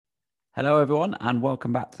Hello, everyone, and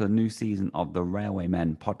welcome back to the new season of the Railway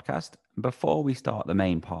Men podcast. Before we start the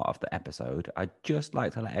main part of the episode, I'd just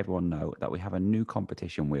like to let everyone know that we have a new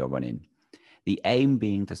competition we are running. The aim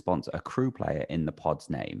being to sponsor a crew player in the pod's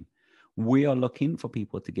name. We are looking for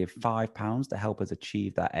people to give £5 to help us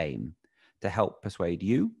achieve that aim. To help persuade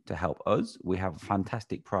you, to help us, we have a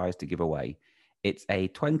fantastic prize to give away. It's a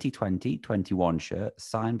 2020-21 shirt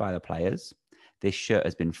signed by the players. This shirt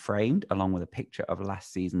has been framed along with a picture of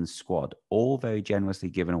last season's squad, all very generously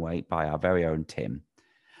given away by our very own Tim.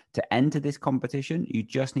 To enter this competition, you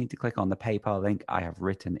just need to click on the PayPal link I have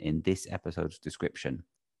written in this episode's description.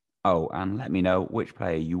 Oh, and let me know which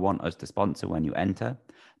player you want us to sponsor when you enter.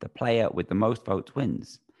 The player with the most votes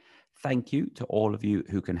wins. Thank you to all of you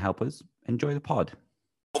who can help us. Enjoy the pod.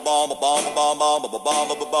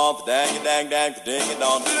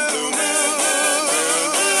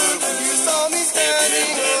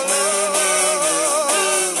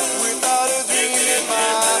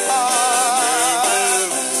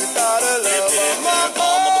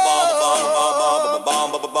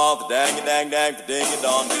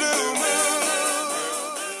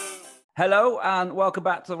 Hello and welcome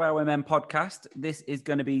back to the Railway Men podcast. This is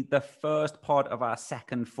going to be the first pod of our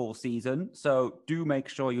second full season, so do make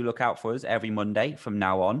sure you look out for us every Monday from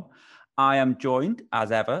now on. I am joined,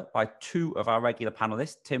 as ever, by two of our regular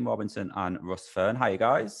panelists, Tim Robinson and Russ Fern. Hi, you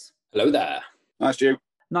guys. Hello there. Nice, Stu.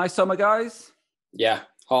 Nice summer, guys. Yeah,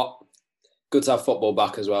 hot. Good to have football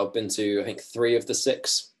back as well. Been to, I think, 3 of the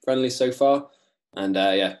 6 friendlies so far. And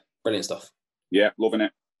yeah, brilliant stuff. Yeah, loving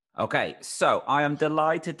it. Okay, so I am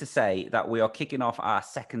delighted to say that we are kicking off our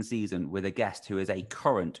second season with a guest who is a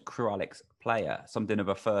current Crualix player, something of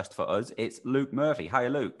a first for us. It's Luke Murphy. Hiya,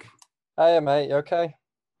 Luke. Hiya, mate. You okay?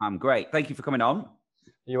 I'm great. Thank you for coming on.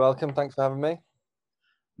 You're welcome. Thanks for having me.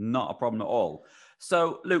 Not a problem at all.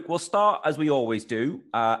 So, Luke, we'll start as we always do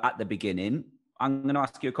at the beginning. I'm going to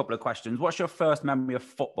ask you a couple of questions. What's your first memory of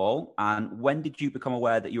football, and when did you become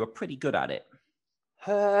aware that you were pretty good at it?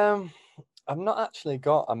 I've not actually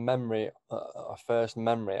got a memory, a first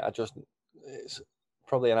memory. It's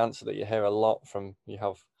probably an answer that you hear a lot from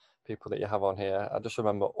people that you have on here. I just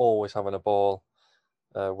remember always having a ball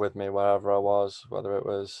with me wherever I was, whether it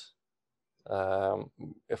was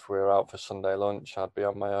if we were out for Sunday lunch, I'd be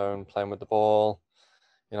on my own playing with the ball,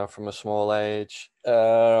 from a small age.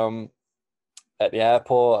 At the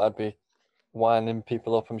airport, I'd be winding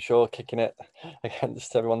people up, I'm sure, kicking it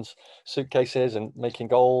against everyone's suitcases and making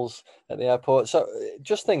goals at the airport. So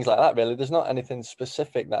just things like that, really. There's not anything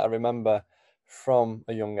specific that I remember from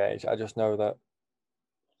a young age. I just know that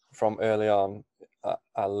from early on,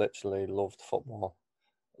 I literally loved football,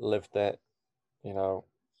 lived it,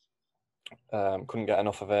 couldn't get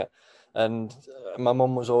enough of it. And my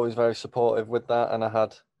mum was always very supportive with that, and I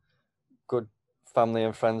had good family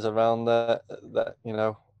and friends around that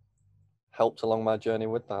helped along my journey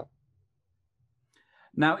with that.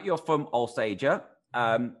 Now, you're from Alsager.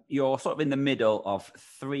 You're sort of in the middle of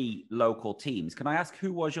 3 local teams. Can I ask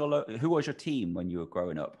who was your team when you were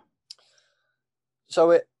growing up?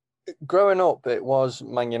 So growing up, it was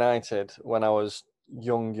Man United when I was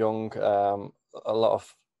young.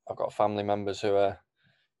 I've got family members who are,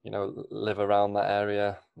 live around that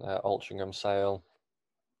area, Altrincham, Sale.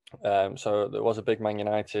 So there was a big Man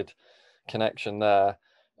United connection there.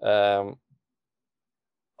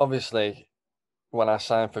 Obviously, when I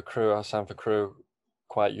signed for Crewe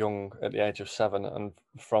quite young at the age of 7, and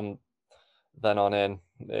from then on in,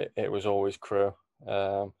 it was always Crewe.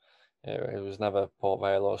 It was never Port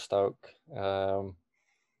Vale or Stoke.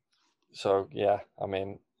 So yeah, I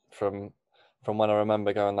mean, from when I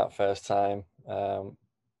remember going that first time, I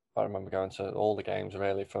remember going to all the games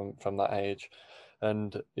really from that age,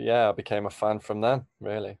 and yeah, I became a fan from then.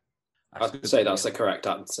 Really. I'd say that's the correct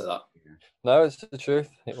answer to that. No, it's the truth.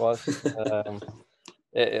 It was.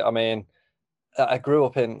 I mean, I grew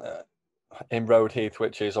up in Roadheath,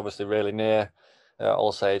 which is obviously really near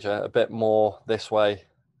Alsager, a bit more this way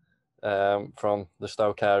from the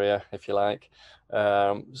Stoke area, if you like.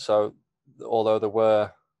 So, although there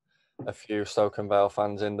were a few Stoke and Vale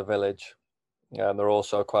fans in the village, and there were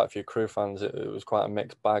also quite a few Crewe fans, it was quite a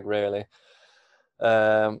mixed bag, really.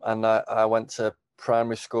 And I went to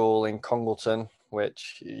primary school in Congleton,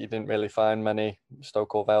 which you didn't really find many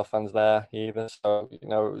Stoke or Vale fans there either. So, it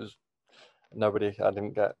was nobody, I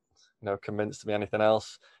didn't get, convinced to be anything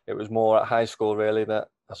else. It was more at high school, really, that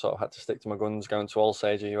I sort of had to stick to my guns going to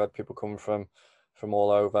Alsager. You had people come from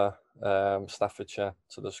all over, Staffordshire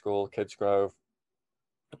to the school, Kidsgrove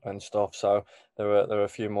and stuff. So there were a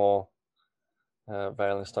few more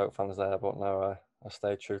Vale and Stoke fans there, but no, I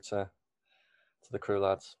stayed true to the Crewe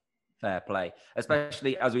lads. Fair play,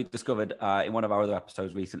 especially as we discovered in one of our other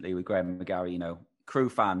episodes recently with Graham McGarry, Crew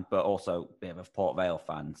fan, but also a bit of a Port Vale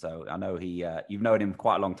fan. So I know you've known him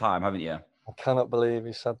quite a long time, haven't you? I cannot believe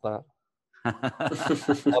he said that.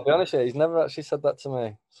 I'll be honest with you, he's never actually said that to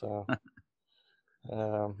me. So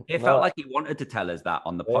it felt like he wanted to tell us that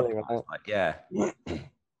on the really, podcast. right? Like, yeah.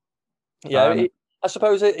 Yeah, I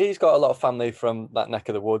suppose he's got a lot of family from that neck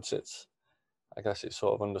of the woods. I guess it's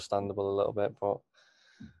sort of understandable a little bit, but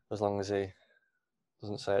as long as he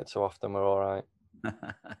doesn't say it too often, we're all right.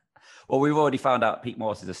 Well, we've already found out Pete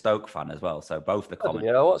Morse is a Stoke fan as well, so both the comments.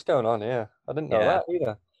 Yeah, what's going on here? I didn't know that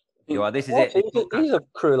either. This is it. He's a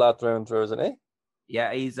Crew lad through and through, isn't he?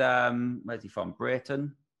 Yeah, he's where's he from?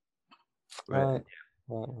 Brighton. Right.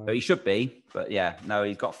 So he should be, but yeah, no,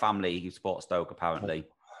 he's got family. He supports Stoke apparently.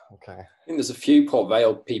 Okay. I think there's a few Port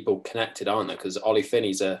Vale people connected, aren't there? Because Ollie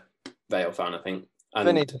Finney's a Vale fan, I think. And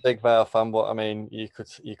Finney's a big Vale fan, but I mean, you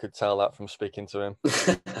could tell that from speaking to him.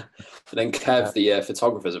 But then Kev, the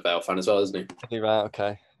photographer's a Vale fan as well, isn't he? Right.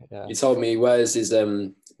 Okay. Yeah. He told me he wears his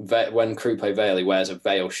when Crew play Vale, he wears a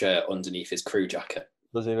Vale shirt underneath his Crew jacket.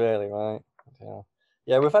 Does he really? Right. Yeah.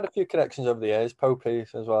 Yeah, we've had a few connections over the years. Popey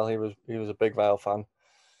as well. He was a big Vale fan.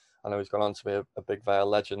 I know he's gone on to be a big Vale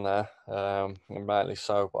legend there, and rightly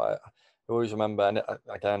so. But I always remember, and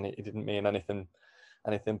again, he didn't mean anything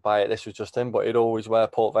by it. This was just him, but he'd always wear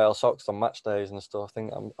Port Vale socks on match days and stuff.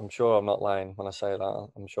 I'm sure I'm not lying when I say that.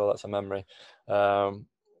 I'm sure that's a memory. But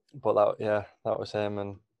that was him,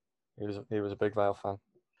 and he was a big Vale fan.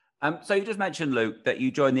 So you just mentioned, Luke, that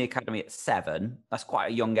you joined the academy at 7. That's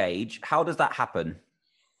quite a young age. How does that happen?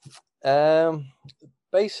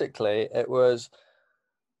 Basically, it was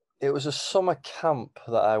a summer camp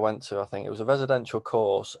that I went to. I think it was a residential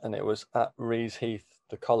course, and it was at Rees Heath,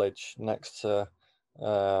 the college next to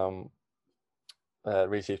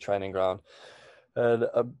Rees Heath training ground. And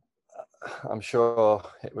I'm sure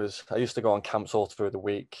it was. I used to go on camps all through the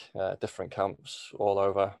week, different camps all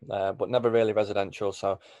over, but never really residential.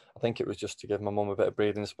 So I think it was just to give my mum a bit of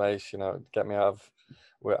breathing space, get me out of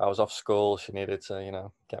where I was off school. She needed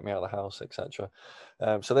to, get me out of the house, etc.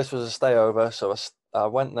 So this was a stay over. So I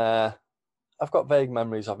went there. I've got vague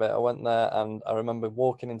memories of it. I went there and I remember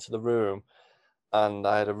walking into the room, and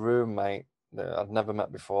I had a roommate that I'd never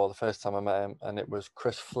met before. The first time I met him, and it was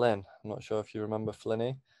Chris Flynn. I'm not sure if you remember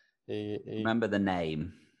Flinny. He remember the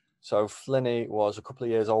name. So Flinny was a couple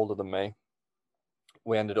of years older than me.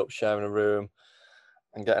 We ended up sharing a room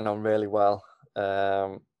and getting on really well.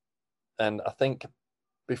 And I think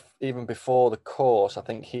even before the course, I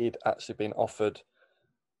think he'd actually been offered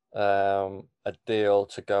a deal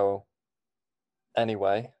to go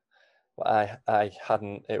anyway. But I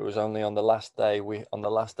hadn't. It was only on the last day we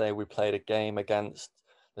played a game against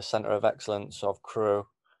the Centre of Excellence of Crewe,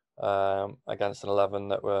 against an 11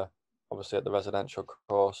 that were obviously at the residential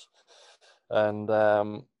course. And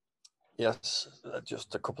yes,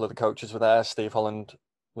 just a couple of the coaches were there. Steve Holland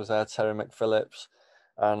was there, Terry McPhillips,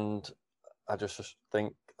 and I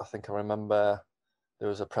think I remember there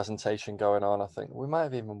was a presentation going on. I think we might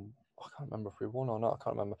have even, I can't remember if we won or not. I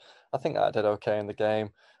can't remember. I think I did okay in the game,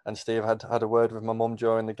 and Steve had a word with my mum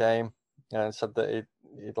during the game and said that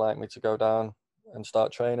he'd like me to go down and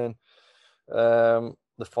start training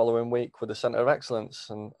the following week with the Centre of Excellence,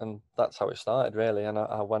 and that's how it started really. And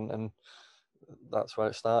I went, and that's where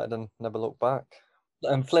it started, and never looked back.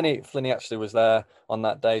 And Flinny actually was there on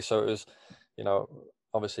that day, so it was,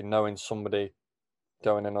 obviously knowing somebody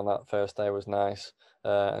going in on that first day was nice.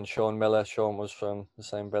 And Sean Miller was from the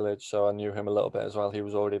same village, so I knew him a little bit as well. He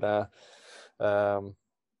was already there.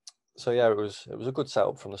 So yeah, it was a good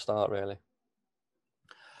setup from the start, really.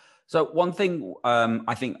 So one thing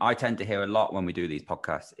I think I tend to hear a lot when we do these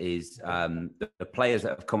podcasts is the players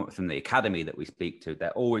that have come up from the academy that we speak to,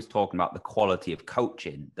 they're always talking about the quality of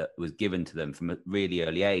coaching that was given to them from a really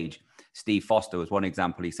early age. Steve Foster was one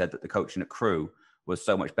example. He said that the coaching at Crewe was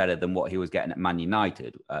so much better than what he was getting at Man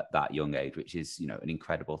United at that young age, which is, an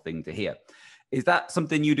incredible thing to hear. Is that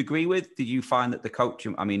something you'd agree with? Did you find that the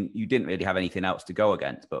coaching, I mean, you didn't really have anything else to go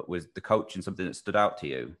against, but was the coaching something that stood out to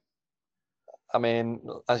you? I mean,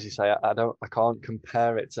 as you say, I can't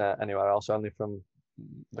compare it to anywhere else, only from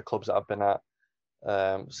the clubs that I've been at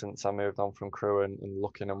since I moved on from Crewe and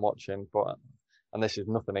looking and watching. And this is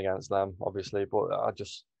nothing against them, obviously, but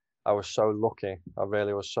I was so lucky. I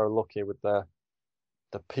really was so lucky with the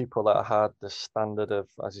people that I had, the standard of,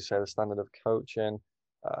 as you say, the standard of coaching.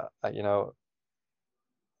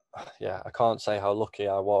 Yeah, I can't say how lucky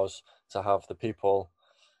I was to have the people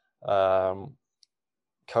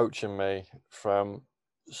coaching me from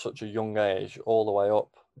such a young age all the way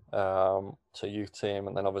up to youth team,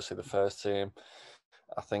 and then obviously the first team.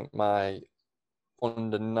 I think my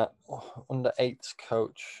under eights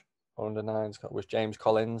coach, or under nines coach, was James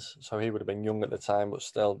Collins. So he would have been young at the time, but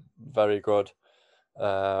still very good.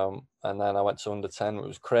 And then I went to under 10, it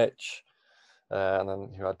was Critch. And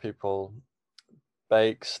then you had people,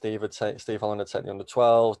 Bakes, Steve Holland would take the under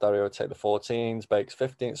 12s, Dario would take the 14s, Bakes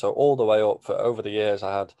 15s. So all the way up for over the years,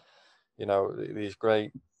 I had, these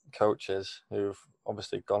great coaches who've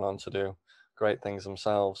obviously gone on to do great things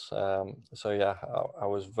themselves. So yeah, I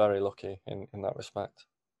was very lucky in that respect.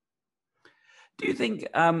 Do you think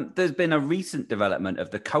there's been a recent development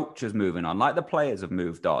of the coaches moving on, like the players have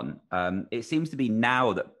moved on? It seems to be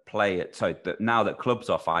now that now that clubs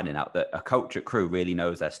are finding out that a coach at Crewe really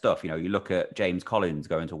knows their stuff. You look at James Collins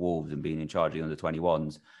going to Wolves and being in charge of the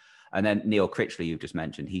under-21s, and then Neil Critchley, you've just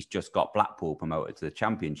mentioned, he's just got Blackpool promoted to the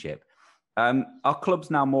Championship. Are clubs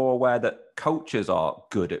now more aware that coaches are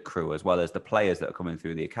good at Crewe as well as the players that are coming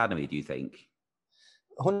through the academy, do you think?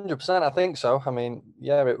 100%, I think so. I mean,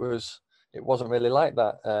 yeah, it wasn't really like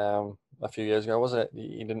that a few years ago, was it?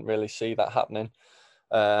 You didn't really see that happening.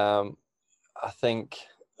 I think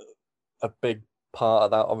a big part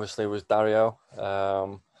of that obviously was Dario.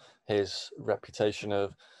 His reputation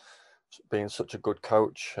of being such a good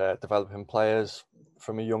coach, developing players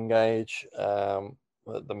from a young age.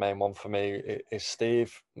 The main one for me is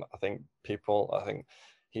Steve. I think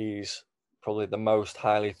he's probably the most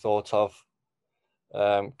highly thought of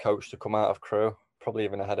coach to come out of Crewe, probably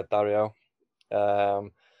even ahead of Dario.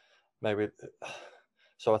 Maybe.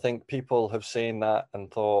 So I think people have seen that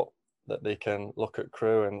and thought that they can look at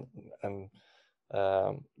Crewe and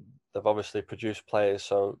they've obviously produced players.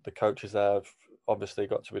 So the coaches there have obviously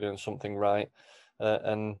got to be doing something right,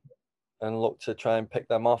 and look to try and pick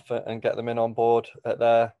them off and get them in on board at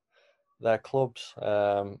their clubs.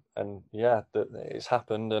 And yeah, it's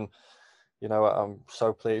happened, and I'm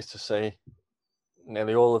so pleased to see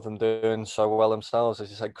nearly all of them doing so well themselves.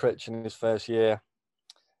 As you said, Critch in his first year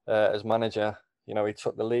as manager, he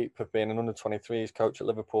took the leap of being an under-23s coach at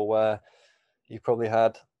Liverpool, where he probably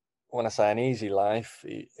had, when I say an easy life,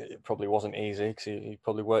 it probably wasn't easy because he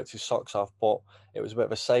probably worked his socks off, but it was a bit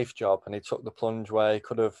of a safe job, and he took the plunge where it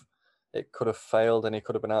could have failed and he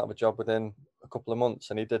could have been out of a job within a couple of months,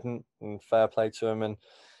 and he didn't, and fair play to him. And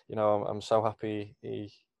I'm so happy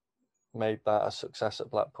he made that a success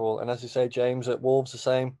at Blackpool. And as you say, James at Wolves, the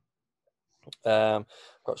same. Got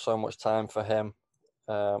so much time for him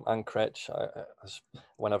and Critch.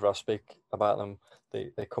 Whenever I speak about them,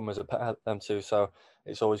 they come as a pair, them two. So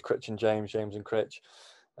it's always Critch and James and Critch.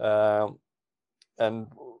 And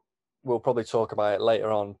we'll probably talk about it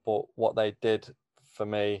later on, but what they did for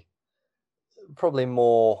me, probably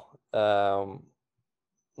more,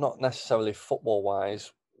 not necessarily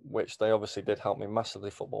football-wise, which they obviously did help me massively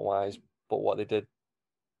football-wise, but what they did,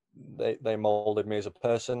 they molded me as a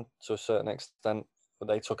person to a certain extent.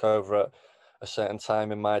 They took over at a certain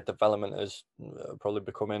time in my development as probably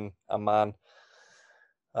becoming a man,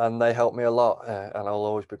 and they helped me a lot, and I'll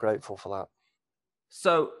always be grateful for that.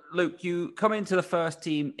 So, Luke, you come into the first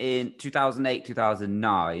team in 2008,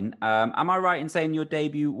 2009. Am I right in saying your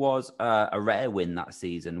debut was a rare win that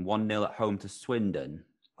season, 1-0 at home to Swindon?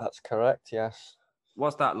 That's correct, yes.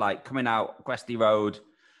 What's that like, coming out Questy Road,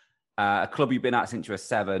 a club you've been at since you were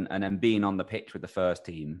 7, and then being on the pitch with the first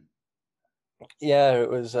team? Yeah, it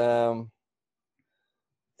was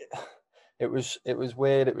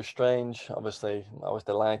weird. It was strange. Obviously, I was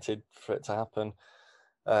delighted for it to happen.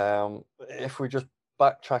 If we just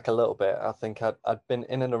backtrack a little bit, I think I'd been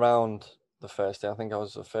in and around the first year. I think I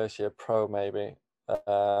was a first year pro maybe,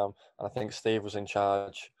 and I think Steve was in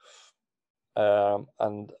charge.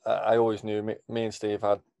 And I always knew me and Steve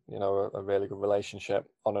had a really good relationship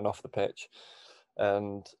on and off the pitch,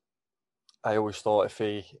 and I always thought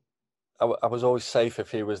I was always safe if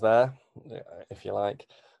he was there, if you like.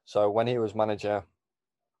 So when he was manager,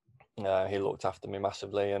 he looked after me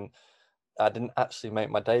massively, and I didn't actually make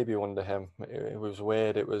my debut under him. It was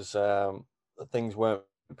weird. It was things weren't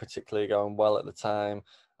particularly going well at the time.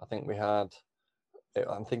 I think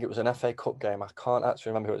it was an FA Cup game. I can't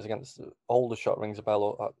actually remember who it was against. Aldershot rings a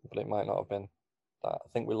bell, but it might not have been that. I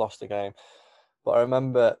think we lost the game. But I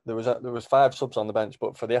remember there was 5 subs on the bench,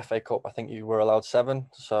 but for the FA Cup, I think you were allowed 7.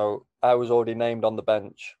 So I was already named on the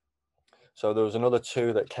bench. So there was another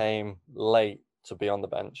 2 that came late to be on the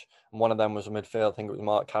bench. And one of them was a midfield. I think it was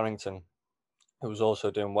Mark Carrington, who was also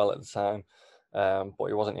doing well at the time, but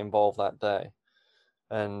he wasn't involved that day.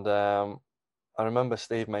 And I remember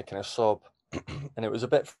Steve making a sub, and it was a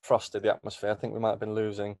bit frosted, the atmosphere. I think we might have been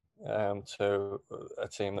losing to a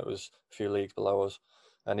team that was a few leagues below us.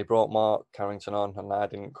 And he brought Mark Carrington on, and I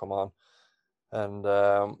didn't come on. And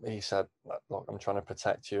he said, look, I'm trying to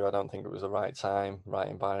protect you. I don't think it was the right time, right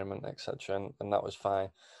environment, etc. And that was fine.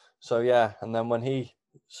 So, yeah. And then when he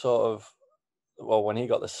when he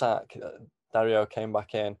got the sack, Dario came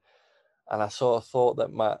back in, and I sort of thought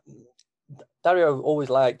that Dario always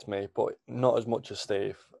liked me, but not as much as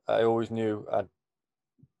Steve. I always knew I'd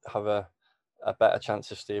have a better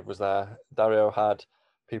chance if Steve was there. Dario had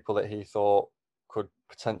people that he thought could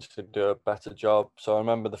potentially do a better job. So I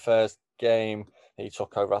remember the first game he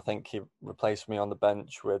took over, I think he replaced me on the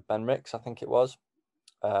bench with Ben Ricks, I think it was.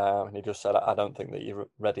 And he just said, I don't think that you're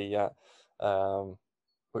ready yet,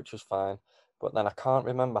 which was fine. But then I can't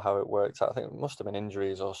remember how it worked out. I think it must have been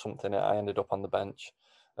injuries or something. I ended up on the bench.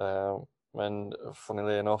 And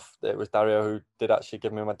funnily enough, it was Dario who did actually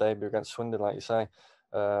give me my debut against Swindon, like you say.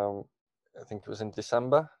 I think it was in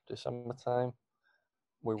December time.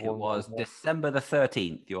 It was December the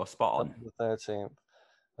 13th. You're spot on. The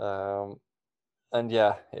 13th. And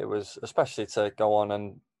yeah, it was, especially to go on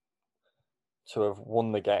and to have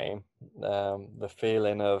won the game, the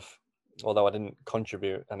feeling of, although I didn't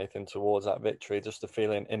contribute anything towards that victory, just the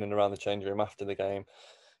feeling in and around the change room after the game,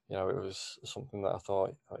 it was something that I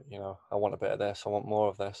thought, I want a bit of this, I want more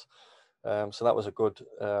of this. So that was a good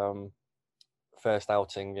first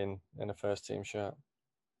outing in a first team shirt.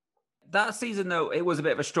 That season, though, it was a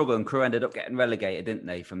bit of a struggle, and Crewe ended up getting relegated, didn't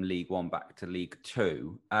they, from League One back to League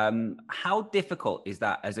Two. How difficult is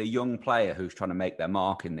that as a young player who's trying to make their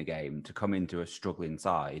mark in the game to come into a struggling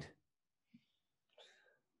side?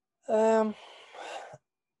 I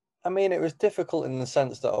mean, it was difficult in the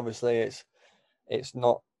sense that obviously it's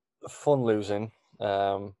not fun losing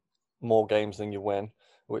more games than you win,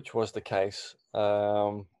 which was the case.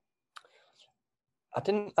 I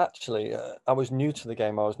didn't actually, I was new to the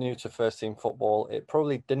game. I was new to first team football. It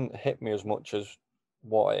probably didn't hit me as much as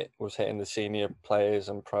what it was hitting the senior players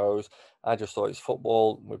and pros. I just thought it's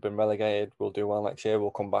football. We've been relegated. We'll do well next year.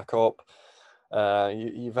 We'll come back up. I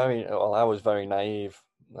was very naive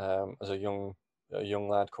as a young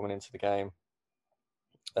lad coming into the game.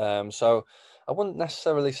 So I wouldn't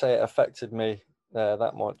necessarily say it affected me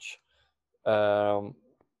that much. There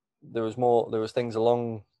was things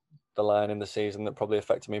along the line in the season that probably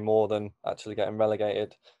affected me more than actually getting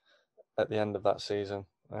relegated at the end of that season,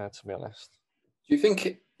 to be honest. Do you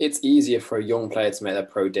think it's easier for a young player to make their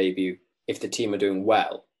pro debut if the team are doing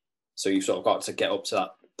well? So you've sort of got to get up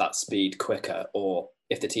to that speed quicker, or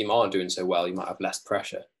if the team aren't doing so well, you might have less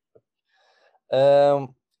pressure?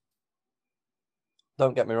 Don't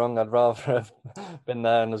get me wrong, I'd rather have been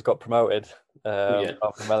there and has got promoted rather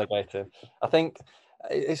than relegated. I think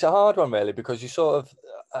it's a hard one really, because you sort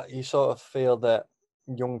of feel that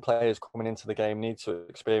young players coming into the game need to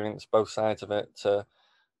experience both sides of it to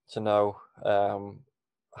know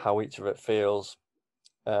how each of it feels.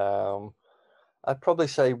 I'd probably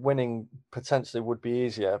say winning potentially would be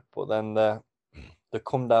easier, but then the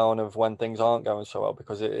come down of when things aren't going so well,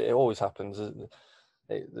 because it always happens.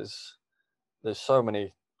 There's so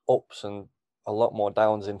many ups and a lot more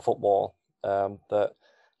downs in football that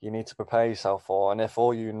you need to prepare yourself for. And if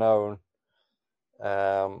all you know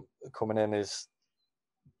coming in is,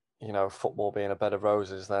 football being a bed of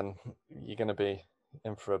roses, then you're going to be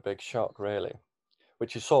in for a big shock, really,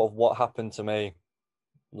 which is sort of what happened to me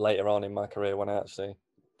later on in my career when I actually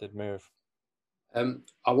did move.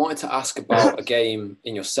 I wanted to ask about a game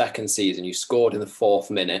in your second season. You scored in the 4th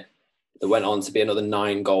minute. There went on to be another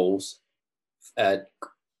 9 goals.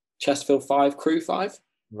 Chesterfield 5, Crewe 5?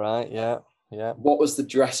 Right, yeah. What was the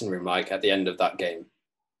dressing room like at the end of that game?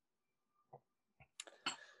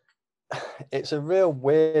 It's a real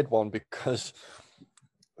weird one because,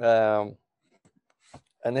 and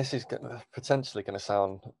this is potentially going to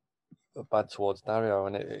sound bad towards Dario,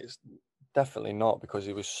 and it's definitely not, because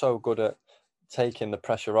he was so good at taking the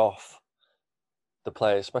pressure off the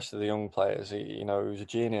players, especially the young players. He was a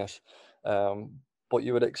genius. But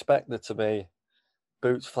you would expect there to be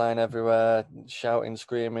boots flying everywhere, shouting,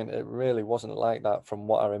 screaming. It really wasn't like that from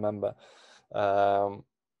what I remember.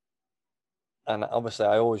 And obviously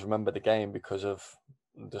I always remember the game because of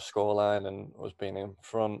the scoreline and us being in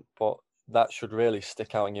front, but that should really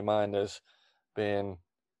stick out in your mind as being,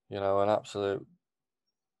 an absolute,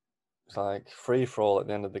 it's like free for all at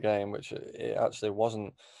the end of the game, which it actually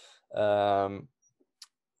wasn't. And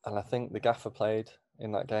I think the gaffer played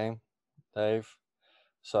in that game, Dave.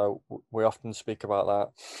 So we often speak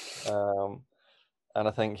about that. And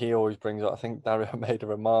I think he always brings up, I think Dario made a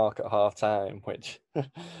remark at half time, which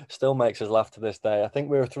still makes us laugh to this day. I think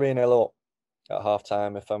we were 3-0 up at half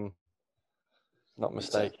time, if I'm not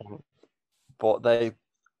mistaken. But they,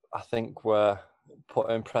 I think, were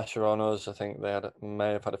putting pressure on us. I think they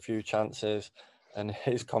may have had a few chances. And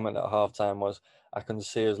his comment at halftime was, "I can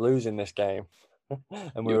see us losing this game,"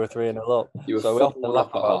 and we were 3-0 up. You were So we often laugh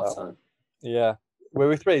up at about half that. time. Yeah, were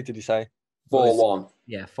we 3? Did you say 4-1?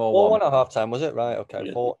 Yeah, 4-1 4-1. at halftime? Was it right? Okay,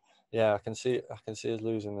 Yeah. 4. Yeah, I can see us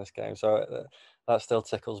losing this game. So that still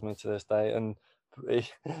tickles me to this day. And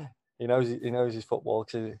he knows his football,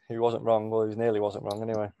 because he wasn't wrong. Well, he nearly wasn't wrong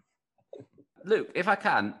anyway. Luke, if I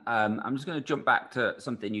can, I'm just going to jump back to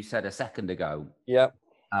something you said a second ago. Yeah.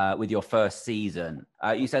 With your first season,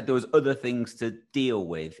 you said there was other things to deal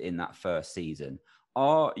with in that first season.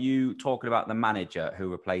 Are you talking about the manager who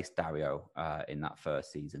replaced Dario in that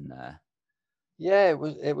first season there? Yeah,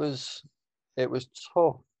 it was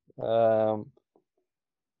tough.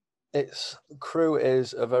 Crewe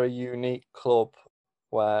is a very unique club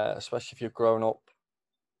where, especially if you've grown up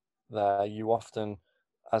there, you often,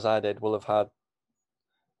 as I did, will have had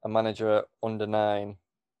a manager at under 9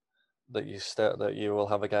 that you will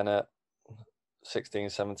have again at 16,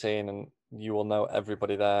 17, and you will know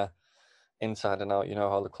everybody there inside and out. You know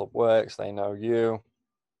how the club works. They know you.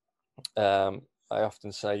 I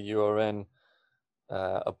often say you are in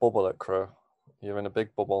a bubble at Crewe. You're in a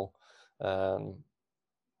big bubble. And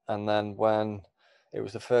then when it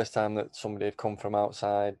was the first time that somebody had come from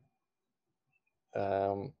outside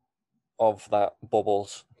of that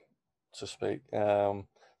bubbles, to speak,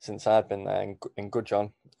 since I'd been there in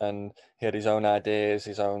Goodjohn, and he had his own ideas,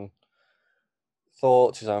 his own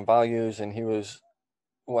thoughts, his own values, and he was,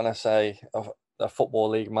 when I say a football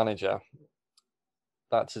league manager,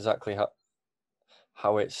 that's exactly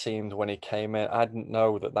how it seemed when he came in. I didn't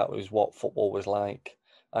know that was what football was like.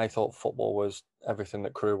 I thought football was everything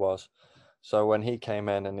that Crewe was. So when he came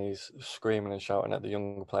in and he's screaming and shouting at the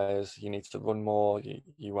younger players, you need to run more,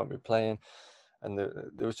 you won't be playing. And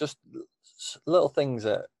there was just little things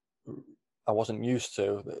that I wasn't used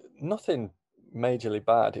to. Nothing majorly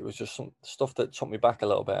bad. It was just some stuff that took me back a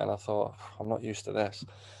little bit. And I thought, I'm not used to this.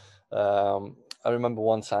 I remember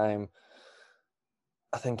one time,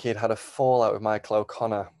 I think he'd had a fallout with Michael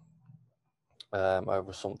O'Connor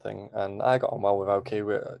over something, and I got on well with Oki.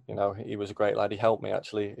 He was a great lad. He helped me,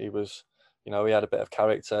 actually. He was, he had a bit of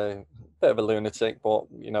character, a bit of a lunatic, but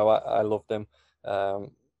I loved him.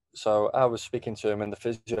 So I was speaking to him in the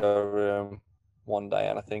physio room one day,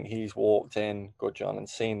 and I think he's walked in, Goodjohn, and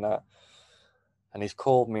seen that, and he's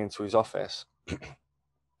called me into his office.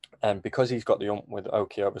 And because he's got the ump with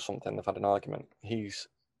Oki over something, they've had an argument. He's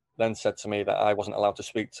then said to me that I wasn't allowed to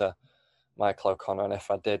speak to Michael O'Connor, and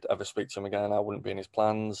if I did ever speak to him again, I wouldn't be in his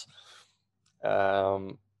plans.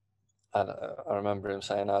 And I remember him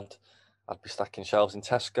saying I'd be stacking shelves in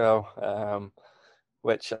Tesco,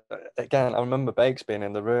 which again, I remember Bakes being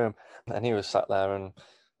in the room, and he was sat there, and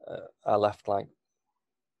I left like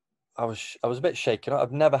I was a bit shaken.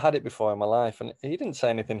 I've never had it before in my life, and he didn't say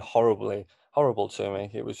anything horrible to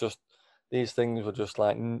me. It was just, these things were just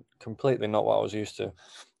like completely not what I was used to.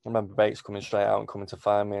 I remember Bakes coming straight out and coming to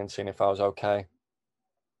find me and seeing if I was okay,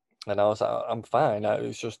 and I was like, I'm fine. It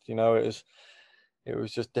was just, it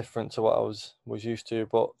was just different to what I was used to.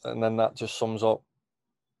 And then that just sums up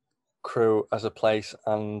Crewe as a place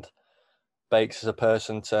and Bakes as a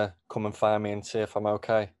person to come and find me and see if I'm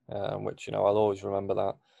okay, which I'll always remember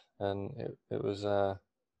that. And it was a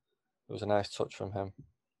nice touch from him.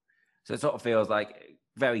 So it sort of feels like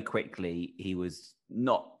very quickly he was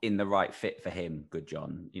not in the right fit for him,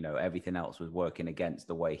 Goodjohn. Everything else was working against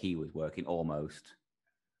the way he was working almost.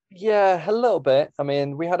 Yeah, a little bit. I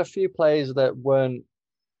mean, we had a few players that weren't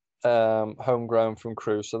homegrown from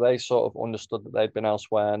Crewe, so they sort of understood that they'd been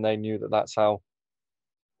elsewhere, and they knew that that's how,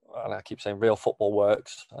 and I keep saying, real football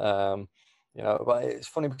works. But it's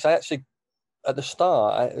funny because I actually, at the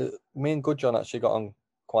start, me and Goodjohn actually got on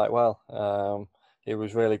quite well. He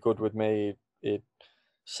was really good with me. He'd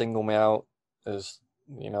single me out as,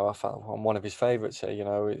 I felt I'm one of his favourites here.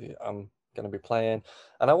 I'm going to be playing,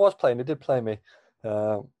 and I was playing. He did play me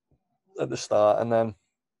at the start, and then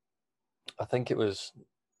I think it was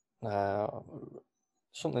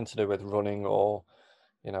something to do with running, or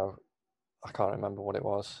I can't remember what it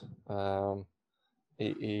was.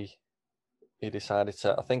 He decided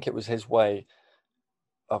to, I think it was his way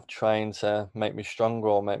of trying to make me stronger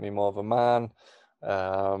or make me more of a man,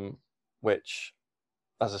 which,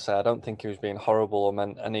 as I say, I don't think he was being horrible or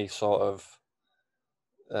meant any sort of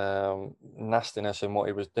nastiness in what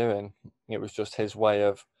he was doing. It was just his way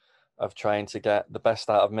of trying to get the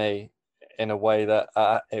best out of me in a way that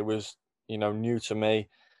it was new to me.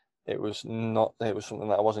 It was something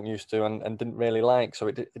that I wasn't used to and didn't really like, so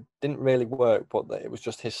it didn't really work, but it was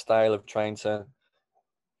just his style of trying to,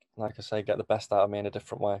 like I say, get the best out of me in a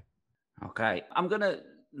different way. Okay, I'm going to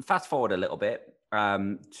fast forward a little bit.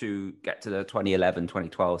 to get to the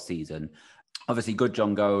 2011-2012 season. Obviously, Good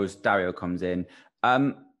John goes, Dario comes in.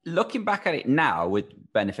 Looking back at it now with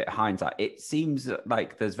benefit hindsight, it seems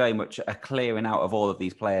like there's very much a clearing out of all of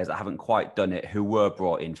these players that haven't quite done it, who were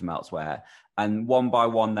brought in from elsewhere. And one by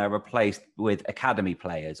one, they're replaced with academy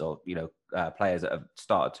players or, players that have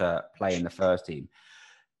started to play in the first team.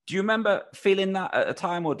 Do you remember feeling that at a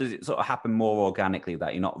time, or does it sort of happen more organically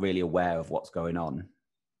that you're not really aware of what's going on?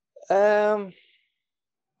 I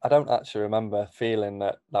don't actually remember feeling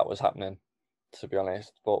that was happening, to be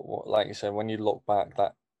honest. But like you said, when you look back,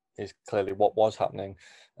 that is clearly what was happening.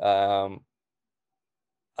 And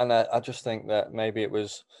I just think that maybe it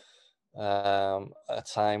was a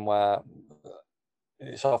time where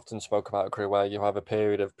it's often spoke about a Crewe where you have a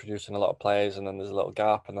period of producing a lot of players and then there's a little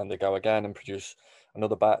gap and then they go again and produce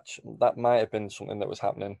another batch. That might have been something that was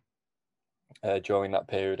happening during that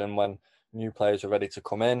period. And when new players are ready to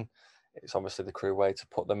come in, it's obviously the Crewe way to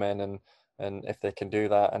put them in. And if they can do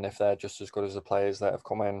that, and if they're just as good as the players that have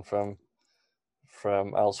come in from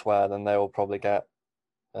elsewhere, then they will probably get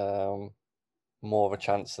more of a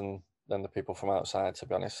chance than the people from outside, to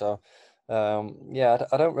be honest. So,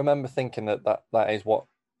 I don't remember thinking that is what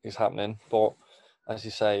is happening. But as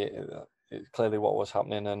you say, it's clearly what was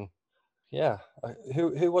happening. And yeah,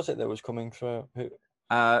 who was it that was coming through?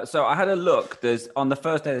 So I had a look. There's on the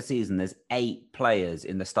first day of the season, there's 8 players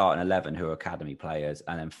in the starting 11 who are academy players,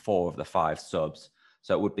 and then 4 of the 5 subs.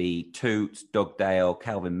 So it would be Toots, Doug Dale,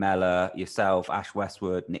 Kelvin Mellor, yourself, Ash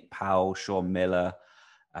Westwood, Nick Powell, Sean Miller.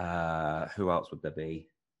 Who else would there be?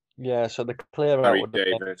 Yeah, so the clear Harry out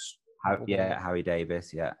Davis. Harry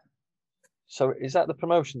Davis. Yeah. So is that the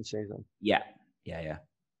promotion season? Yeah.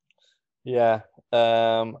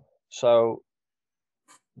 So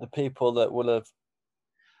the people that will have.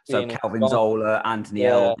 So Calvin Zola, Anthony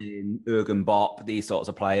Eldon, Jurgen Bopp, these sorts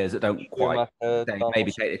of players that don't quite, they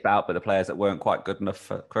maybe take this out, but the players that weren't quite good enough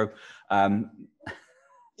for Crewe.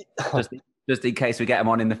 Just in case we get them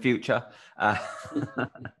on in the future. Like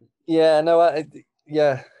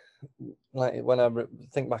when I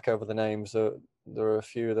think back over the names, there are a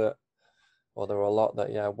few there were a lot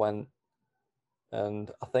that went, and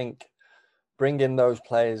I think bringing those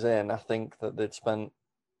players in, I think that they'd spent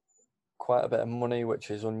quite a bit of money,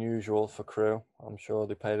 which is unusual for Crewe. I'm sure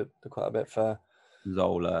they paid quite a bit for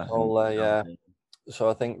Zola. Yeah. So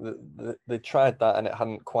I think that they tried that and it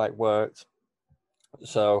hadn't quite worked.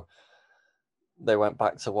 So they went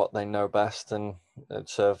back to what they know best, and it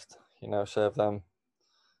served them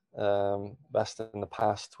best in the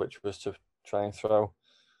past, which was to try and throw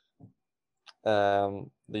the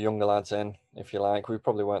younger lads in, if you like. We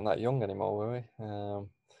probably weren't that young anymore, were we?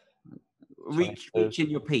 Reaching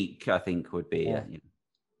your peak, I think, would be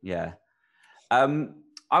yeah.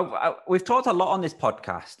 We've talked a lot on this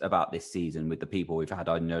podcast about this season with the people we've had.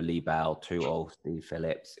 I know Lee Bell, Tootle, Steve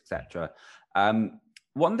Phillips, etc.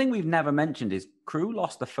 One thing we've never mentioned is Crewe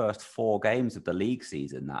lost the first 4 games of the league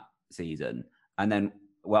season that season, and then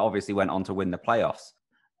obviously went on to win the playoffs.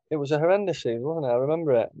 It was a horrendous season, wasn't it? I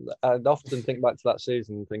remember it. I'd often think back to that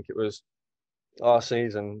season and think it was our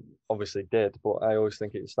season. Obviously did, but I always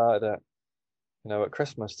think it started at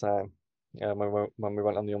Christmas time, when we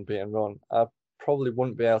went on the unbeaten run. I probably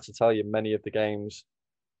wouldn't be able to tell you many of the games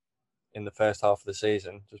in the first half of the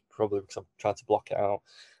season, just probably because I've tried to block it out.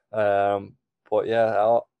 But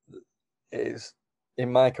yeah, it's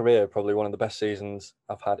in my career probably one of the best seasons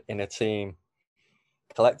I've had in a team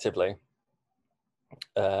collectively.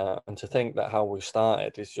 And to think that how we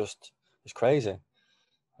started is crazy.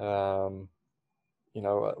 What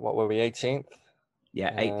were we, 18th?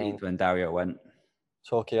 Yeah, 18th when Dario went.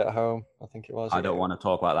 Torquay at home, I think it was. I don't want to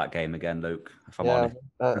talk about that game again, Luke, if I'm honest.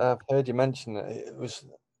 I've heard you mention it.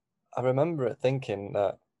 I remember it thinking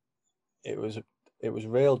that it was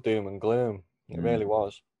real doom and gloom. It really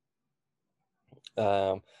was.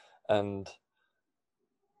 And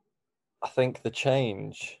I think the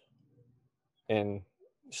change in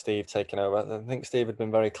Steve taking over, I think Steve had been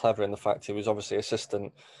very clever in the fact he was obviously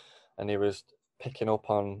assistant, and he was picking up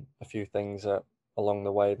on a few things along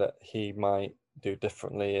the way that he might do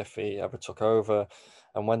differently if he ever took over.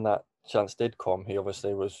 And when that chance did come, he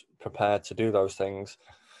obviously was prepared to do those things.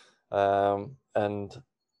 And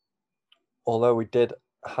although we did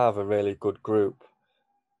have a really good group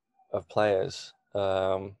of players,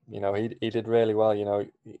 he did really well.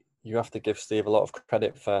 You have to give Steve a lot of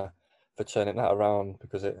credit for turning that around,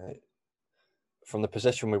 because from the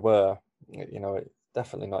position we were, it's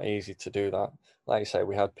definitely not easy to do that. Like you say,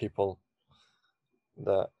 we had people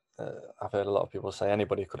that I've heard a lot of people say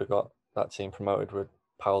anybody could have got that team promoted with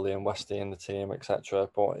Powley and Westy in the team, etc.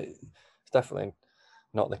 But it's definitely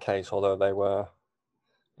not the case, although they were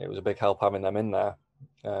it was a big help having them in there.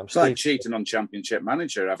 It's like cheating on Championship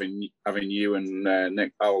Manager, having you and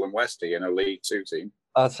Nick Powell and Westy in a League Two team.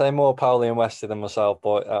 I'd say more Powley and Westy than myself,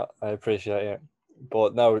 but I appreciate it.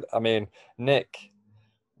 But no, I mean, Nick,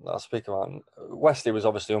 I'll speak about Westy was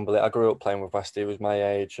obviously unbelievable. I grew up playing with Westy. He was my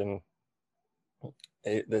age, and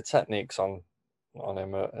the techniques on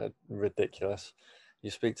him are ridiculous.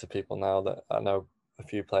 You speak to people now that I know a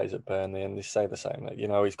few players at Burnley, and they say the same. You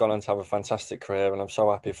know, he's gone on to have a fantastic career, and I'm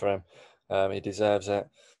so happy for him. He deserves it.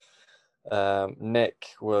 Nick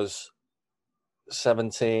was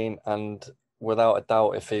 17, and without a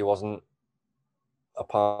doubt, if he wasn't a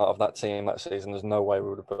part of that team that season, there's no way we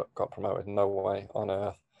would have got promoted. No way on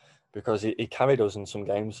earth, because he carried us in some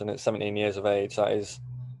games, and at 17 years of age, that is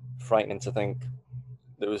frightening to think.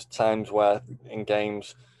 There was times where in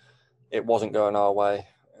games it wasn't going our way,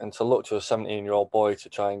 and to look to a 17-year-old boy to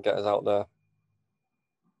try and get us out the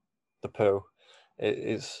poo,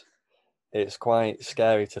 it's quite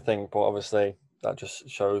scary to think. But obviously, that just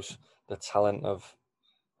shows the talent of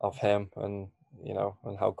him, and you know,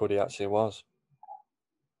 and how good he actually was.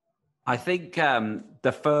 I think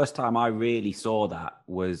the first time I really saw that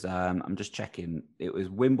was, I'm just checking, it was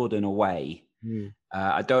Wimbledon away.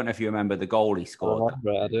 I don't know if you remember the goal he scored.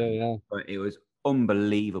 I do, yeah. But it was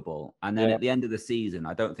unbelievable. And then at the end of the season,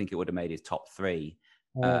 I don't think it would have made his top three.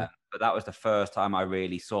 But that was the first time I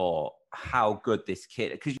really saw how good this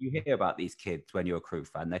kid, because you hear about these kids when you're a Crewe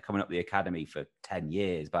fan, they're coming up the academy for 10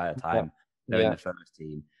 years by the time they're in the first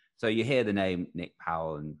team. So you hear the name Nick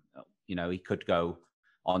Powell, and you know, he could go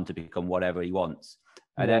on to become whatever he wants.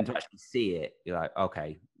 And then to actually see it, you're like,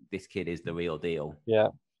 okay, this kid is the real deal. Yeah,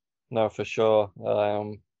 no, for sure.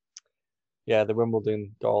 The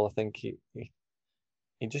Wimbledon goal, I think he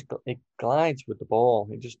glides with the ball.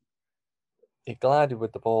 He glided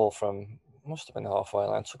with the ball from, must have been halfway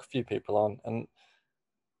line, took a few people on, and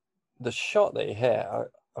the shot that he hit, I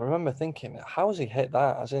remember thinking, how's he hit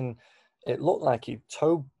that? As in, it looked like he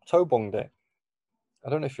toe bunged it.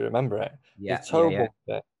 I don't know if you remember it. He toe bunged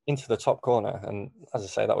it into the top corner, and as I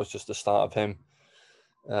say, that was just the start of him,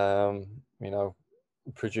 you know,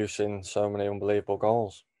 producing so many unbelievable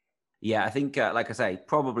goals. Yeah, I think, like I say,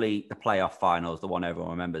 probably the playoff final is the one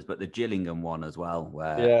everyone remembers, but the Gillingham one as well,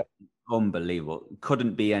 where unbelievable.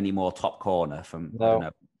 Couldn't be any more top corner from, I don't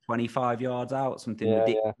know, 25 yards out, something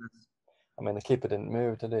ridiculous. Yeah. I mean, the keeper didn't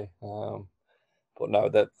move, did he? But no,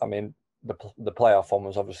 the playoff one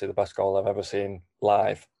was obviously the best goal I've ever seen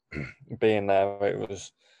live. Being there, it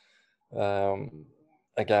was,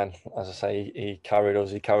 again, as I say, he carried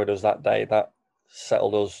us. He carried us that day. That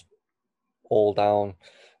settled us all down,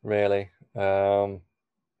 really.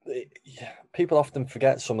 People often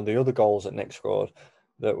forget some of the other goals that Nick scored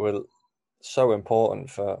that were so important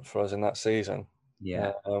for us in that season.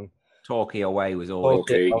 Yeah. Torquay away was always...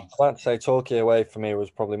 I was about to say Torquay away for me was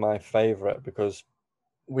probably my favourite, because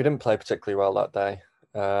we didn't play particularly well that day.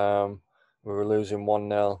 We were losing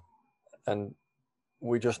 1-0, and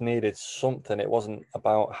we just needed something. It wasn't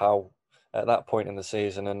about how, at that point in the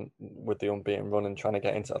season and with the unbeaten run and trying to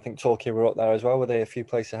get into, I think Torquay were up there as well. Were they a few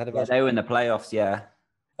places ahead of us? They were in the playoffs, yeah.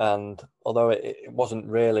 And although it wasn't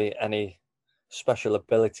really any special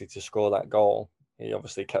ability to score that goal, he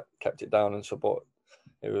obviously kept it down and so. But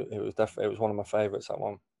it was definitely, it was one of my favourites, that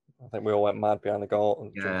one. I think we all went mad behind the goal.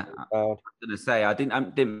 And yeah, I was going to say I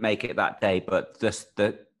didn't make it that day, but just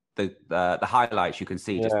the highlights you can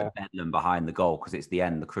see, just the bedlam behind the goal, because it's the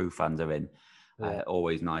end. The Crewe fans are in.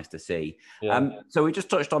 Always nice to see. So we just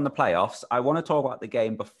touched on the playoffs. I want to talk about the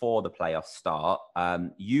game before the playoffs start.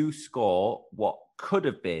 You score what could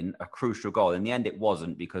have been a crucial goal. In the end, it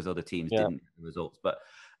wasn't, because other teams didn't get the results. But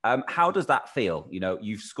how does that feel? You know,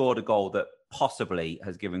 you've scored a goal that possibly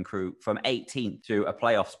has given Crewe from 18th to a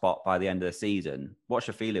playoff spot by the end of the season. What's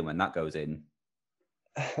your feeling when that goes in?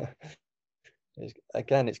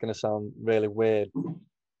 Again, it's going to sound really weird,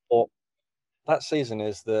 but that season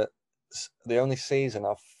is the only season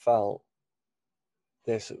I've felt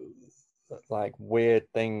this like weird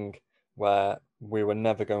thing where we were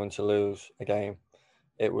never going to lose a game.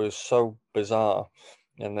 It was so bizarre,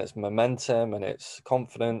 and it's momentum and it's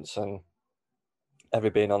confidence and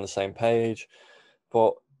everybody being on the same page.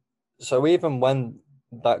 But so even when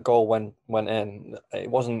that goal went in, it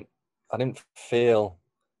wasn't, I didn't feel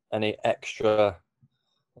any extra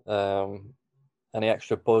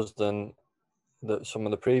buzz than some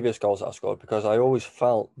of the previous goals that I scored, because I always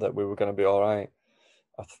felt that we were going to be all right.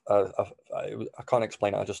 I can't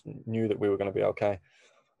explain it. I just knew that we were going to be okay.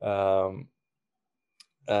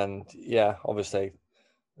 And yeah, obviously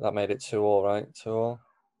that made it 2-2, right? 2-2.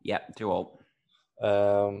 Yeah, 2-2.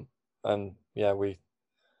 And yeah, we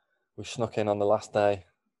snuck in on the last day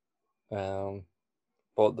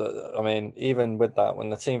But I mean, even with that, when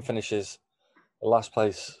the team finishes the last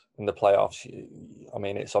place in the playoffs, I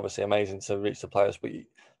mean, it's obviously amazing to reach the playoffs, but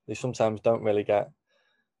they sometimes don't really get.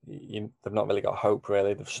 They've not really got hope.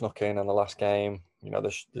 Really, they've snuck in the last game. You know,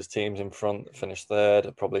 there's teams in front that finished third,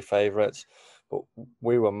 are probably favourites, but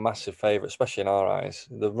we were massive favourites, especially in our eyes.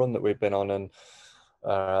 The run that we've been on and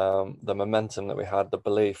the momentum that we had, the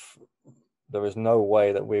belief, there was no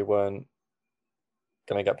way that we weren't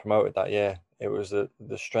going to get promoted that year. It was the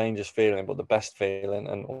strangest feeling, but the best feeling.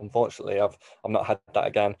 And unfortunately, I've not had that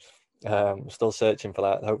again. I'm still searching for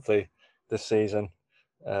that. Hopefully, this season.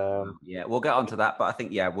 Yeah, we'll get onto that, but I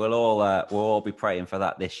think we'll all be praying for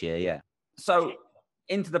that this year. Yeah. So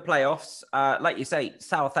into the playoffs, like you say,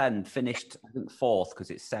 Southend finished I think fourth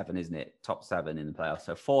because it's 7, isn't it? Top 7 in the playoffs.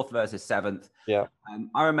 So 4th versus 7th. Yeah.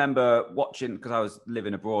 I remember watching because I was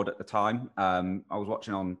living abroad at the time. I was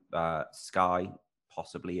watching on Sky,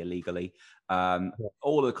 possibly illegally.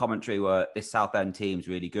 All of the commentary were this Southend team's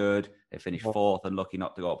really good. They finished 4th and lucky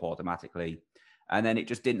not to go up automatically. And then it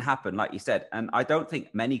just didn't happen, like you said. And I don't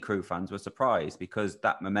think many Crewe fans were surprised because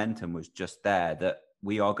that momentum was just there that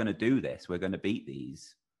we are going to do this. We're going to beat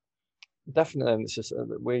these. Definitely. And it's just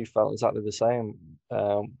we felt exactly the same.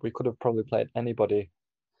 We could have probably played anybody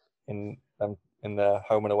in their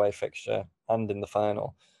home and away fixture and in the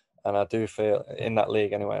final. And I do feel, in that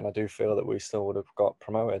league anyway, and I do feel that we still would have got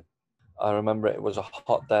promoted. I remember it was a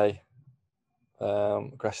hot day,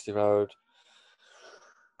 Gresty Road.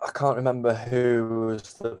 I can't remember who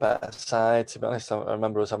was the better side, to be honest. I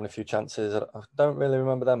remember us having a few chances. I don't really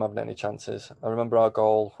remember them having any chances. I remember our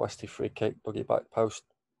goal, Westy free kick, buggy back post.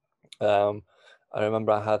 I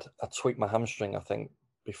remember I tweaked my hamstring, I think,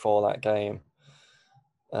 before that game.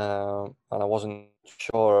 And I wasn't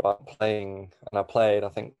sure about playing. And I played, I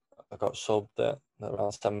think I got subbed at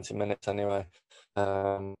around 70 minutes anyway.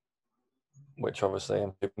 Which obviously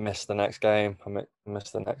I missed the next game. I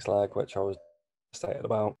missed the next leg, which I was devastated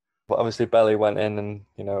about. But obviously Belly went in and,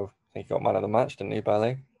 you know, he got man of the match, didn't he,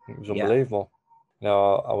 Belly? It was unbelievable. You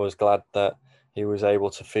know, I was glad that he was able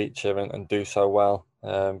to feature and do so well.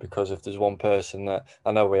 Because if there's one person that,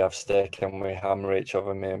 I know we have stick and we hammer each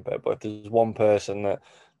other, me and Bit, but if there's one person that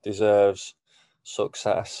deserves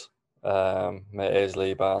success, it is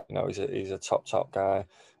Lee Bell. You know, he's a top guy,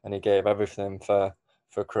 and he gave everything for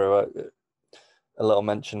Crewe. A little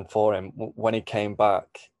mention for him when he came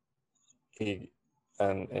back. He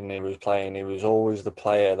was playing. He was always the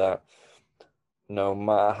player that, no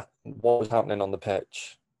matter what was happening on the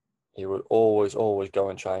pitch, he would always go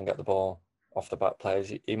and try and get the ball off the back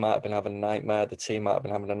players. He might have been having a nightmare. The team might have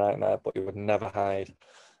been having a nightmare, but he would never hide.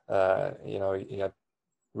 You know, he had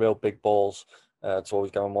real big balls to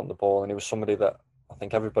always go and want the ball, and he was somebody that I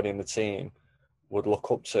think everybody in the team would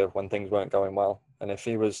look up to when things weren't going well. And if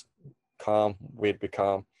he was calm, we'd be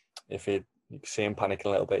calm. If you could see him panicking a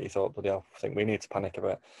little bit, you thought, bloody hell, I think we need to panic a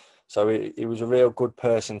bit. So he was a real good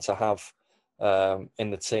person to have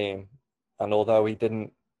in the team. And although he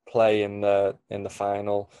didn't play in the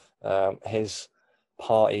final, his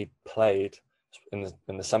part he played in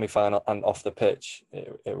the semi-final and off the pitch,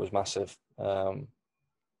 it was massive.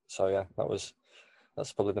 So yeah,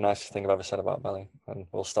 that's probably the nicest thing I've ever said about Belly, and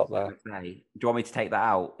we'll stop there. Do you want me to take that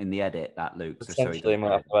out in the edit, that Luke? Potentially,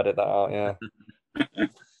 might have to edit that out. Yeah.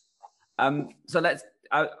 So let's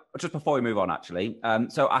just before we move on, actually.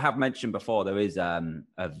 So I have mentioned before there is a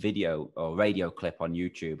video or radio clip on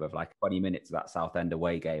YouTube of like 20 minutes of that Southend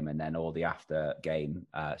away game, and then all the after game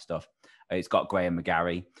stuff. It's got Graham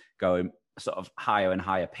McGarry going sort of higher and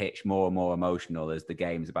higher pitch, more and more emotional as the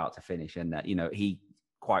game's about to finish, and that, you know, he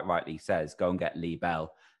quite rightly says, go and get Lee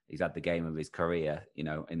Bell. He's had the game of his career, you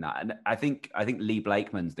know, in that. And I think Lee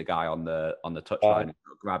Blakeman's the guy on the touchline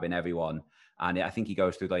grabbing everyone. And I think he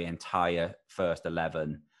goes through the entire first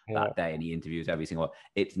 11 that day, and he interviews every single one.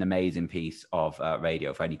 It's an amazing piece of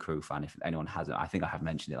radio for any Crewe fan. If anyone hasn't, I think I have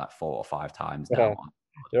mentioned it like 4 or 5 times now.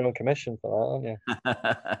 You're on commission for that, aren't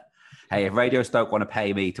you? Hey, if Radio Stoke want to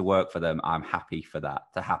pay me to work for them, I'm happy for that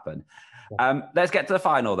to happen. Let's get to the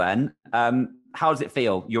final then. How does it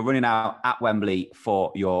feel? You're running out at Wembley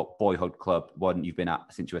for your boyhood club, one you've been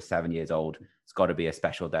at since you were 7 years old. It's got to be a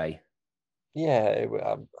special day. Yeah,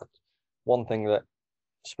 one thing that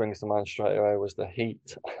springs to mind straight away was the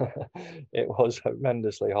heat. It was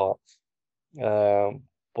horrendously hot.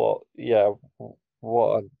 But yeah,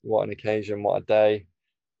 what an occasion, what a day.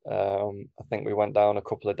 I think we went down a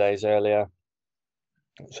couple of days earlier.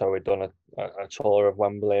 So we'd done a tour of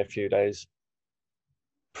Wembley a few days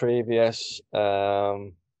previous.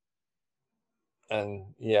 And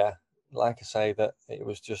yeah, like I say, that it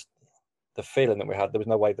was just the feeling that we had. There was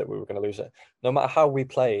no way that we were going to lose it. No matter how we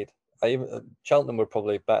played, Cheltenham were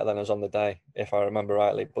probably better than us on the day, if I remember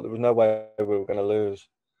rightly, but there was no way we were going to lose.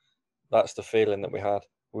 That's the feeling that we had.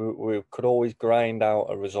 We could always grind out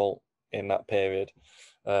a result in that period.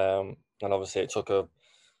 And obviously it took a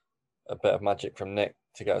bit of magic from Nick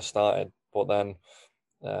to get us started. But then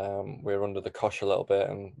we were under the cosh a little bit,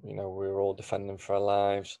 and, we were all defending for our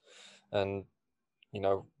lives. And,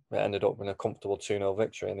 it ended up in a comfortable 2-0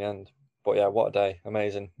 victory in the end. But yeah, what a day.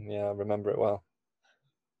 Amazing. Yeah, I remember it well.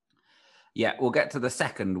 Yeah, we'll get to the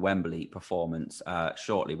second Wembley performance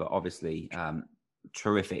shortly, but obviously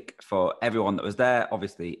terrific for everyone that was there.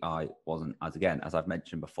 Obviously, I wasn't, as I've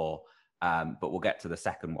mentioned before, but we'll get to the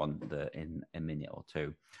second one in a minute or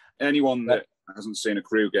two. Anyone that hasn't seen a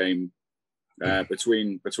Crewe game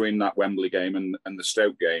between that Wembley game and the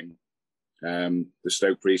Stoke game, the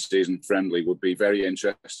Stoke pre-season friendly, would be very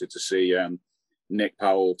interested to see Nick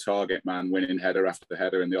Powell, target man, winning header after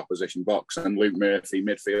header in the opposition box, and Luke Murphy,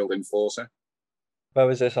 midfield enforcer. Where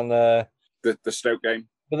was this on the Stoke game?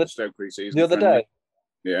 The Stoke pre-season. The other friendly. day?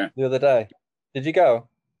 Yeah. The other day. Did you go?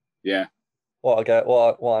 Yeah. What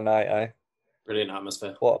a night, eh? Brilliant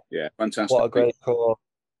atmosphere. Fantastic. What a great cause.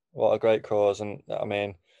 What a great cause. And I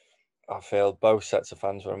mean, I feel both sets of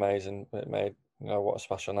fans were amazing. It made, what a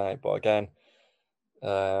special night. But again,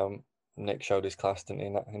 Nick showed his class, didn't he,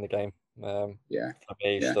 in the game? For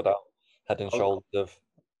me, he stood out head and shoulders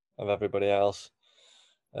of everybody else.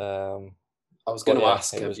 I was going to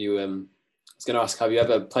ask, have you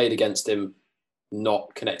ever played against him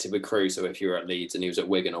not connected with Crewe? So if you were at Leeds and he was at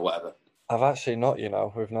Wigan or whatever? I've actually not,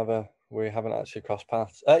 we haven't actually crossed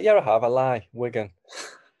paths. Yeah, I have. I lie. Wigan.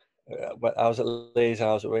 I was at Leeds and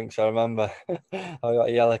I was at Wigan, so I remember I got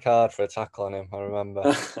a yellow card for a tackle on him. I remember.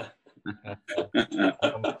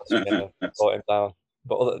 Brought him down.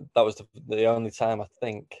 But that was the only time, I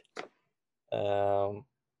think. And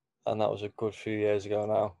that was a good few years ago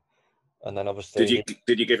now. And then obviously...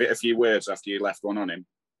 Did you give it a few words after you left one on him?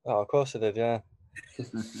 Oh, of course I did, yeah.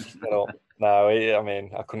 No,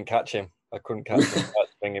 I couldn't catch him. I had to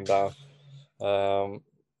bring him down.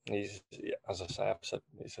 He's, as I say,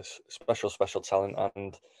 he's a special talent,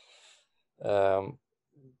 and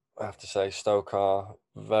I have to say Stoke are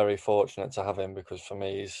very fortunate to have him, because for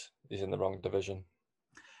me he's in the wrong division.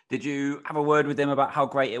 Did you have a word with him about how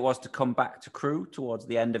great it was to come back to Crewe towards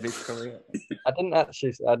the end of his career? I didn't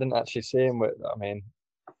actually see him.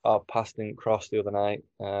 Our paths didn't cross the other night.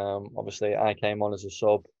 Obviously, I came on as a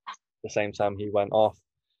sub the same time he went off,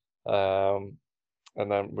 and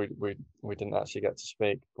then we didn't actually get to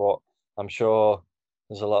speak. But I'm sure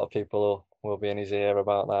there's a lot of people who will be in his ear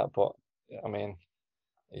about that. But I mean,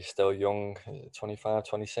 he's still young, 25,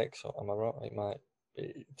 26. Am I right? He might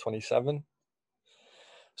be 27.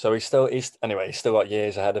 So he's still got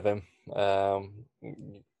years ahead of him.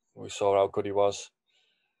 We saw how good he was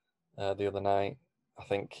the other night. I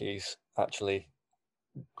think he's actually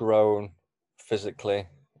grown physically.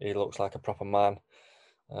 He looks like a proper man.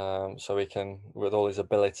 So he can, with all his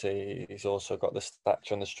ability, he's also got the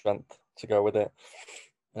stature and the strength to go with it.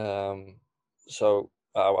 So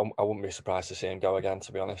I wouldn't be surprised to see him go again,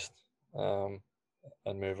 to be honest, and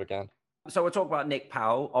move again. So we'll talk about Nick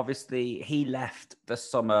Powell. Obviously, he left the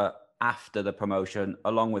summer after the promotion,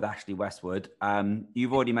 along with Ashley Westwood.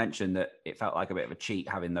 You've already mentioned that it felt like a bit of a cheat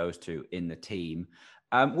having those two in the team.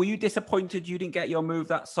 Were you disappointed you didn't get your move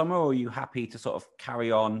that summer, or are you happy to sort of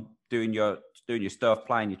carry on doing your stuff,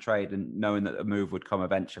 playing your trade, and knowing that the move would come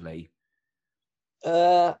eventually?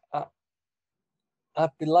 I'd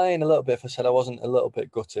be lying a little bit if I said I wasn't a little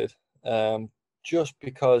bit gutted, just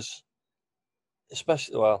because,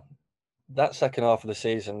 that second half of the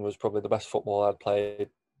season was probably the best football I'd played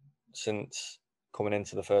since coming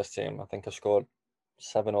into the first team. I think I scored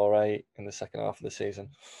 7 or 8 in the second half of the season.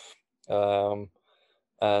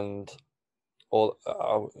 And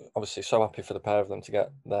obviously so happy for the pair of them to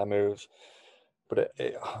get their moves. But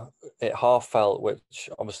it half felt, which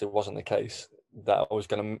obviously wasn't the case, that I was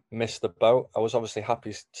going to miss the boat. I was obviously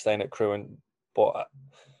happy staying at Crewe, but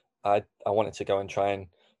I wanted to go and try and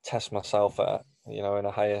test myself at, in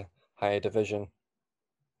a higher division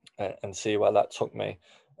and see where that took me.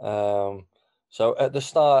 So at the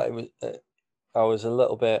start, I was a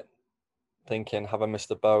little bit thinking, have I missed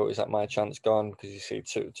the boat? Is that my chance gone? Because you see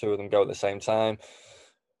two of them go at the same time.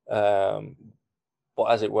 But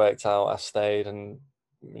as it worked out, I stayed and,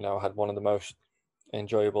 had one of the most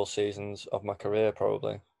enjoyable seasons of my career,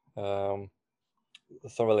 probably.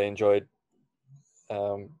 Thoroughly enjoyed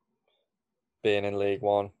being in League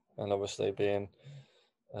One, and obviously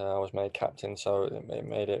I was made captain, so it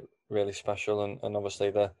made it really special. And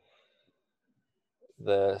obviously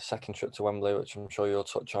the second trip to Wembley, which I'm sure you'll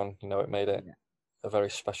touch on, it made it a very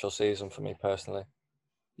special season for me personally.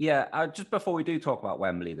 Yeah, just before we do talk about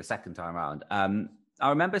Wembley the second time around, I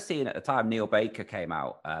remember seeing at the time Neil Baker came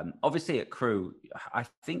out. Obviously at Crewe, I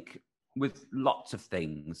think with lots of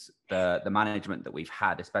things, the management that we've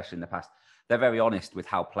had, especially in the past, they're very honest with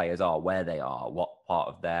how players are, where they are, what part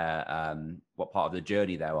of the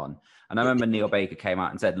journey they're on. And I remember Neil Baker came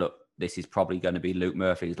out and said, "Look, this is probably going to be Luke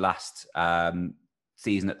Murphy's last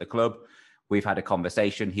season at the club. We've had a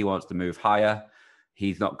conversation. He wants to move higher.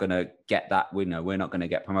 He's not going to get that. We're not going to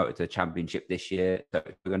get promoted to the Championship this year. So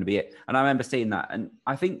we're going to be it." And I remember seeing that. And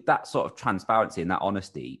I think that sort of transparency and that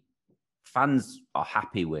honesty, fans are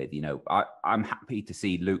happy with. I'm happy to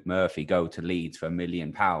see Luke Murphy go to Leeds for £1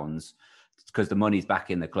 million because the money's back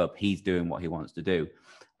in the club. He's doing what he wants to do.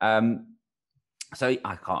 So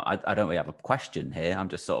I don't really have a question here. I'm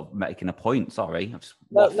just sort of making a point. Sorry.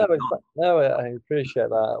 No, I appreciate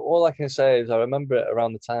that. All I can say is I remember it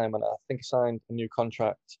around the time, and I think I signed a new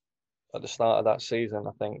contract at the start of that season,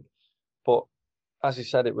 I think. But as you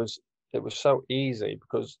said, it was so easy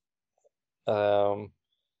because of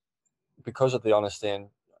the honesty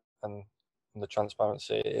and the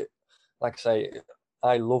transparency. Like I say,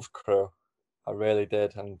 I loved Crewe. I really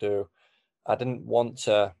did and do. I didn't want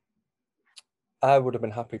to. I would have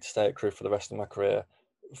been happy to stay at Crewe for the rest of my career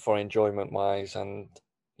for enjoyment wise and,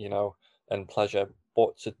 and pleasure,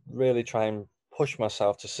 but to really try and push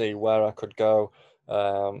myself to see where I could go,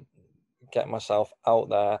 get myself out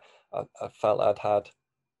there. I felt I'd had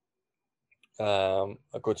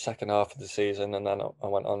a good second half of the season, and then I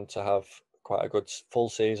went on to have quite a good full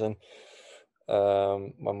season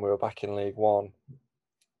when we were back in League One.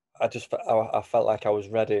 I felt like I was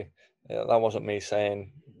ready. That wasn't me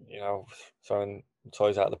saying, throwing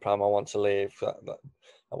toys out of the pram, I want to leave. That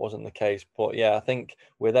wasn't the case. But yeah, I think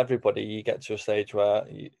with everybody, you get to a stage where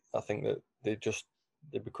I think that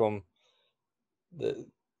they become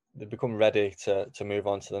ready to move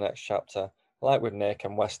on to the next chapter. Like with Nick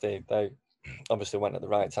and Westy, they obviously went at the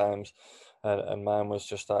right times, and mine was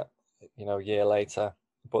just that, a year later.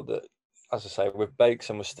 But as I say, with Bakes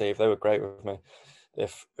and with Steve, they were great with me.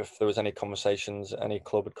 If there was any conversations, any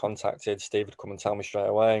club had contacted, Steve would come and tell me straight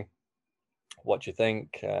away, what do you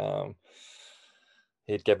think?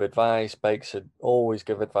 He'd give advice. Bakes would always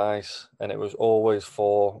give advice, and it was always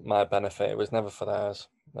for my benefit. It was never for theirs.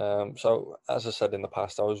 So as I said in the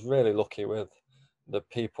past, I was really lucky with the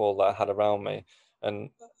people that I had around me. And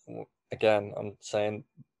again, I'm saying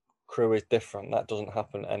Crewe is different. That doesn't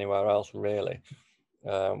happen anywhere else really,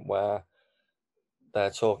 where they're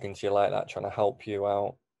talking to you like that, trying to help you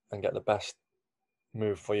out and get the best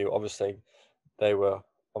move for you. Obviously, they were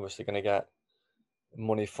obviously going to get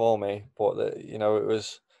money for me, but it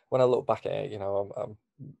was, when I look back at it,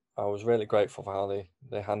 I was really grateful for how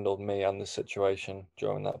they handled me and the situation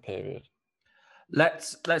during that period.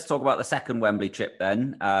 Let's talk about the second Wembley trip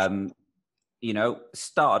then.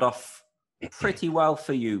 Started off pretty well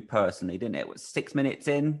for you personally, didn't it? It was 6 minutes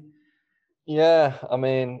in. Yeah, I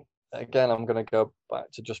mean, again, I'm going to go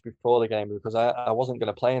back to just before the game because I wasn't going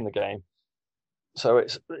to play in the game. So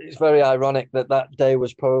it's very ironic that day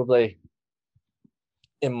was probably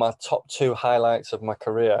in my top 2 highlights of my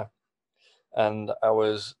career, and I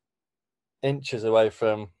was inches away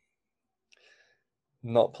from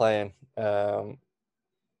not playing.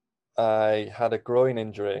 I had a groin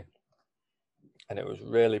injury, and it was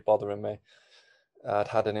really bothering me. I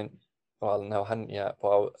hadn't yet,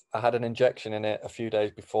 but I had an injection in it a few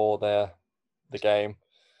days before the game,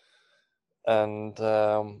 and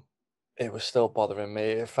it was still bothering me.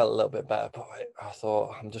 It felt a little bit better, but I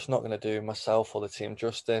thought, I'm just not going to do myself or the team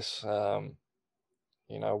justice.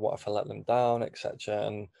 What if I let them down, etc.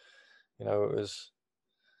 And it was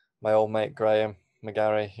my old mate Graham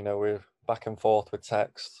McGarry. We were back and forth with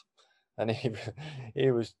text, and he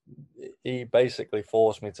basically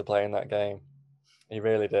forced me to play in that game. He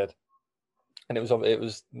really did, and it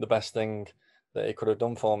was the best thing that he could have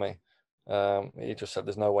done for me. He just said,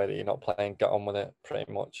 "There's no way that you're not playing. Get on with it."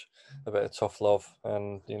 Pretty much, a bit of tough love,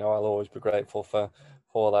 and I'll always be grateful for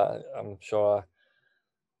that. I'm sure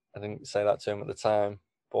I didn't say that to him at the time,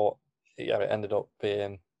 but yeah, it ended up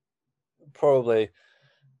being probably,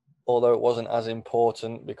 although it wasn't as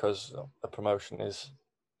important because the promotion is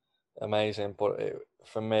amazing, but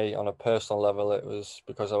for me on a personal level, it was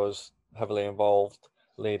because I was heavily involved,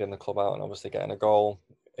 leading the club out and obviously getting a goal.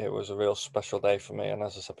 It was a real special day for me, and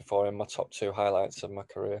as I said before, in my top 2 highlights of my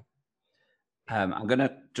career. I'm going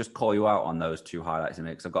to just call you out on those 2 highlights in a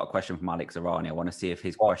minute because I've got a question from Alex Arani. I want to see if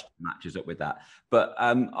his question matches up with that. But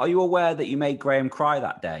are you aware that you made Graham cry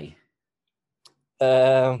that day?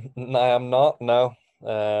 No, I'm not. No.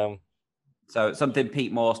 So something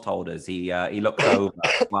Pete Morse told us, he looked over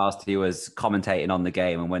whilst he was commentating on the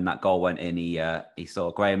game, and when that goal went in, he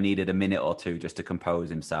saw Graham needed a minute or two just to compose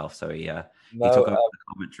himself, so he took over the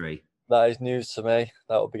commentary. That is news to me.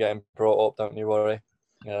 That will be getting brought up, don't you worry.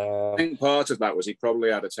 I think part of that was he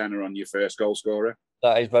probably had a tenner on your first goal scorer.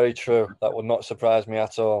 That is very true. That would not surprise me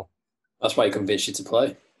at all. That's why he convinced you to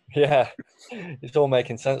play. Yeah, it's all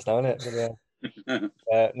making sense now, isn't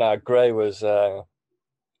it? No, Gray was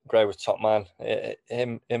top man.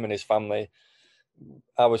 Him and his family.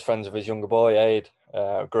 I was friends with his younger boy, Aid.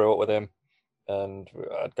 Grew up with him, and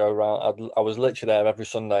I'd go around. I was literally there every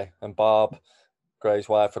Sunday, and Barb, Gray's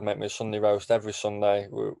wife, would make me a Sunday roast every Sunday.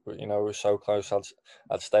 We were so close.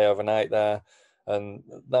 I'd stay overnight there, and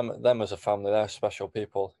them as a family, they're special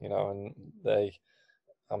people, and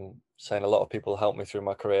I'm saying a lot of people helped me through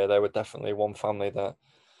my career. They were definitely one family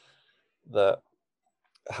that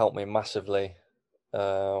helped me massively,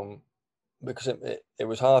 because it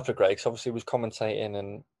was hard for Greg, because obviously he was commentating,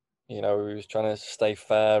 and he was trying to stay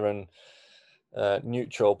fair and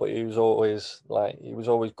neutral, but he was always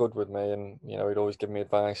good with me, and he'd always give me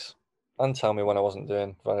advice and tell me when I wasn't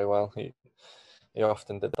doing very well. He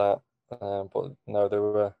often did that, but no, they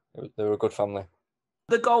were a good family.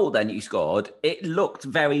 The goal then you scored, it looked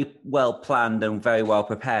very well planned and very well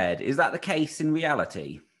prepared. Is that the case in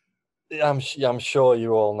reality? I'm sure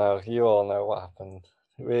you all know. You all know what happened.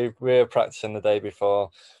 We were practicing the day before.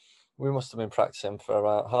 We must have been practicing for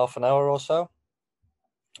about half an hour or so.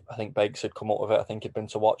 I think Bakes had come up with it. I think he'd been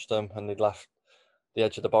to watch them, and they'd left the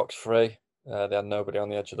edge of the box free. They had nobody on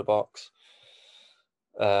the edge of the box.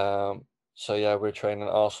 So yeah, we were training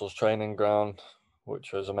at Arsenal's training ground,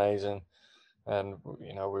 which was amazing. And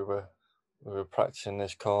we were practicing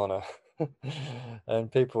this corner,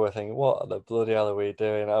 and people were thinking, "What the bloody hell are we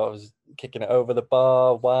doing?" I was kicking it over the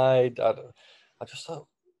bar wide. I just thought,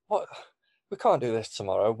 "What? We can't do this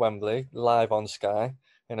tomorrow, Wembley, live on Sky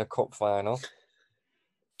in a cup final."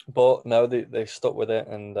 But no, they stuck with it,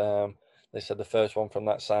 and they said the first one from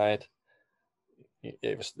that side,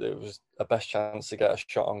 it was a best chance to get a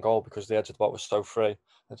shot on goal because the edge of the box was so free.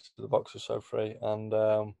 The edge of the box was so free,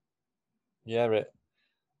 and yeah,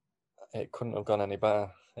 it couldn't have gone any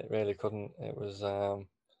better. It really couldn't. It was a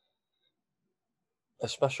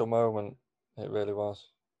special moment. It really was.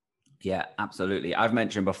 Yeah, absolutely. I've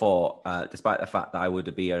mentioned before, despite the fact that I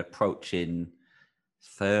would be approaching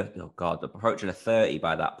 30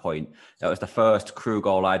 by that point. That was the first Crew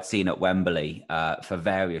goal I'd seen at Wembley. For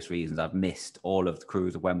various reasons, I've missed all of the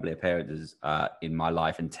Crew's Wembley appearances in my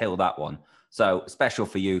life until that one. So special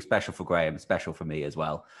for you, special for Graham, special for me as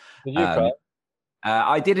well. Did you cry?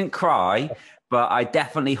 I didn't cry, but I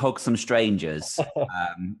definitely hugged some strangers.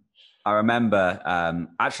 I remember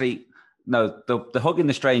actually, no, the hugging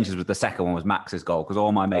the strangers was the second one, was Max's goal, because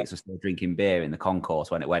all my mates were still drinking beer in the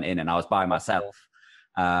concourse when it went in, and I was by myself.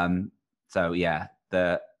 So yeah,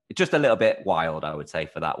 just a little bit wild, I would say,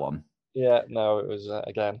 for that one. Yeah, no, it was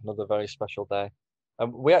again another very special day.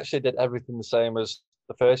 And we actually did everything the same as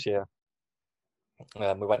the first year.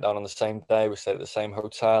 We went down on the same day. We stayed at the same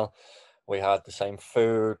hotel. We had the same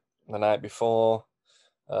food the night before.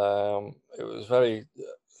 It was very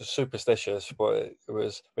superstitious, but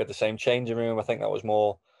we had the same changing room. I think that was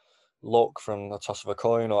more luck from the toss of a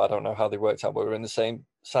coin, or I don't know how they worked out, but we were in the same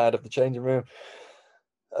side of the changing room.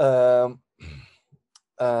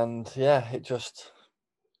 And yeah,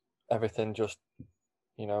 everything just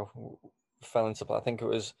fell into place. I think it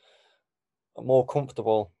was a more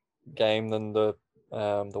comfortable game than the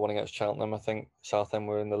one against Cheltenham. I think Southend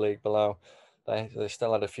were in the league below. They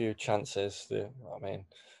still had a few chances. I think,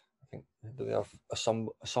 did they have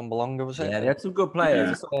Assombalonga, was it? Yeah, they had some good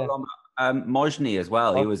players. Yeah. Mojny as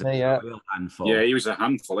well. He was a real handful. Yeah, he was a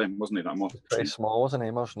handful, wasn't he? That much. Pretty small, wasn't he,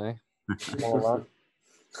 Mojny? Small lad.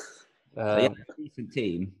 Yeah, decent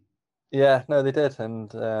team. Yeah, no, they did,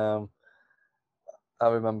 and I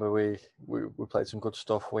remember we played some good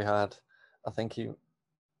stuff. We had, I think he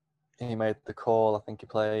made the call. I think he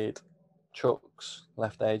played Chuks,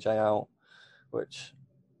 left AJ out, which,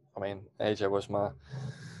 I mean, AJ was my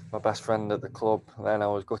best friend at the club. Then I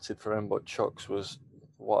was gutted for him, but Chuks was,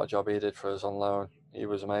 what a job he did for us on loan. He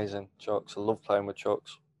was amazing. Chuks, I love playing with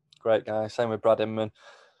Chuks. Great guy. Same with Brad Inman.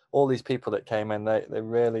 All these people that came in, they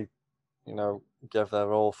really, gave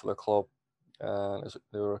their all for the club.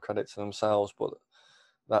 They were a credit to themselves. But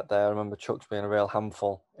that day, I remember Chuks being a real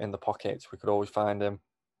handful in the pockets. We could always find him.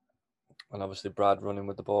 And obviously Brad running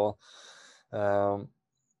with the ball.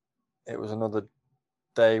 It was another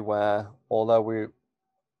day where, although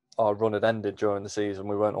our run had ended during the season,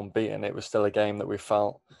 we weren't unbeaten. It was still a game that we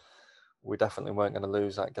felt we definitely weren't going to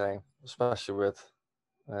lose that game, especially with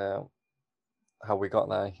how we got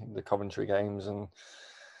there, the Coventry games and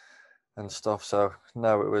stuff. So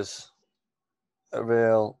no, it was a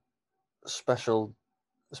real special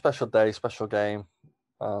day, special game,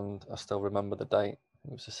 and I still remember the date.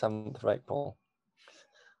 It was the 7th of April.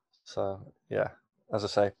 So yeah, as I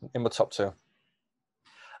say, in my top 2.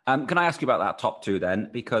 Can I ask you about that top 2 then?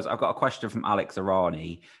 Because I've got a question from Alex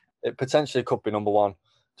Arani. It potentially could be number 1.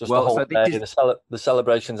 Just Well, the whole so day, this the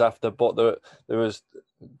celebrations after, but there was.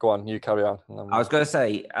 Go on, you carry on. I was going to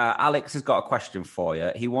say, Alex has got a question for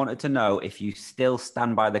you. He wanted to know if you still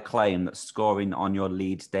stand by the claim that scoring on your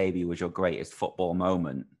Leeds debut was your greatest football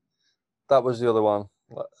moment. That was the other one.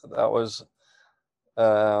 That was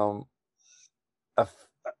a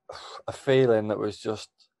feeling that was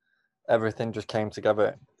just everything just came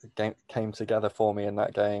together for me in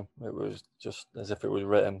that game. It was just as if it was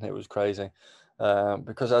written. It was crazy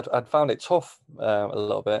because I'd found it tough a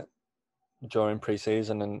little bit during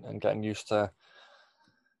pre-season and getting used to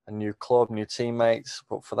a new club, new teammates.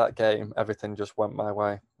 But for that game, everything just went my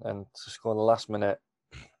way. And to score the last minute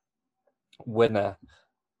winner,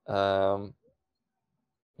 at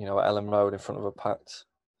Ellen Road in front of a packed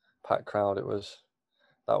crowd, that was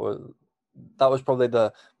probably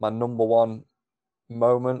my number 1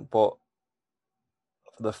 moment. But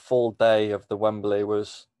for the full day of the Wembley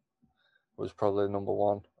was probably number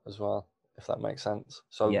 1 as well, if that makes sense.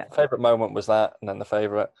 So yeah. Favourite moment was that, and then the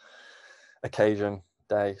favourite occasion,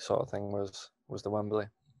 day sort of thing was the Wembley.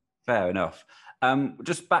 Fair enough.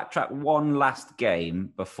 Just backtrack one last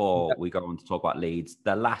game before we go on to talk about Leeds.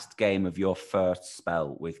 The last game of your first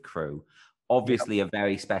spell with Crewe. Obviously a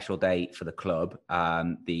very special day for the club,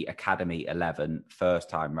 the Academy 11 first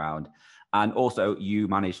time round. And also you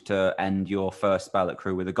managed to end your first spell at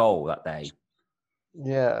Crewe with a goal that day.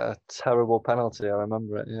 Yeah, a terrible penalty. I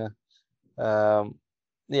remember it, yeah.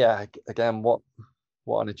 Again, what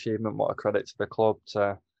an achievement, what a credit to the club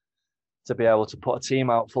to be able to put a team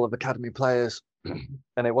out full of academy players.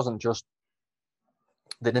 And it wasn't just,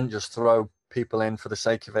 they didn't just throw people in for the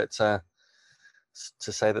sake of it to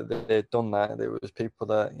say that they'd done that. There was people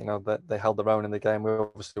that, that they held their own in the game. We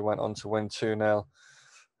obviously went on to win 2-0.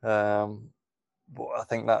 But I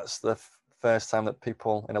think that's the first time that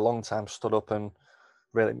people in a long time stood up and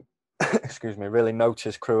really, really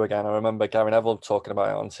noticed Crewe again. I remember Gary Neville talking about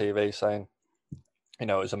it on TV, saying, it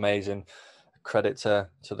was amazing, credit to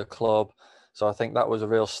the club. So I think that was a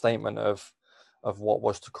real statement of what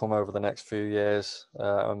was to come over the next few years.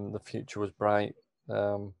 The future was bright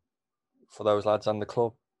for those lads and the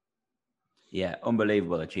club. Yeah,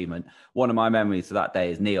 unbelievable achievement. One of my memories of that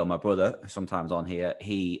day is Neil, my brother, sometimes on here.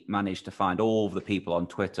 He managed to find all of the people on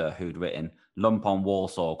Twitter who'd written "Lump on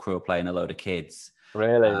Walsall, Crewe playing a load of kids."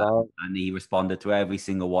 Really? Wow. And he responded to every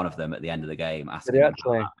single one of them at the end of the game, asking Did he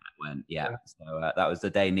actually? how that went. Yeah. So that was the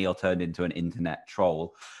day Neil turned into an internet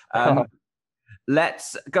troll.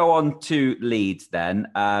 Let's go on to Leeds then.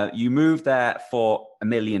 You moved there for £1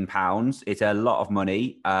 million. It's a lot of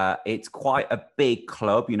money. It's quite a big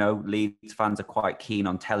club. Leeds fans are quite keen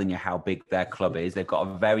on telling you how big their club is. They've got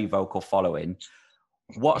a very vocal following.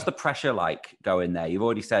 What's the pressure like going there? You've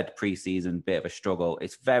already said pre-season, bit of a struggle.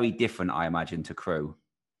 It's very different, I imagine, to Crewe.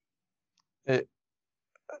 It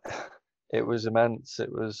was immense.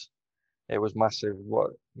 It was massive.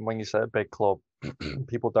 When you say a big club,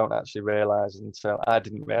 people don't actually realise until I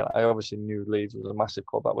didn't realise. I obviously knew Leeds was a massive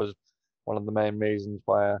club. That was one of the main reasons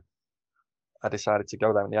why I decided to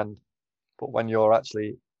go there in the end. But when you're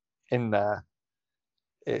actually in there,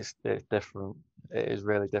 it's different. It is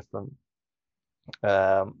really different.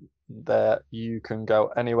 There you can go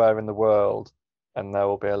anywhere in the world and there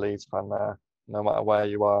will be a Leeds fan there, no matter where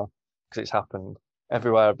you are, because it's happened.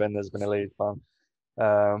 Everywhere I've been, there's been a Leeds fan.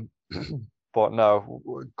 But no,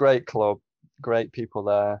 great club, great people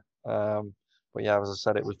there. But yeah, as I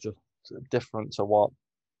said, it was just different to what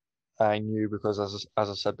I knew, because as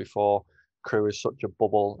I said before, Crewe is such a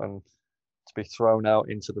bubble, and to be thrown out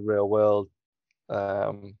into the real world,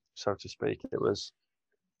 so to speak,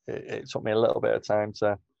 it took me a little bit of time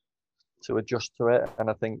to adjust to it. And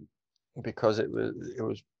I think because it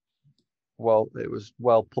was well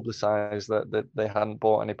publicised that they hadn't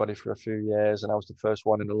bought anybody for a few years, and I was the first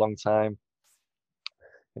one in a long time.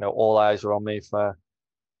 All eyes were on me for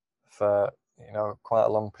quite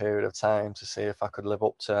a long period of time to see if I could live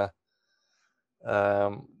up to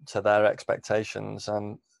their expectations.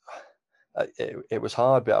 And it was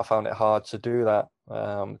hard, but I found it hard to do that,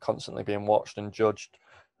 constantly being watched and judged.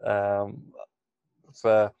 For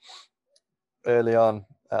early on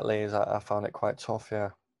at Leeds, I found it quite tough, yeah.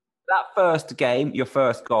 That first game, your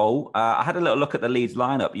first goal, I had a little look at the Leeds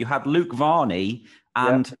lineup. You had Luke Varney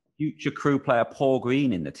and future Crewe player Paul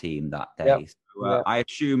Green in the team that day. Yep. So, I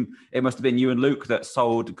assume it must have been you and Luke that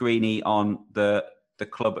sold Greeny on the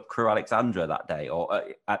club at Crew Alexandra that day, or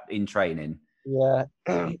in training. Yeah.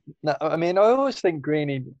 No, I mean, I always think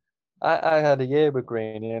Greeny. I had a year with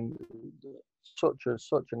Greeny, and such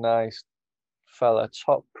a nice fella,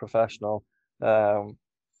 top professional. Got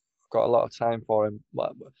a lot of time for him.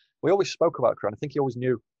 We always spoke about Crew, and I think he always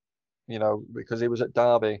knew, because he was at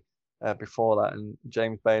Derby before that, and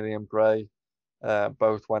James Bailey and Bray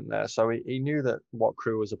both went there, so he knew that what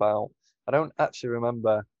Crew was about. I don't actually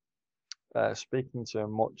remember speaking to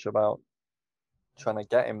him much about trying to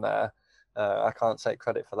get him there. I can't take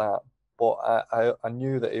credit for that, but I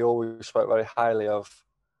knew that he always spoke very highly of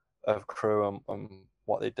Crew and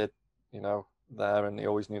what they did, there, and he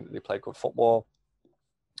always knew that they played good football.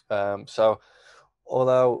 So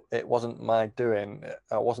although it wasn't my doing,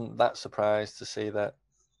 I wasn't that surprised to see that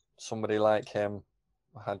somebody like him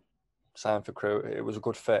had signed for Crew. It was a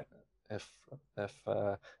good fit, if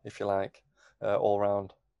you like, all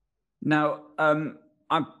round. Now,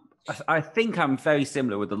 I think I'm very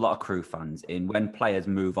similar with a lot of Crew fans in when players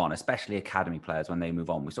move on, especially academy players, when they move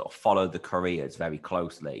on, we sort of follow the careers very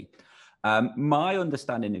closely. My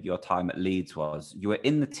understanding of your time at Leeds was you were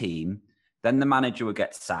in the team, then the manager would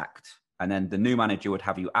get sacked, and then the new manager would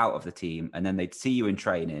have you out of the team, and then they'd see you in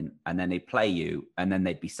training, and then they'd play you, and then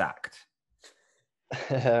they'd be sacked.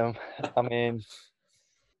 I mean,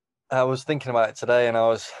 I was thinking about it today, and I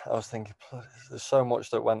was thinking, there's so much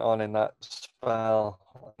that went on in that spell.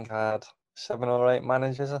 I think I had 7 or 8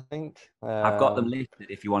 managers, I think. I've got them listed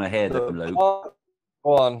if you want to hear them, Luke. Go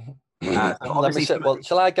on. Let me see. Well,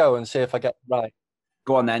 shall I go and see if I get it right?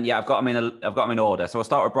 Go on then. Yeah, I've got them in order. So we'll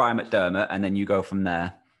start with Brian McDermott, and then you go from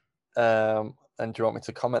there. And do you want me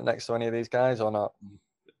to comment next to any of these guys or not?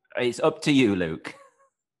 It's up to you, Luke.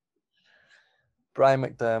 Brian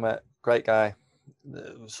McDermott, great guy.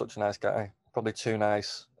 Such a nice guy. Probably too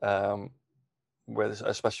nice.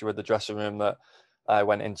 Especially with the dressing room that I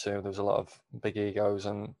went into, there was a lot of big egos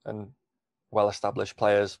and well-established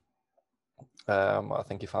players. I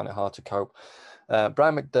think he found it hard to cope.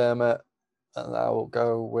 Brian McDermott, and I will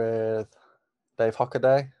go with Dave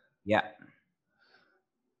Hockaday. Yeah.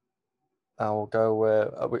 I will go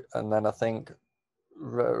with, and then I think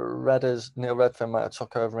Neil Redfern might have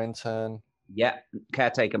took over in turn. Yeah,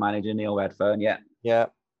 caretaker manager Neil Redfern. Yeah. Yeah.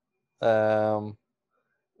 I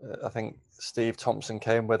think Steve Thompson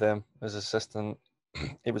came with him as assistant.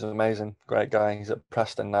 He was amazing, great guy. He's at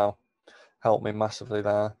Preston now. Helped me massively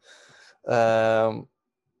there.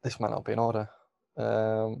 This might not be in order.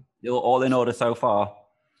 You're all in order so far.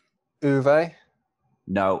 Uwe.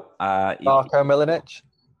 No. Darko Milanic.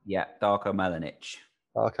 Yeah, Darko Milanic.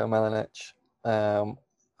 Darko Milanic. I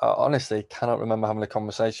honestly cannot remember having a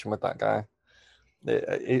conversation with that guy.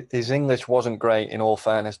 His English wasn't great, in all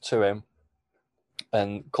fairness to him.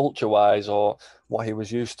 And culture-wise, or what he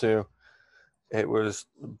was used to, it was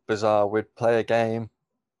bizarre. We'd play a game,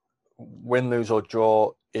 win, lose or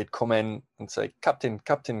draw. He'd come in and say, Captain,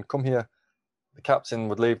 come here. The captain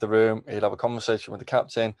would leave the room. He'd have a conversation with the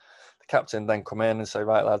captain. The captain then come in and say,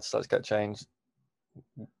 right, lads, let's get changed.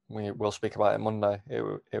 We'll speak about it Monday.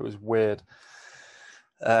 It was weird.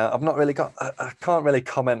 I've not really I can't really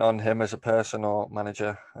comment on him as a person or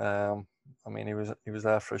manager. I mean, he was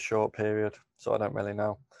there for a short period, so I don't really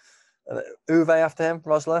know. Uwe after him,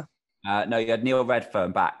 Rosler? No, you had Neil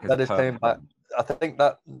Redfern back. Redders came back. I think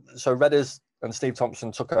that, so Redders and Steve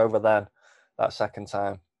Thompson took over then that second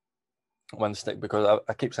time. Because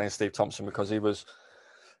I keep saying Steve Thompson because he was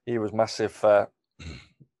massive for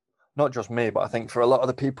not just me, but I think for a lot of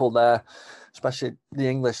the people there, especially the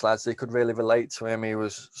English lads, they could really relate to him. He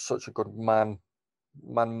was such a good man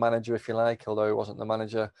manager, if you like, although he wasn't the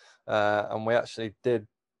manager. And we actually did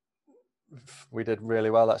really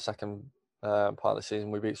well that second part of the season.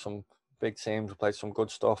 We beat some big teams, we played some good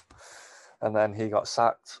stuff, and then he got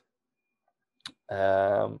sacked.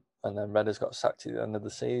 And then Redders got sacked at the end of the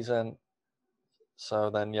season. So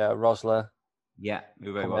then, yeah, Rosler. Yeah,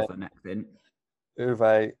 Uwe was the next in.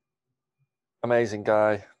 Uwe, amazing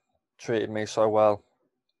guy, treated me so well.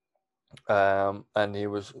 And he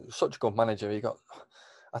was such a good manager.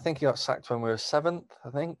 I think he got sacked when we were 7th,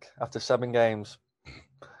 after 7 games.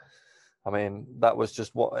 I mean, that was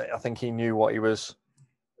just what I think he knew what he was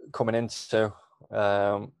coming into.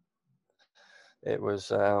 It was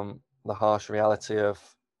the harsh reality of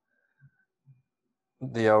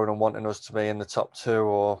the owner wanting us to be in the top 2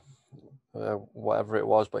 or whatever it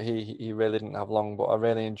was, but he really didn't have long. But I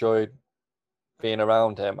really enjoyed being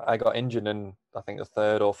around him. I got injured in, I think, the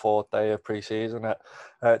 3rd or 4th day of pre-season. I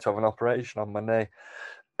had to have an operation on my knee.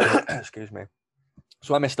 Excuse me.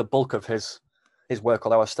 So I missed the bulk of his his work,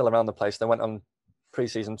 although I was still around the place. They went on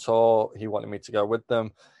pre-season tour. He wanted me to go with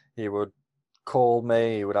them. He would call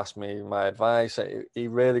me. He would ask me my advice. He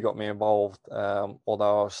really got me involved.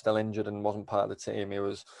 Although I was still injured and wasn't part of the team, he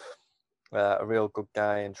was a real good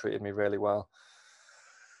guy and treated me really well.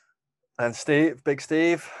 And Steve, Big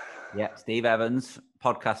Steve. Yeah, Steve Evans,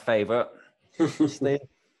 podcast favourite. Steve,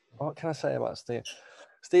 what can I say about Steve?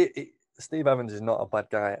 Steve Evans is not a bad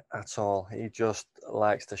guy at all. He just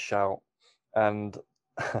likes to shout. And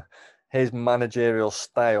his managerial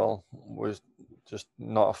style was just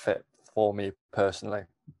not a fit for me personally.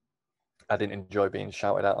 I didn't enjoy being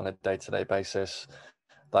shouted at on a day-to-day basis.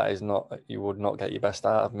 That is not, you would not get your best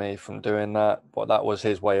out of me from doing that, but that was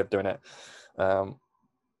his way of doing it.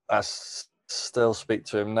 I still speak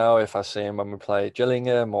to him now. If I see him when we play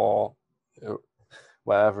Gillingham or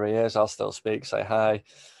wherever he is, I'll still speak, say hi.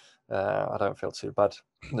 I don't feel too bad.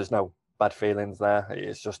 There's no bad feelings there.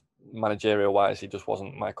 It's just managerial-wise, he just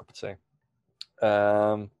wasn't my cup of tea.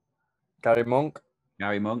 Gary Monk.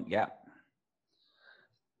 Gary Monk, yeah.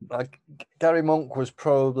 Gary Monk was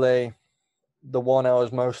probably the one I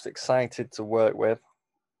was most excited to work with.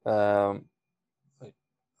 From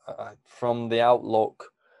the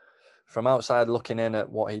outlook, from outside looking in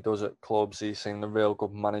at what he does at clubs, he seemed a real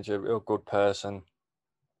good manager, real good person.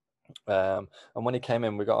 And when he came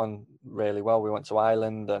in, we got on really well. We went to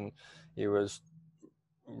Ireland and he was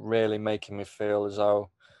really making me feel as though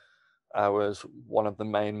I was one of the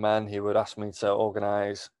main men. He would ask me to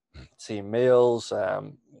organise team meals. I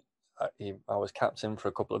was captain for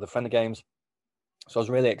a couple of the friendly games. So I was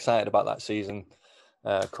really excited about that season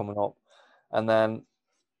coming up. And then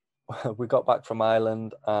we got back from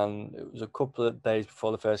Ireland and it was a couple of days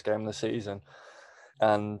before the first game of the season.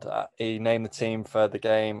 And he named the team for the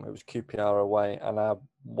game. It was QPR away and I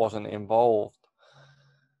wasn't involved.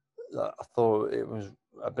 I thought it was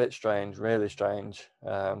a bit strange, really strange,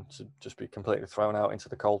 to just be completely thrown out into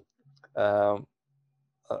the cold.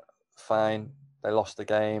 Fine, they lost the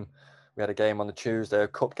game. We had a game on the Tuesday, a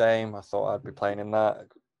cup game. I thought I'd be playing in that.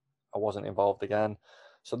 I wasn't involved again.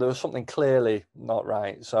 So there was something clearly not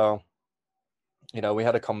right. So, we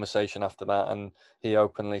had a conversation after that and he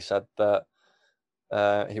openly said that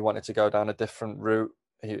he wanted to go down a different route.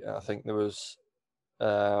 I think there was,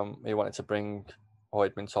 he wanted to bring, or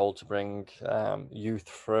he'd been told to bring youth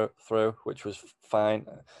through, which was fine.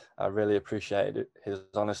 I really appreciated his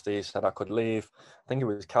honesty. He said I could leave. I think it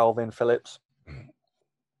was Calvin Phillips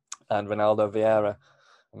and Ronaldo Vieira.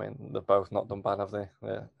 I mean, they've both not done bad, have they?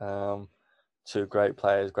 Yeah. Two great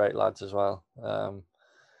players, great lads as well.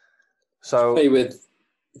 So,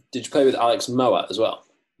 did you play with Alex Mowatt as well?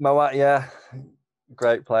 Mowatt, yeah,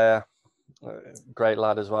 great player, great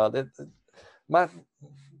lad as well.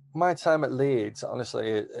 My time at Leeds,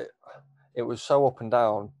 honestly, it was so up and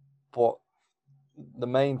down, but the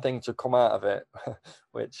main thing to come out of it,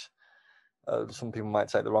 which some people might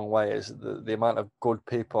take the wrong way, is the amount of good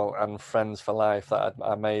people and friends for life that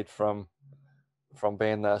I made from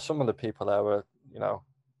being there. Some of the people there were,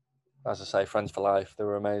 as I say, friends for life. They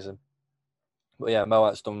were amazing. But yeah,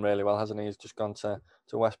 Mowatt's done really well, hasn't he? He's just gone to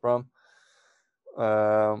West Brom.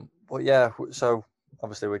 But yeah, so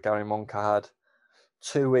obviously with Gary Monk, I had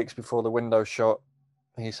 2 weeks before the window shut,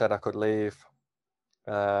 he said I could leave.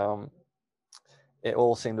 It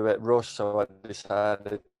all seemed a bit rushed, so I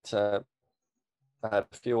decided I had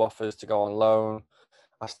a few offers to go on loan.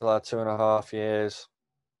 I still had 2.5 years,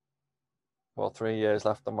 3 years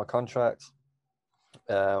left on my contract.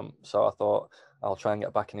 So I thought I'll try and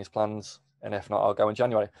get back in his plans, and if not, I'll go in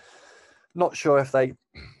January. Not sure if they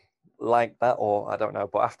like that or I don't know,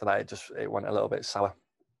 but after that it went a little bit sour.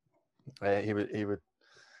 He would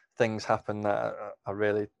things happen that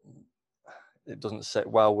it doesn't sit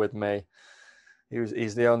well with me.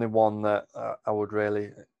 He's the only one that I would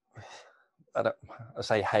really, I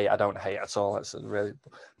don't hate at all. That's really,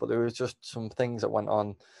 but there was just some things that went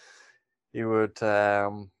on. He would, I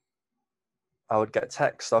would get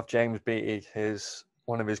texts off James Beattie,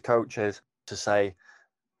 one of his coaches, to say,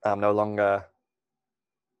 I'm no longer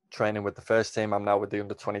training with the first team. I'm now with the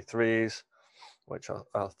under-23s, which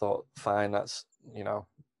I thought, fine, that's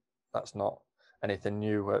not anything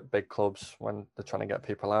new at big clubs when they're trying to get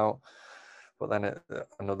people out. But then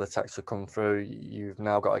another text would come through, you've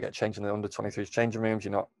now got to get changed in the under-23s changing rooms.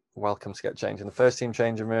 You're not welcome to get changed in the first team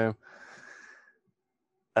changing room.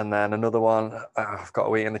 And then another one, I've got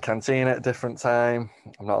to eat in the canteen at a different time.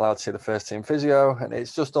 I'm not allowed to see the first team physio. And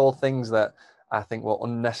it's just all things that I think were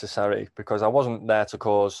unnecessary because I wasn't there to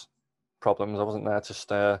cause problems. I wasn't there to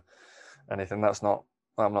stir anything.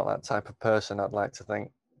 I'm not that type of person, I'd like to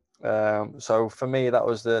think. So for me, that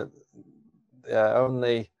was the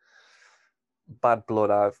only bad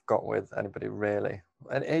blood I've got with anybody really.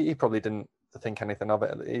 And he probably didn't think anything of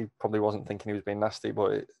it. He probably wasn't thinking he was being nasty,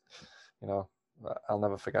 but I'll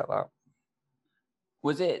never forget that.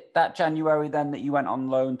 Was it that January then that you went on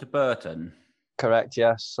loan to Burton? Correct,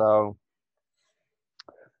 yes. So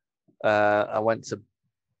I went to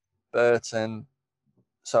Burton.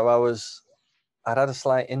 So I'd had a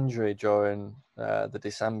slight injury during the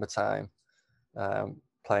December time,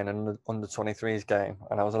 playing an under-23s game,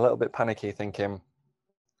 and I was a little bit panicky, thinking,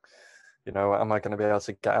 am I going to be able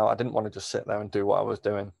to get out? I didn't want to just sit there and do what I was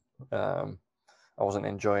doing. I wasn't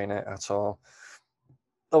enjoying it at all.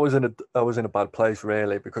 I was in a bad place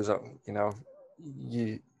really, because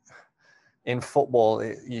in football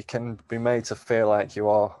you can be made to feel like you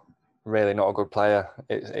are really not a good player.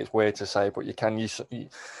 It's weird to say, but you can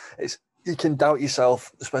doubt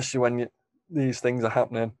yourself, especially when these things are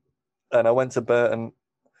happening. And I went to Burton.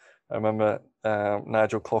 I remember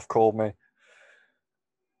Nigel Clough called me,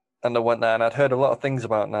 and I went there, and I'd heard a lot of things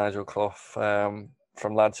about Nigel Clough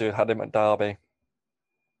from lads who had him at Derby.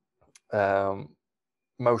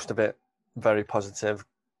 Most of it very positive,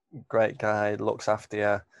 great guy, looks after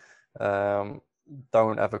you,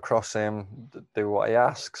 don't ever cross him, do what he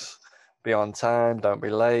asks, be on time, don't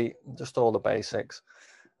be late, just all the basics.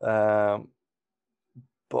 But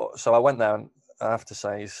so I went there, and I have to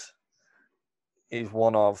say he's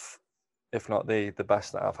one of, if not the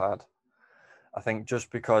best that I've had. I think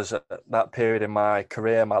just because at that period in my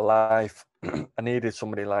career, my life, I needed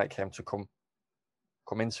somebody like him to come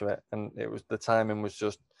into it, and the timing was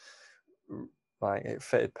just like it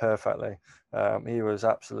fitted perfectly. He was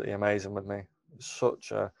absolutely amazing with me.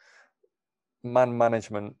 Such a man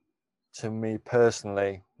management to me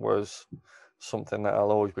personally was something that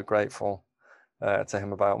I'll always be grateful to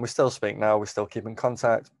him about. And we still speak now. We still keep in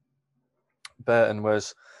contact. Burton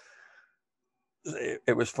was.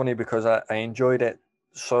 It was funny because I enjoyed it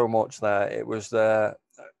so much there. It was the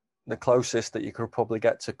closest that you could probably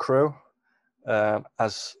get to Crewe,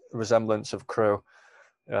 as resemblance of Crewe,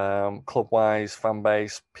 club-wise, fan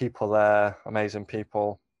base, people there, amazing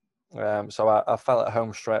people. So I felt at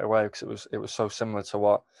home straight away, because it was so similar to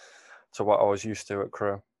what I was used to at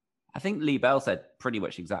Crewe. I think Lee Bell said pretty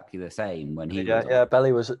much exactly the same when he was. Yeah.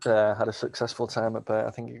 Belly was had a successful time at Burton.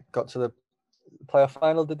 I think he got to the playoff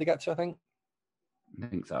final. Did they get to? I think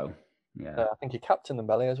so. Yeah. I think he captained them,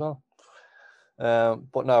 Belly, as well.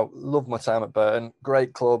 But no, loved my time at Burton.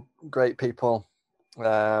 Great club, great people.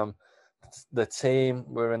 The team,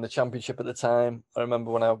 we were in the Championship at the time. I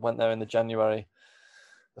remember when I went there in the January,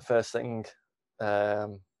 the first thing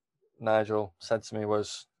Nigel said to me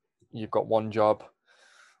was, "You've got one job,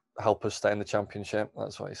 help us stay in the Championship."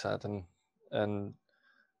 That's what he said. And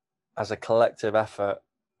as a collective effort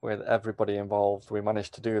with everybody involved, we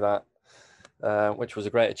managed to do that, which was a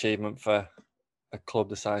great achievement for a club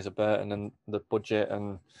the size of Burton, and the budget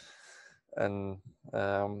and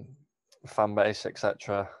fan base,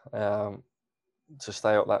 etc. To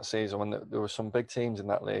stay up that season when there were some big teams in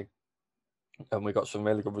that league, and we got some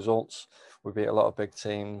really good results. We beat a lot of big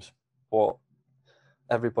teams, but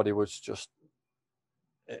everybody was just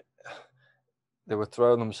they were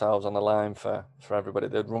throwing themselves on the line for everybody.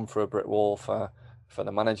 They'd run through a brick wall for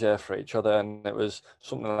the manager, for each other, and it was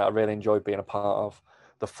something that I really enjoyed being a part of.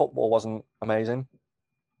 The football wasn't amazing,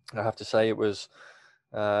 I have to say. It was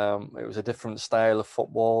a different style of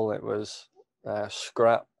football. It was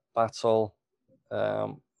scrap, battle,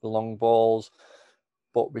 long balls,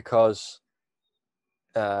 but because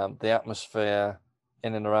the atmosphere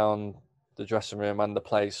in and around the dressing room and the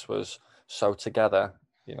place was so together,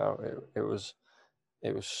 it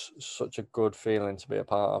was such a good feeling to be a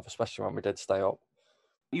part of, especially when we did stay up.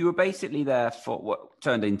 You were basically there for what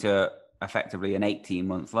turned into effectively an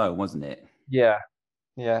 18-month loan, wasn't it? Yeah,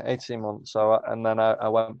 18 months. So, and then I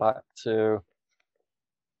went back to.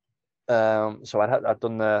 So I'd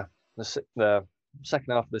done the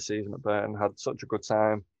second half of the season at Burton. Had such a good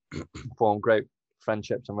time, formed great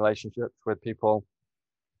friendships and relationships with people.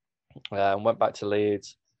 Went back to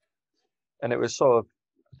Leeds, and it was sort of,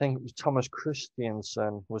 I think it was Thomas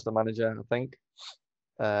Christiansen was the manager, I think.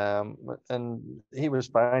 And he was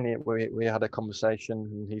fine. We had a conversation,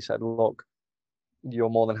 and he said, "Look,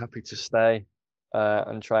 you're more than happy to stay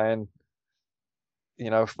and try and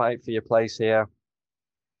fight for your place here.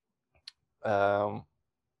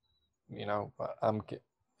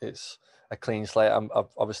 It's a clean slate.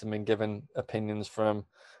 I've obviously been given opinions from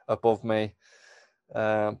above me,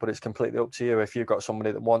 but it's completely up to you. If you've got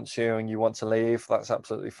somebody that wants you and you want to leave, that's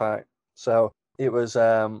absolutely fine." So it was.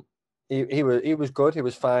 He was good. He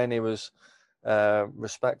was fine. He was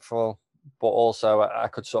respectful, but also I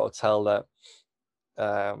could sort of tell that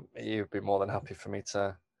he would be more than happy for me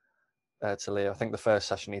to leave. I think the first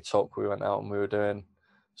session he took, we went out and we were doing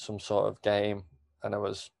some sort of game, and I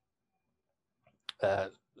was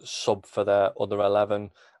sub for the other 11.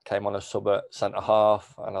 Came on a sub at centre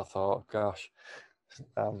half, and I thought, gosh,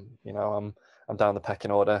 you know, I'm down the pecking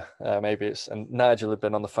order. Maybe it's, and Nigel had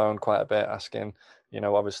been on the phone quite a bit asking, you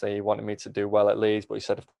know, obviously he wanted me to do well at Leeds, but he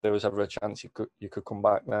said if there was ever a chance you could come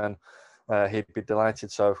back, then he'd be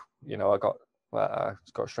delighted. So, you know, I got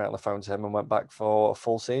straight on the phone to him and went back for a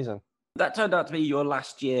full season. That turned out to be your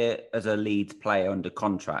last year as a Leeds player under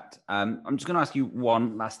contract. I'm just going to ask you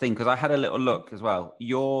one last thing, because I had a little look as well.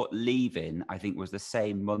 Your leaving, I think, was the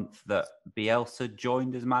same month that Bielsa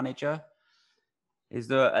joined as manager. Is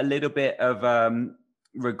there a little bit of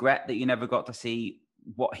regret that you never got to see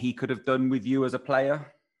what he could have done with you as a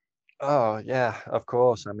player? Oh, yeah, of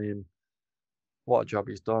course. I mean, what a job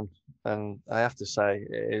he's done. And I have to say,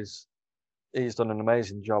 he's done an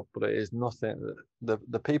amazing job, but it is nothing.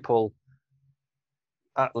 The people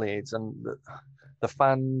at Leeds and the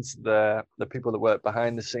fans, the people that work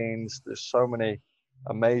behind the scenes, there's so many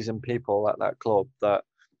amazing people at that club that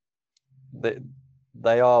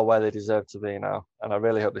they are where they deserve to be now. And I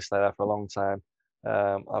really hope they stay there for a long time.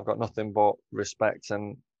 I've got nothing but respect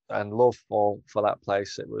and love for that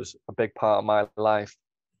place. It was a big part of my life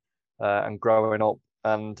and growing up.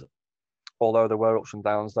 And although there were ups and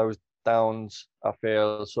downs, those downs I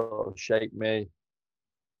feel sort of shaped me.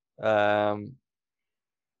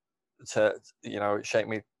 It shaped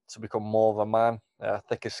me to become more of a man,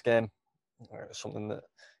 thicker skin, something that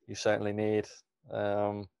you certainly need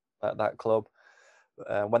at that club.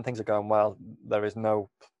 When things are going well, there is no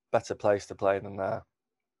better place to play than there,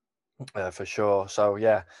 for sure. So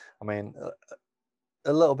yeah, I mean,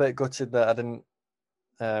 a little bit gutted that I didn't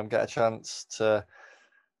get a chance to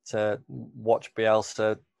watch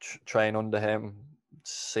Bielsa train under him,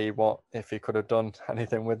 see if he could have done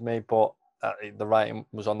anything with me. But the writing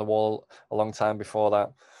was on the wall a long time before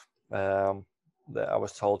that. That I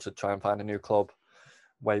was told to try and find a new club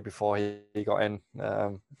way before he got in,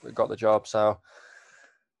 got the job. So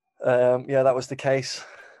yeah, that was the case.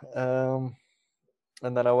 And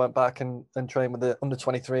then I went back and trained with the under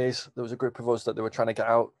 23s. There was a group of us that they were trying to get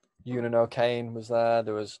out. Ewan O'Kane was there.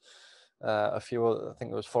 There was a few, I think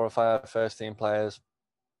there was 4 or 5 first team players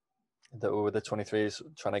that were with the 23s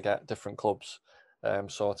trying to get different clubs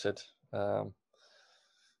sorted. And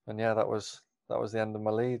yeah, that was the end of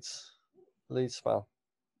my Leeds spell.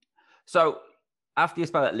 So after your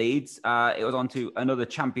spell at Leeds, it was on to another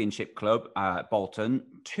championship club, Bolton.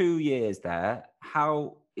 2 years there.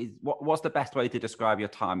 What's the best way to describe your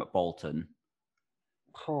time at Bolton?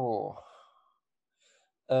 Oh,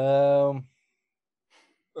 a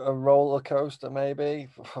roller coaster, maybe.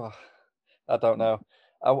 I don't know.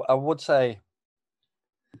 I would say,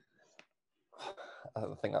 I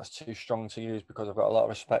think that's too strong to use because I've got a lot of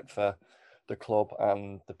respect for the club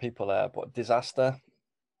and the people there. But disaster,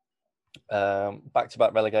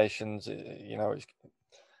 back-to-back relegations. You know, it's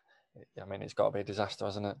got to be a disaster,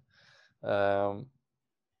 hasn't it?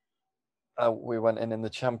 We went in the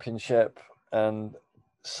championship and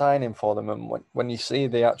signing for them, and when you see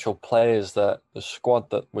the actual players, the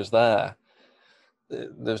squad that was there,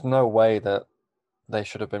 there's no way that they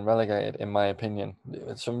should have been relegated, in my opinion.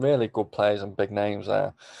 It's some really good players and big names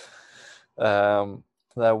there.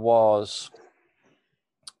 There was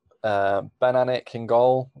Ben Anick in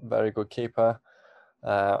goal, very good keeper.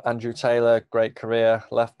 Andrew Taylor, great career,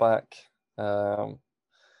 left back. David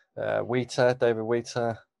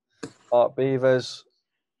Wheater, Art Beavers.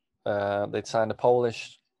 They'd signed a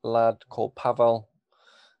Polish lad called Pavel,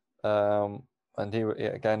 and he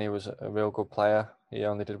was a real good player. He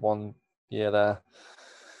only did 1 year there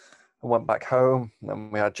and went back home.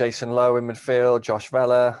 And we had Jason Lowe in midfield, Josh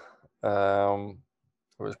Vella, it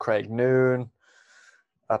was Craig Noon,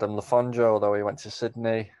 Adam Lafonjo, although he went to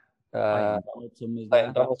Sydney. Clayton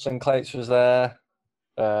Donaldson Clates was there.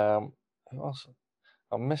 Who else?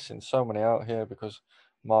 I'm missing so many out here because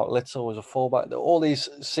Mark Little was a fullback. All these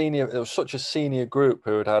senior, it was such a senior group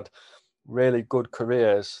who had really good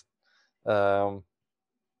careers, that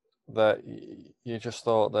you just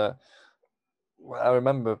thought that. I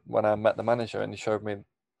remember when I met the manager and he showed me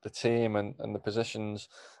the team and the positions,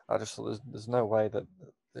 I just thought there's no way that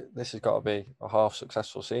this has got to be a half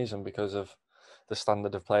successful season because of the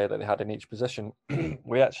standard of player that they had in each position.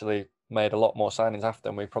 We actually made a lot more signings after,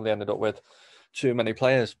 and we probably ended up with too many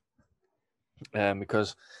players,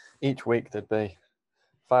 because each week there'd be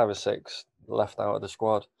 5 or 6 left out of the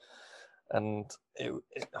squad, and it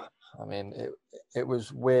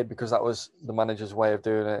was weird because that was the manager's way of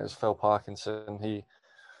doing it. It was Phil Parkinson. He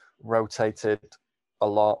rotated a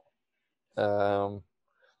lot.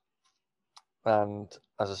 And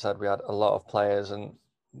as I said, we had a lot of players, and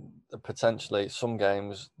potentially some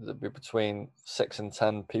games there'd be between 6 and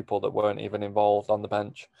 10 people that weren't even involved on the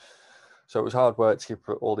bench. So it was hard work to keep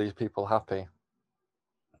all these people happy.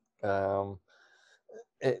 I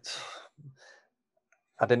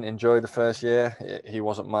didn't enjoy the first year. He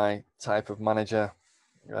wasn't my type of manager,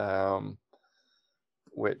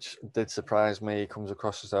 which did surprise me. He comes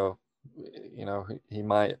across as though, you know, he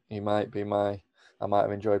might be I might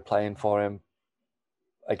have enjoyed playing for him.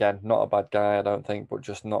 Again, not a bad guy, I don't think, but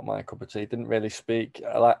just not my cup of tea. Didn't really speak.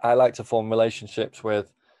 I like to form relationships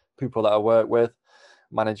with people that I work with.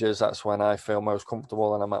 Managers, that's when I feel most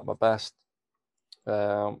comfortable and I'm at my best.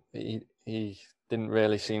 He didn't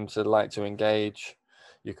really seem to like to engage.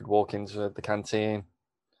 You could walk into the canteen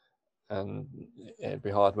and it'd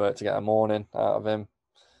be hard work to get a morning out of him.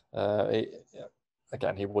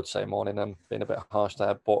 Again, he would say morning. I'm being a bit harsh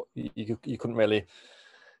there, but you couldn't really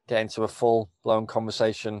get into a full-blown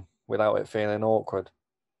conversation without it feeling awkward.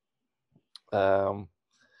 And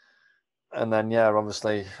then, yeah,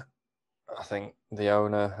 obviously, I think the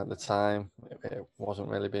owner at the time, it wasn't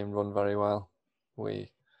really being run very well.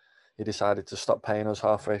 He decided to stop paying us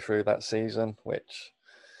halfway through that season, which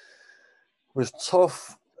was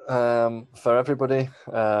tough for everybody,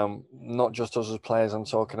 not just us as players. I'm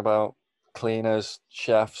talking about cleaners,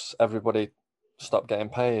 chefs, everybody stopped getting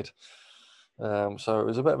paid. So it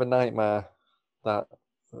was a bit of a nightmare.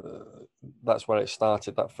 That's where it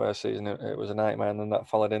started. That first season, it was a nightmare, and then that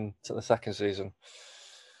followed into the second season,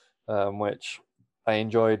 which I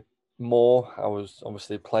enjoyed more. I was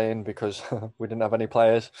obviously playing because we didn't have any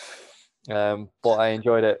players, but I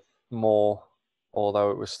enjoyed it more,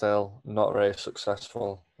 although it was still not very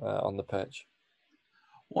successful on the pitch.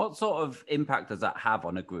 What sort of impact does that have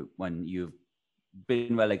on a group when you've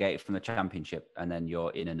been relegated from the Championship and then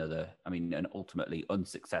you're in an ultimately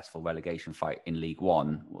unsuccessful relegation fight in League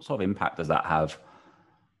One? What sort of impact does that have?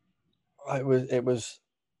 It was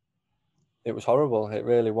horrible. It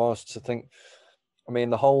really was, to think. I mean,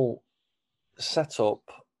 the whole setup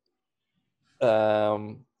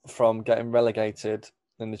from getting relegated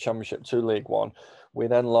in the Championship to League One, we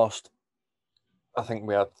then lost. I think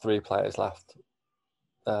we had 3 players left.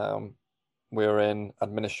 We were in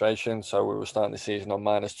administration, so we were starting the season on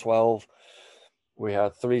 -12. We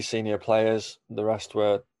had 3 senior players. The rest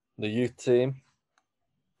were the youth team.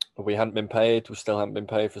 We hadn't been paid. We still hadn't been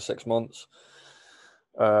paid for 6 months.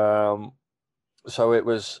 So it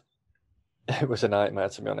was a nightmare,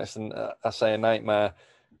 to be honest. And I say a nightmare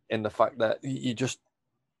in the fact that you just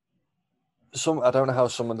I don't know how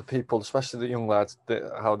some of the people, especially the young lads,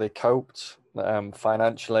 how they coped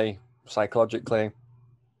financially, psychologically.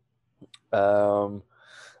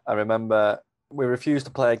 I remember we refused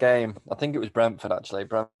to play a game. I think it was Brentford, actually.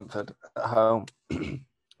 Brentford at home.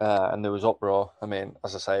 And there was uproar. I mean,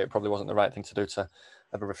 as I say, it probably wasn't the right thing to do to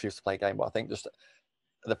ever refuse to play a game, but I think just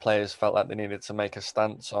the players felt like they needed to make a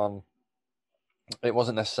stance on. It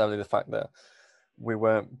wasn't necessarily the fact that we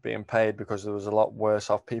weren't being paid, because there was a lot worse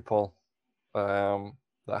off people that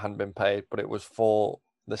hadn't been paid, but it was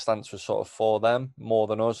the stance was sort of for them more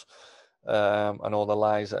than us, and all the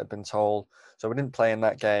lies that had been told. So we didn't play in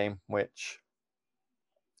that game, which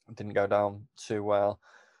didn't go down too well.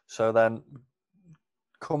 So then,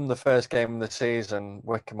 come the first game of the season,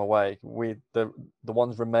 Wycombe away, the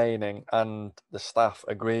ones remaining and the staff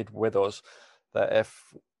agreed with us that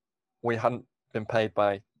if we hadn't been paid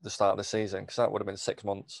by the start of the season, because that would have been 6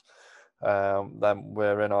 months, then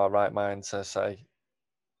we're in our right mind to say,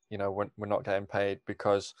 you know, we're not getting paid,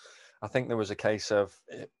 because I think there was a case of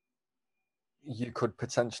you could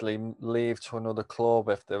potentially leave to another club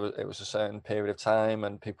if it was a certain period of time,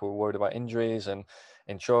 and people were worried about injuries and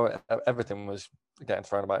everything was getting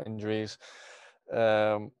thrown about injuries.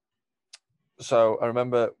 So I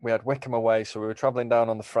remember we had Wycombe away, so we were travelling down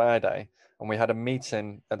on the Friday, and we had a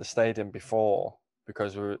meeting at the stadium before,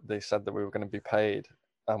 because they said that we were going to be paid,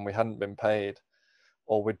 and we hadn't been paid,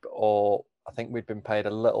 or I think we'd been paid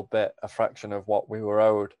a little bit, a fraction of what we were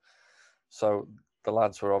owed. So the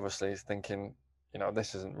lads were obviously thinking, you know,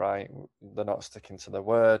 this isn't right. They're not sticking to their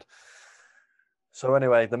word. So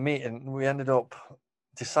anyway, the meeting, we ended up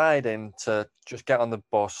deciding to just get on the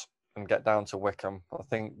bus and get down to Wycombe. I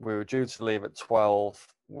think we were due to leave at 12.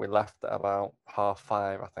 We left at about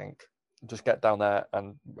 5:30, I think. Just get down there,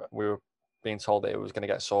 and we were being told that it was going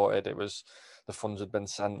to get sorted. The funds had been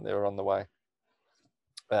sent. They were on the way.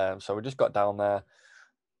 So we just got down there.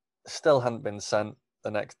 Still hadn't been sent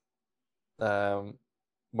the next.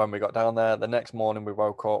 When we got down there, the next morning we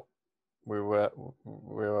woke up. We were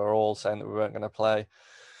all saying that we weren't going to play.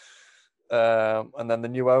 And then the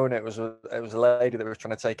new owner, it was a lady that was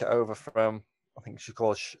trying to take it over from, I think she's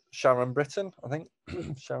called Sharon Britton, I think.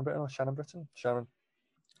 Sharon Britton or Shannon Britton? Sharon.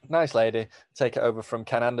 Nice lady. Take it over from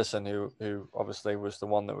Ken Anderson, who obviously was the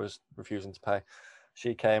one that was refusing to pay.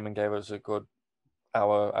 She came and gave us a good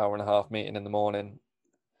hour and a half meeting in the morning.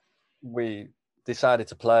 We decided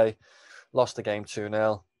to play, lost the game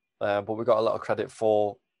 2-0, but we got a lot of credit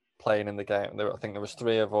for playing in the game. I think there was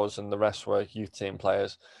 3 of us and the rest were youth team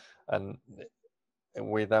players. And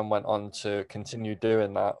we then went on to continue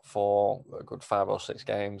doing that for a good 5 or 6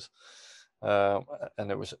 games. And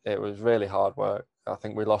it was really hard work. I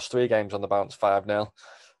think we lost 3 games on the bounce 5-0,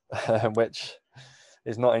 which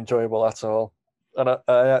is not enjoyable at all. And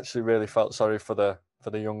I actually really felt sorry for the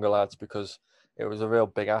younger lads, because it was a real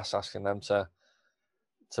big ask asking them to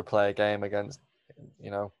play a game against,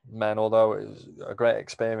 men. Although it was a great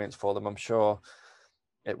experience for them, I'm sure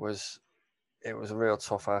it was a real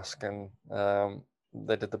tough ask, and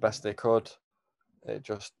they did the best they could. It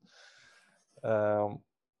just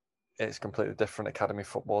it's completely different academy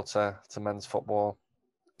football to men's football,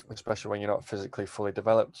 especially when you're not physically fully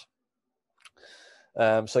developed.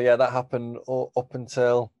 So yeah, that happened up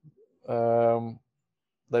until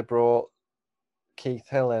they brought Keith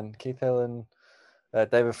Hill and David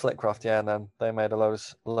Flitcroft, and then they made a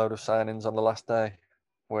load of signings on the last day,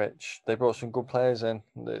 which they brought some good players in.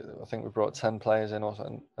 I think we brought 10 players in,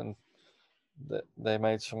 and they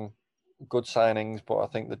made some good signings, but I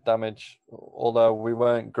think the damage, although we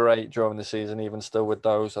weren't great during the season, even still with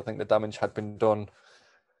those, I think the damage had been done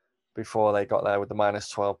before they got there with the minus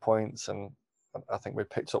 12 points, and I think we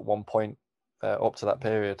picked up 1 point up to that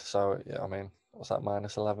period. So, yeah, I mean, what's that,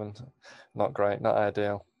 minus 11? Not great, not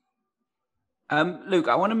ideal. Luke,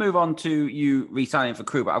 I want to move on to you re-signing for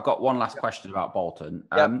Crewe, but I've got one last question about Bolton.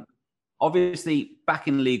 Obviously, back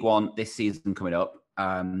in League One this season coming up,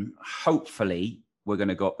 hopefully we're going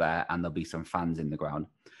to go up there and there'll be some fans in the ground.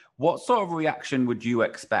 What sort of reaction would you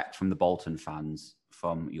expect from the Bolton fans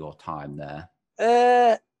from your time there?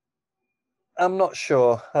 I'm not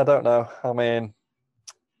sure. I don't know. I mean,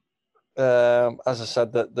 as I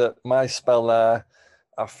said, that my spell there,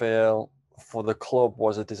 I feel for the club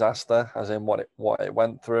was a disaster, as in what it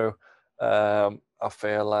went through. I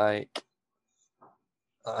feel like,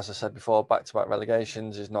 as I said before, back-to-back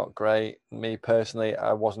relegations is not great. Me personally,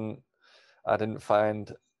 I didn't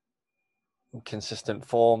find consistent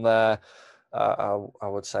form there. I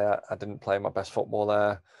would say I didn't play my best football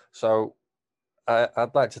there. So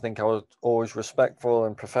I'd like to think I was always respectful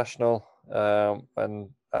and professional, and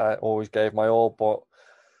I always gave my all. But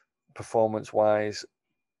performance-wise,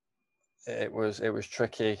 it was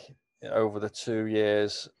tricky over the 2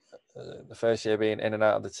 years. The first year being in and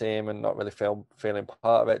out of the team and not really feeling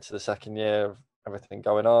part of it, to the second year of everything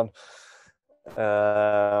going on.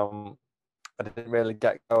 I didn't really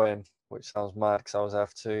get going, which sounds mad because I was there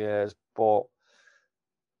for 2 years. But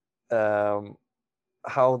I'm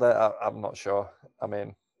not sure. I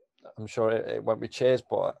mean, I'm sure it won't be cheers,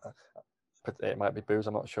 but it might be boos.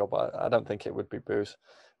 I'm not sure, but I don't think it would be boos.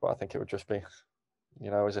 But I think it would just be,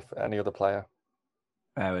 as if any other player.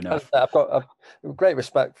 Fair enough. I've got great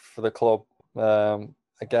respect for the club.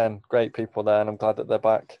 Again, great people there, and I'm glad that they're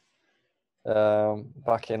back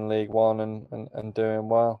in League One and doing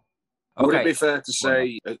well. Okay. Would it be fair to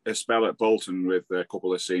say a spell at Bolton with a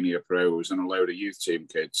couple of senior pros and a load of youth team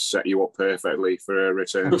kids set you up perfectly for a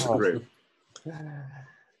return to Crewe?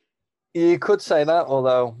 You could say that,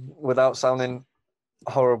 although without sounding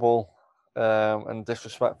horrible and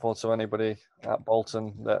disrespectful to anybody at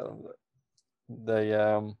Bolton,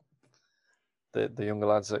 the younger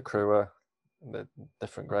lads at Crewe are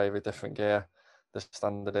different gravy, different gear. The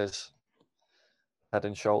standard is head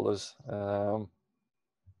and shoulders.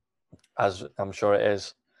 As I'm sure it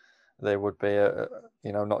is, they would be,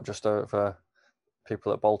 not just over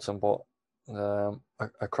people at Bolton, but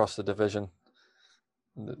across the division.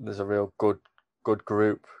 There's a real good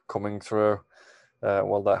group coming through.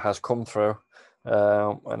 That has come through,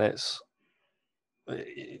 and it's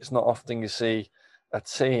not often you see a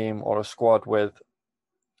team or a squad with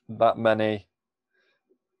that many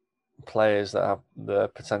players that have the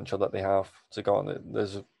potential that they have to go on.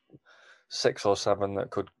 There's 6 or 7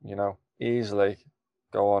 that could, easily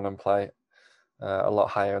go on and play a lot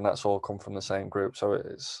higher, and that's all come from the same group. So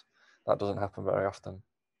that doesn't happen very often.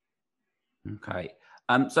 Okay.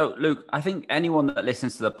 So, Luke, I think anyone that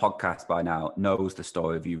listens to the podcast by now knows the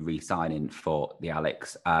story of you re-signing for the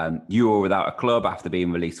Alex. You were without a club after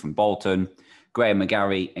being released from Bolton. Graham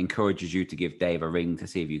McGarry encourages you to give Dave a ring to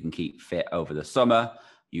see if you can keep fit over the summer.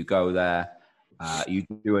 You go there. You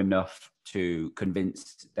do enough to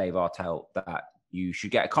convince Dave Artell that you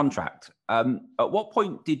should get a contract. At what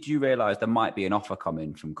point did you realise there might be an offer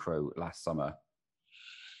coming from Crewe last summer?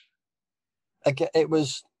 Again, it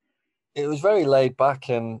was very laid back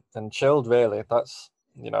and chilled, really. That's,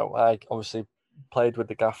 I obviously played with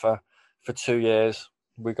the gaffer for 2 years.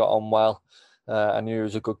 We got on well. I knew he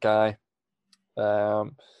was a good guy.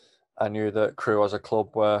 I knew that Crewe as a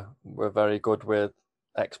club were very good with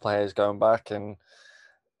ex-players going back and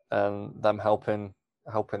them helping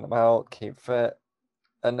them out, keep fit.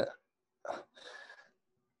 And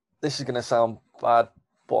this is going to sound bad,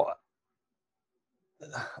 but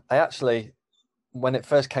I actually, when it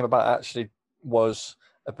first came about, I actually was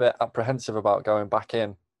a bit apprehensive about going back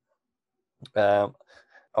in. I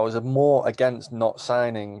was more against not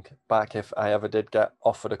signing back if I ever did get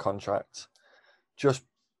offered a contract, just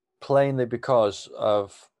plainly because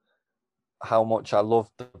of how much I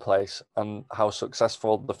loved the place and how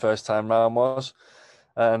successful the first time round was.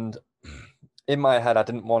 And in my head, I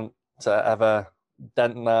didn't want to ever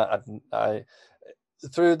dent that. I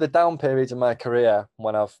through the down periods of my career,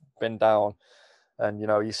 when I've been down, and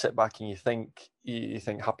you sit back and you think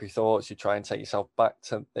happy thoughts, you try and take yourself back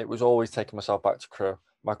to, it was always taking myself back to Crewe,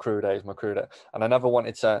 my Crewe days. And I never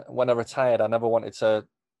wanted to, when I retired, I never wanted to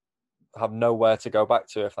have nowhere to go back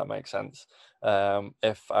to, if that makes sense.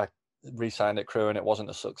 If I re-signed at Crewe and it wasn't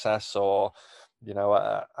a success, or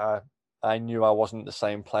I knew I wasn't the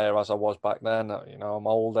same player as I was back then. I'm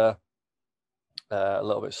older, a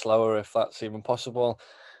little bit slower, if that's even possible.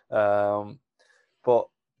 But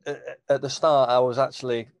at the start, I was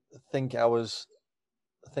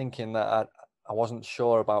thinking that I wasn't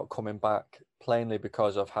sure about coming back, plainly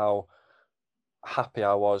because of how happy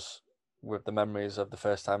I was with the memories of the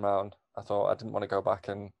first time round. I thought I didn't want to go back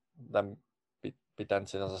and then be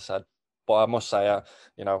dented, as I said. But I must say, I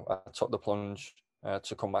took the plunge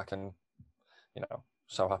to come back, and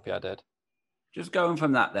so happy I did. Just going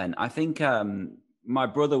from that, then, I think my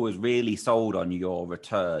brother was really sold on your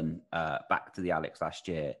return back to the Alex last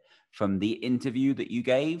year from the interview that you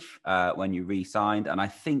gave when you re-signed. And I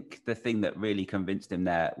think the thing that really convinced him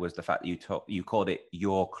there was the fact that you called it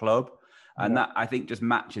your club. And that, I think, just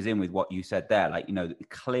matches in with what you said there. Like,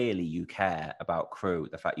 clearly you care about Crewe,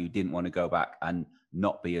 the fact you didn't want to go back and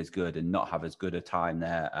not be as good and not have as good a time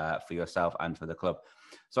there for yourself and for the club.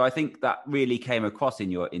 So I think that really came across in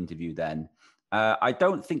your interview then. I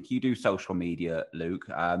don't think you do social media, Luke,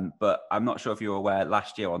 but I'm not sure if you're aware,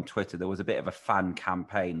 last year on Twitter, there was a bit of a fan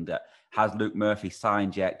campaign that, has Luke Murphy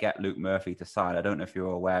signed yet? Get Luke Murphy to sign. I don't know if you're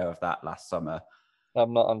aware of that last summer.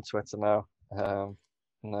 I'm not on Twitter now.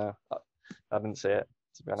 No, I didn't see it,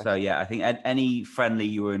 to be honest. So, yeah, I think any friendly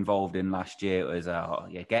you were involved in last year was,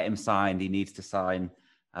 get him signed. He needs to sign.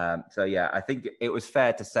 So, yeah, I think it was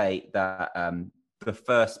fair to say that the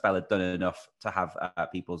first spell had done enough to have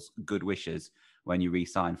people's good wishes when you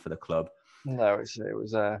re-signed for the club. No, it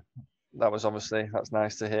was that was obviously, that's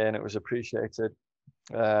nice to hear, and it was appreciated.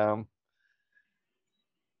 But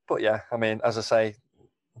yeah, I mean, as I say,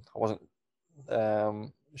 I wasn't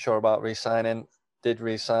sure about re-signing. Did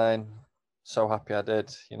re-sign. So happy I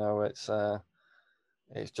did. It's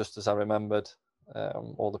just as I remembered.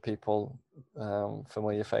 All the people,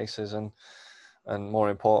 familiar faces, and more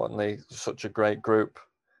importantly, such a great group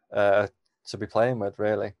to be playing with,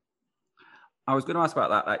 really. I was going to ask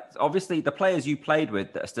about that. Like, obviously, the players you played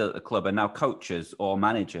with that are still at the club are now coaches or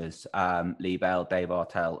managers. Lee Bell, Dave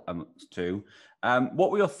Artell, amongst two.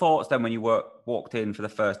 What were your thoughts then when you walked in for the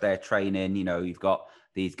first day of training? You've got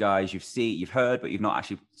these guys you've heard, but you've not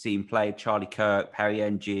actually seen play. Charlie Kirk, Perry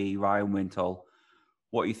Ng, Ryan Wintle.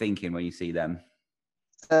 What are you thinking when you see them?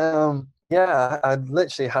 Yeah, I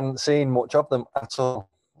literally hadn't seen much of them at all.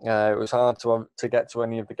 It was hard to get to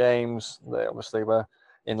any of the games. They obviously were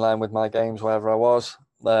in line with my games wherever I was.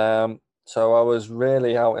 So I was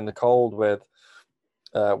really out in the cold with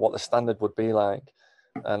what the standard would be like.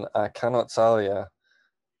 And I cannot tell you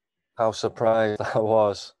how surprised I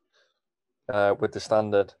was with the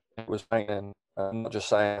standard. It was frightening. I'm not just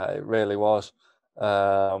saying that, it really was.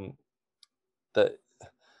 That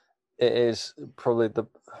it is probably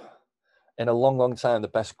in a long time, the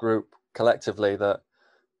best group collectively that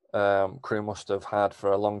Crewe must have had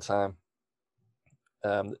for a long time.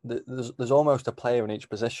 There's almost a player in each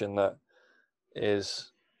position that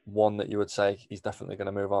is one that you would say he's definitely going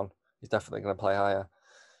to move on. He's definitely going to play higher.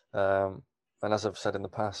 And as I've said in the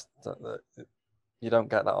past, that you don't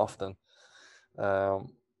get that often.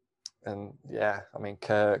 And yeah, I mean,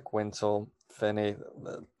 Kirk, Wintle, Finney,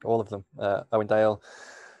 all of them, Owen Dale,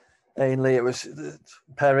 Ainley, it was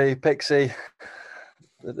Perry, Pixie.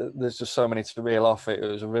 There's just so many to reel off. It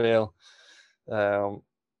was a real, that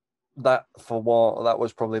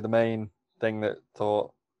was probably the main thing that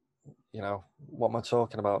thought, what am I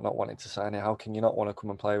talking about? Not wanting to sign it. How can you not want to come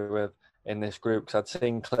and play with in this group? Because I'd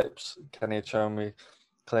seen clips. Kenny had shown me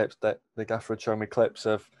clips, that the gaffer had shown me clips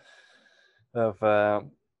of the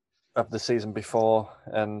season before,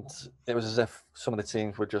 and it was as if some of the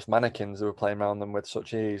teams were just mannequins who were playing around them with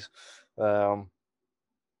such ease. So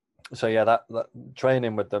yeah, that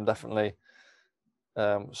training with them definitely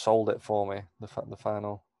sold it for me. The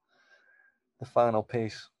final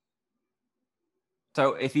piece.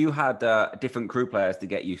 So if you had different Crewe players to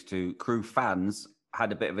get used to, Crewe fans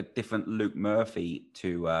had a bit of a different Luke Murphy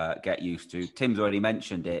to get used to. Tim's already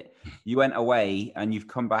mentioned it. You went away and you've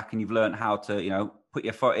come back and you've learned how to, put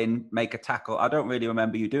your foot in, make a tackle. I don't really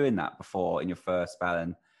remember you doing that before in your first spell,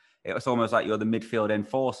 and it was almost like you're the midfield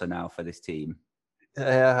enforcer now for this team.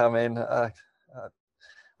 Yeah, I mean, I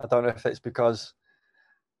don't know if it's because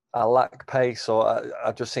I lack pace or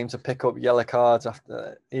I just seem to pick up yellow cards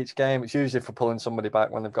after each game. It's usually for pulling somebody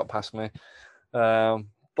back when they've got past me.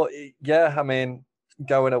 But yeah, I mean,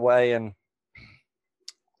 going away, and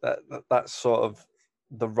that's sort of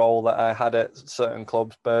the role that I had at certain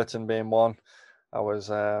clubs, Burton being one. I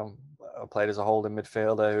played as a holding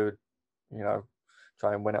midfielder who'd,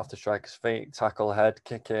 try and win it off the striker's feet, tackle, head,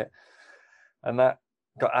 kick it. And that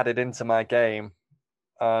got added into my game.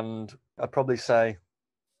 And I'd probably say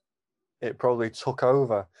it probably took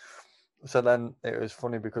over. So then it was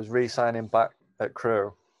funny because re-signing back at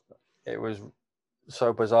Crewe, it was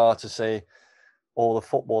so bizarre to see all the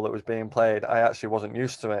football that was being played. I actually wasn't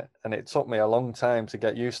used to it. And it took me a long time to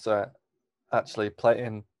get used to it, actually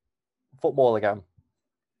playing football again.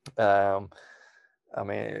 I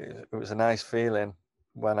mean, it was a nice feeling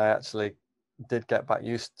when I actually did get back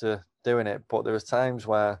used to doing it. But there was times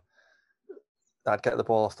where I'd get the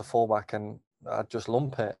ball off the fullback and I'd just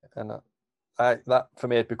lump it. And that for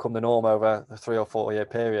me had become the norm over a 3 or 4 year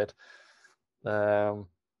period. And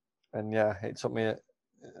yeah, it took me a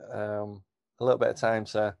little bit of time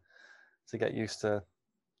to get used to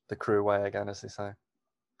the Crewe way again, as they say.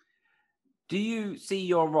 Do you see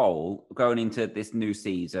your role going into this new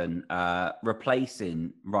season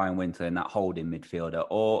replacing Ryan Winter in that holding midfielder?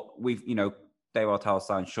 Or Dave Artell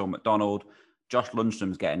signed Sean McDonald. Josh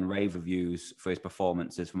Lundstrom's getting rave reviews for his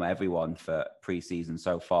performances from everyone for pre-season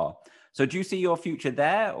so far. So do you see your future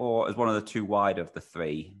there, or as one of the two wide of the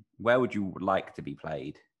three? Where would you like to be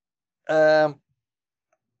played? I'll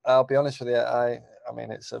be honest with you. I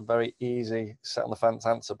mean, it's a very easy set on the fence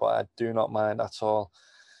answer, but I do not mind at all.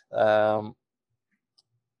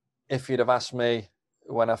 If you'd have asked me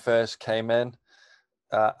when I first came in,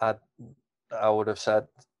 I would have said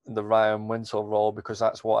the Ryan Winter role, because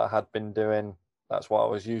that's what I had been doing. That's what I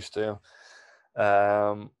was used to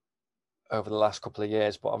over the last couple of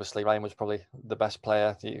years. But obviously, Ryan was probably the best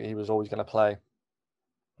player. He was always going to play.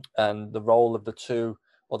 And the role of the two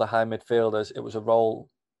other high midfielders, it was a role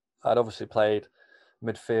I'd obviously played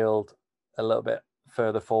midfield a little bit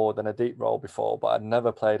further forward than a deep role before, but I'd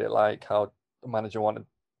never played it like how the manager wanted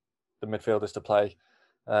the midfielders to play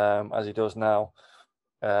as he does now.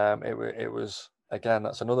 It was, again,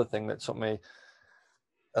 that's another thing that took me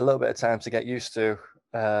a little bit of time to get used to.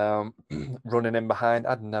 Running in behind,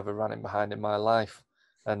 I'd never run in behind in my life,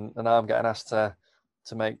 and now I'm getting asked to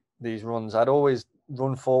make these runs. I'd always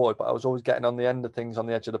run forward, but I was always getting on the end of things on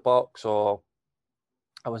the edge of the box, or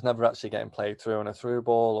I was never actually getting played through on a through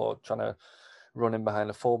ball or trying to run in behind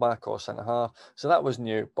a fullback or centre half. So that was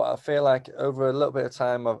new, but I feel like over a little bit of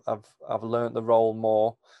time, I've learned the role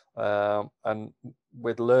more, and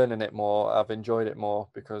with learning it more, I've enjoyed it more,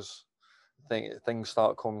 because things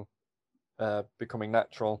start becoming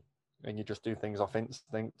natural, and you just do things off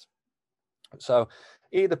instinct. So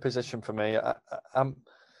either position for me,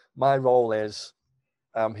 my role is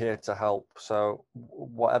I'm here to help. So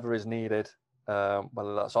whatever is needed,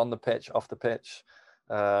 whether that's on the pitch, off the pitch,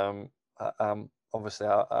 obviously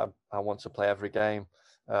I want to play every game.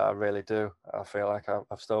 I really do. I feel like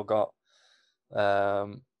I've still got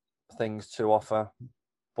things to offer.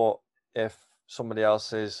 But if somebody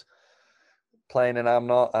else is playing and I'm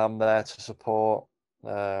not, I'm there to support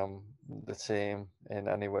the team in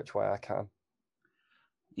any which way I can.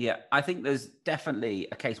 Yeah, I think there's definitely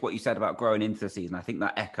a case, what you said about growing into the season. I think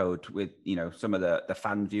that echoed with, some of the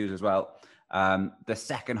fan views as well. The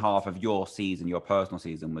second half of your season, your personal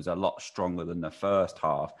season, was a lot stronger than the first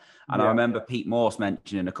half. And I remember Pete Morse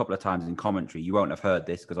mentioning a couple of times in commentary, you won't have heard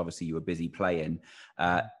this because obviously you were busy playing.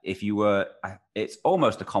 It's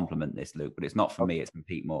almost a compliment, this, Luke, but it's not from me, it's from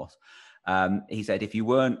Pete Morse. He said, if you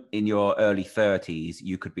weren't in your early 30s,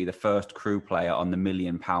 you could be the first Crewe player on the £1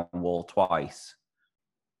 million wall twice.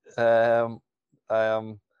 I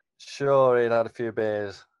am sure he'd had a few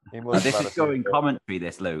beers He must This have is had a going few. commentary,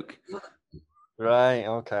 this, Luke. Right,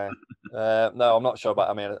 okay. No, I'm not sure, but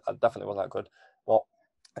I mean, I definitely wasn't that good. But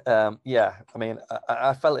yeah, I mean,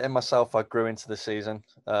 I felt it in myself. I grew into the season,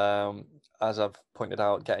 as I've pointed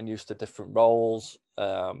out, getting used to different roles,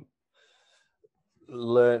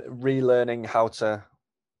 relearning how to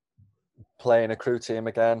play in a crew team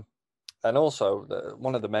again, and also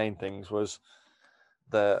one of the main things was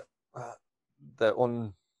the the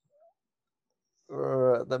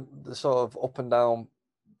sort of up and down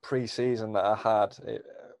pre-season that I had.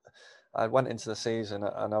 I went into the season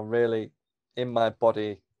and I really, in my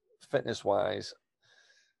body, fitness-wise,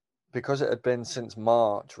 because it had been since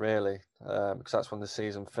March, really, because that's when the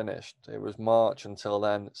season finished. It was March until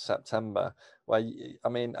then, September, where, I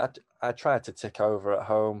mean, I tried to tick over at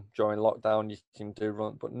home during lockdown. You can do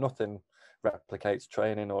run, but nothing replicates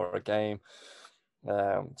training or a game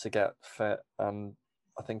to get fit. And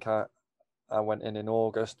I think I went in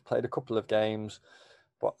August, played a couple of games,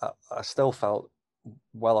 but I still felt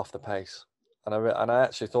well off the pace. And I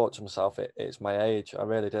actually thought to myself, it's my age. I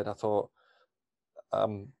really did. I thought,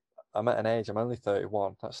 I'm at an age, I'm only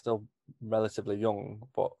 31. That's still relatively young,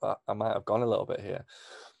 but I might have gone a little bit here.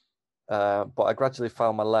 But I gradually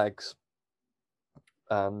found my legs,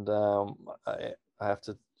 and I have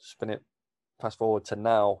to spin it fast forward to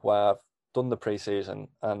now, where I've done the pre-season,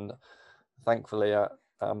 and thankfully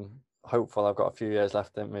I'm hopeful I've got a few years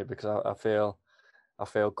left in me, because I feel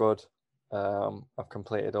good. I've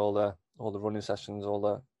completed all the running sessions,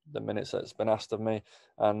 all the minutes that's been asked of me,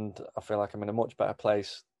 and I feel like I'm in a much better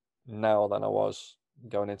place now than I was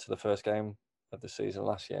going into the first game of the season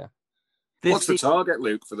last year. What's the target,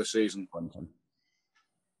 Luke, for the season?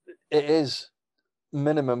 It is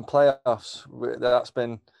minimum playoffs. That's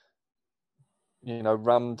been,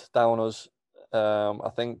 rammed down us. I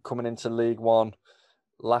think coming into League One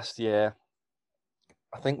last year,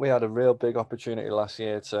 I think we had a real big opportunity last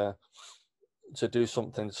year to do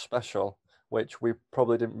something special, which we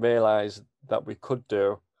probably didn't realise that we could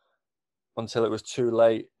do until it was too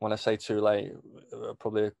late. When I say too late,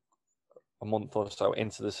 probably a month or so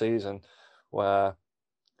into the season, where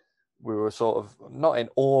we were sort of not in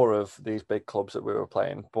awe of these big clubs that we were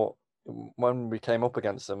playing, but when we came up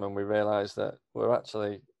against them and we realised that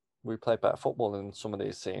we play better football than some of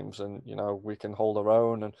these teams, and we can hold our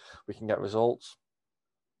own and we can get results.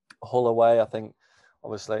 Hull away, I think,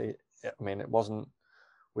 obviously, I mean,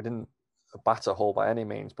 we didn't batter Hull by any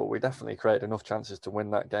means, but we definitely created enough chances to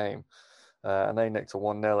win that game. And they nicked a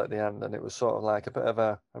 1-0 at the end. And it was sort of like a bit of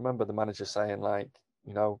I remember the manager saying, like,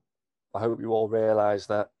 I hope you all realise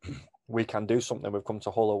that we can do something. We've come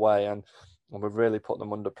to Hull away and we've really put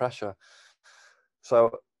them under pressure.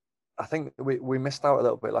 So I think we missed out a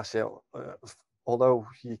little bit last year. Although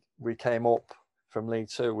we came up from League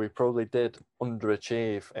Two, we probably did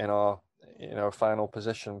underachieve in our final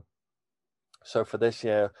position. So for this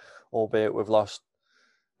year, albeit we've lost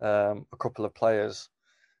a couple of players,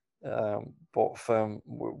 but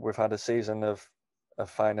we've had a season of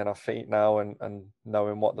finding our feet now and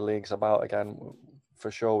knowing what the league's about again.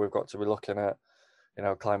 For sure, we've got to be looking at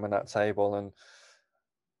climbing that table,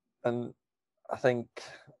 and I think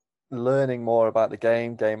learning more about the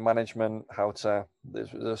game management,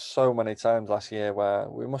 there's so many times last year where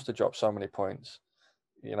we must have dropped so many points.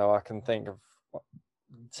 I can think of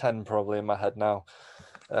 10 probably in my head now,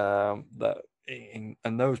 and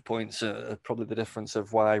those points are probably the difference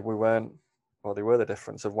of why we weren't, or they were the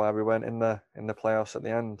difference of why we weren't in the playoffs at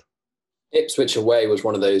the end. Ipswich away was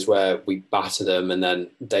one of those where we battered them and then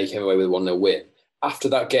they came away with a 1-0 win. After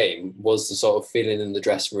that game, was the sort of feeling in the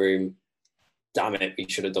dressing room, damn it, we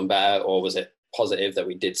should have done better, or was it positive that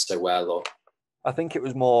we did so well? Or I think it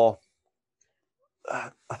was more,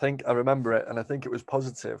 I think I remember it, and I think it was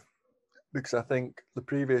positive, because I think the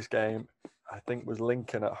previous game, I think, was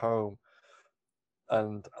Lincoln at home,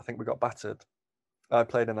 and I think we got battered. I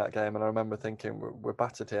played in that game, and I remember thinking, we're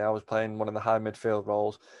battered here. I was playing one of the high midfield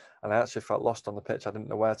roles, and I actually felt lost on the pitch. I didn't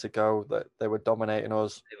know where to go. That they were dominating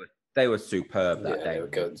us. They were superb that day. They were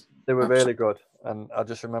good. They were really good, and I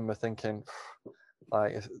just remember thinking,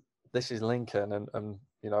 like, this is Lincoln, and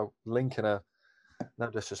Lincoln are, no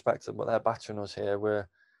disrespect to them, but they're battering us here.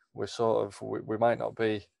 We're sort of, we might not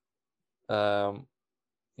be,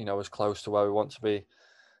 as close to where we want to be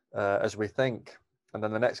as we think. And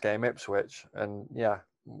then the next game, Ipswich, and yeah,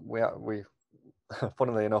 we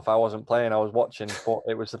funnily enough, I wasn't playing, I was watching, but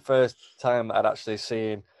it was the first time I'd actually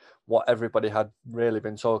seen what everybody had really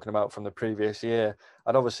been talking about from the previous year.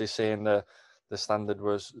 I'd obviously seen the standard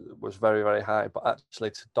was very, very high, but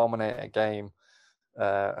actually to dominate a game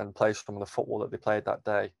and play some of the football that they played that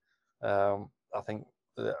day, I think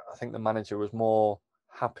the manager was more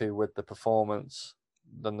happy with the performance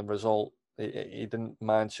than the result. He didn't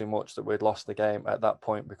mind too much that we'd lost the game at that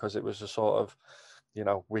point, because it was a sort of,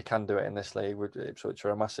 we can do it in this league. Ipswich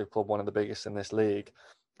are a massive club, one of the biggest in this league,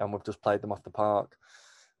 and we've just played them off the park.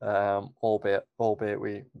 Albeit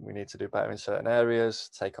we need to do better in certain areas,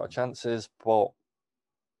 take our chances. But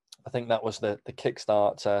I think that was the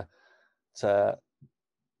kickstart to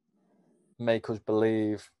make us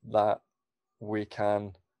believe that we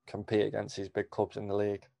can compete against these big clubs in the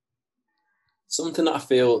league. Something that I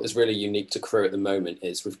feel is really unique to Crewe at the moment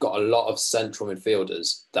is we've got a lot of central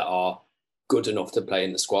midfielders that are good enough to play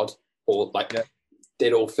in the squad, or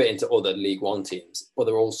they'd all fit into other League One teams, but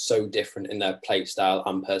they're all so different in their play style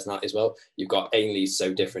and personality as well. You've got Ainley's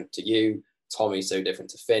so different to you, Tommy's so different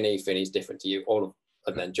to Finney's different to you,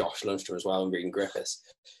 and then Josh Lundstrom as well, and Regan Griffiths.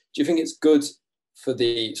 Do you think it's good for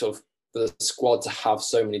the squad to have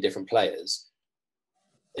so many different players?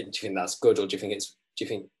 Do you think that's good, or do you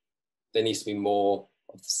think there needs to be more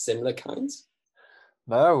of similar kinds?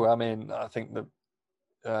 No, I mean, I think that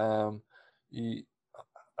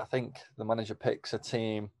I think the manager picks a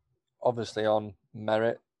team obviously on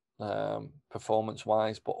merit,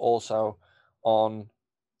 performance-wise, but also on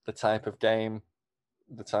the type of game,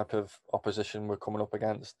 the type of opposition we're coming up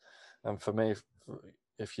against. And for me,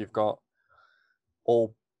 if you've got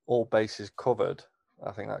all bases covered,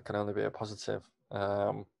 I think that can only be a positive.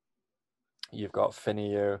 You've got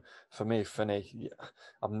Finney. For me, Finney,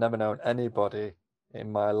 I've never known anybody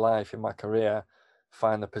in my life, in my career,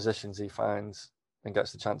 find the positions he finds and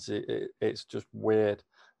gets the chances. It's just weird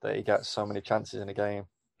that he gets so many chances in a game.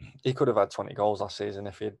 He could have had 20 goals last season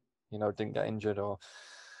if he, didn't get injured.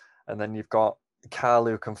 And then you've got Carl,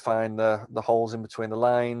 who can find the holes in between the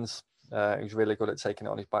lines. Who's really good at taking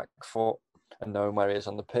it on his back foot and knowing where he is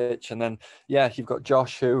on the pitch. And then, you've got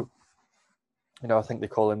Josh, who, I think they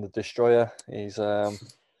call him the destroyer.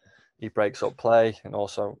 He breaks up play and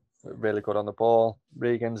also really good on the ball.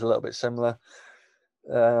 Regan's a little bit similar.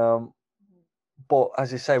 But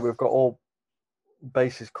as you say, we've got all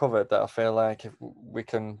bases covered that I feel like if we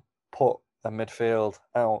can put a midfield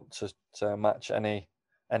out to match any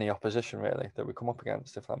opposition really that we come up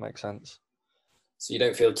against, if that makes sense. So you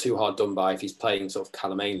don't feel too hard done by if he's playing sort of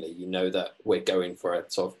Callum Ainley. You know that we're going for a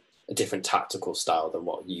sort of a different tactical style than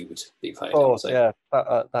what you would be playing. Oh, yeah,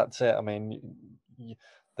 that's it. I mean,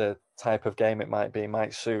 the type of game it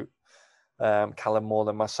might suit Callum more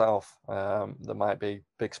than myself. There might be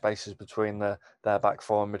big spaces between their back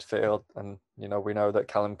four and midfield, and we know that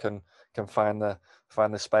Callum can find the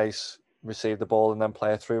space, receive the ball, and then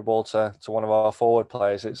play a through ball to one of our forward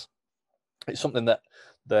players. It's something that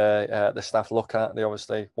the staff look at. They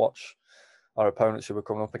obviously watch our opponents who we're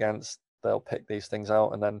coming up against. They'll pick these things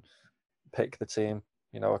out and then pick the team,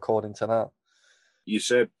 according to that. You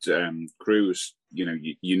said Crewe's,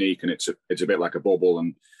 unique, and it's a bit like a bubble,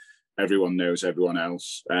 and everyone knows everyone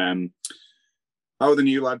else. How are the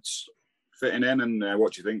new lads fitting in, and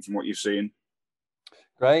what do you think from what you've seen?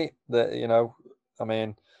 Great. I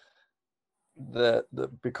mean,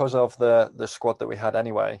 because of the squad that we had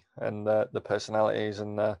anyway, and the personalities,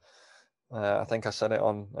 and I think I said it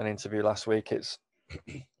on an interview last week, it's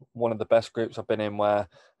one of the best groups I've been in, where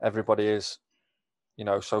everybody is,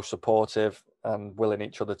 so supportive and willing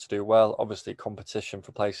each other to do well. Obviously, competition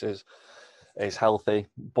for places is healthy,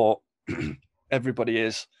 but everybody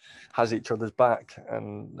has each other's back.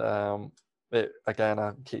 And again,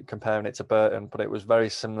 I keep comparing it to Burton, but it was very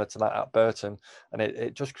similar to that at Burton, and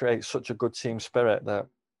it just creates such a good team spirit that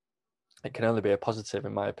it can only be a positive,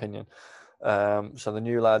 in my opinion. So the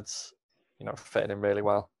new lads, fitting in really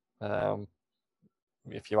well.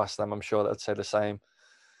 If you ask them, I'm sure they'd say the same.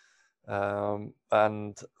 And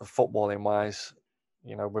footballing wise,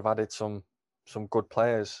 we've added some good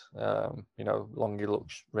players. Longy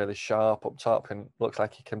looks really sharp up top and looks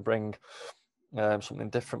like he can bring something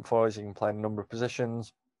different for us. He can play in a number of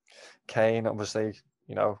positions. Kane, obviously,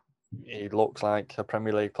 he looks like a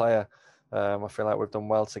Premier League player. I feel like we've done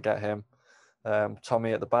well to get him.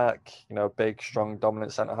 Tommy at the back, big, strong,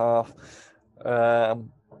 dominant centre half. And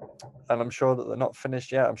I'm sure that they're not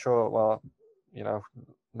finished yet. I'm sure,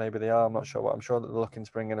 maybe they are. I'm not sure. But I'm sure that they're looking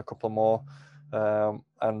to bring in a couple more.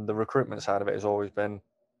 And the recruitment side of it has always been,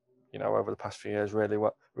 over the past few years,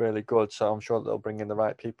 really good. So I'm sure that they'll bring in the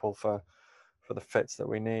right people for the fits that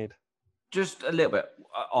we need. Just a little bit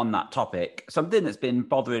on that topic. Something that's been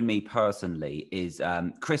bothering me personally is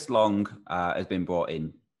Chris Long has been brought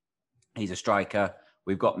in. He's a striker.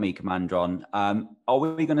 We've got Mika Mandron. Are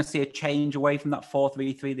we going to see a change away from that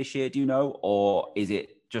 4-3-3 this year, do you know? Or is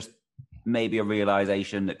it just maybe a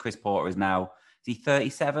realisation that Chris Porter is now, is he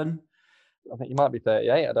 37? I think he might be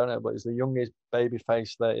 38. I don't know, but he's the youngest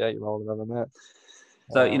baby-faced 38-year-old I've ever met.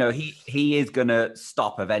 So, he is going to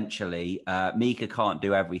stop eventually. Mika can't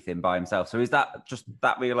do everything by himself. So is that just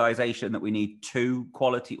that realization that we need two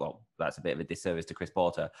quality, well, that's a bit of a disservice to Chris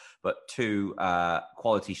Porter, but two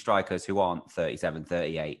quality strikers who aren't 37,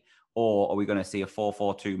 38? Or are we going to see a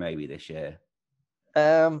 4-4-2 maybe this year?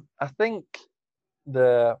 I think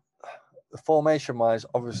the formation-wise,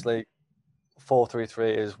 obviously,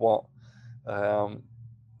 4-3-3 is what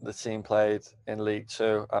the team played in League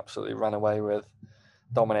Two, absolutely ran away with.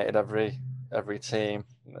 Dominated every team,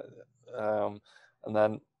 and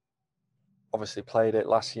then obviously played it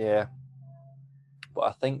last year. But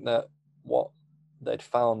I think that what they'd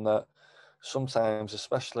found that sometimes,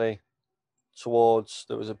 especially there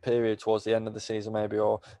was a period towards the end of the season maybe,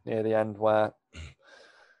 or near the end, where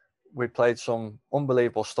we played some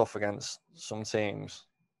unbelievable stuff against some teams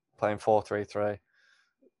playing 4-3-3.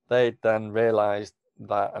 They then realised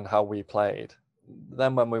that and how we played.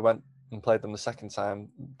 Then when we went and played them the second time,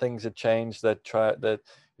 things had changed. It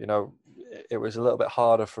was a little bit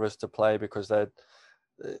harder for us to play because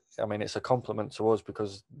it's a compliment to us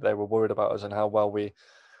because they were worried about us and how well we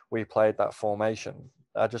played that formation.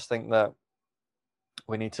 I just think that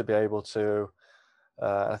we need to be able to,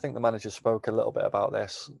 I think the manager spoke a little bit about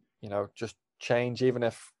this, just change, even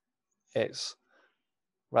if it's,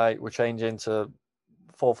 right, we're changing to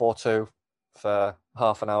 4-4-2 for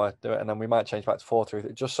half an hour, do it, and then we might change back to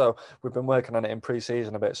 4-3. Just so we've been working on it in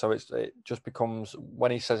pre-season a bit, so it just becomes,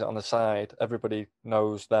 when he says it on the side, everybody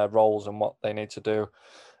knows their roles and what they need to do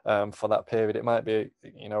for that period. It might be,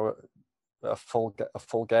 a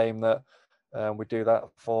full game that we do that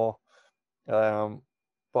for,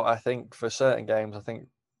 but I think for certain games, I think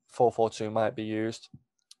 4-4-2 might be used.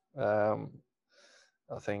 I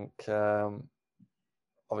think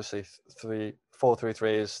obviously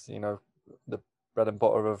 4-3-3 is the bread and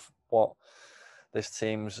butter of what this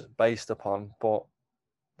team's based upon, but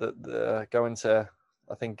the going to,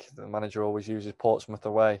 I think the manager always uses Portsmouth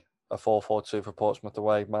away. A 4-4-2 for Portsmouth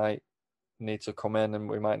away might need to come in, and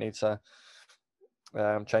we might need to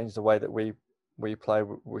change the way that we play.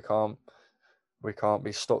 We can't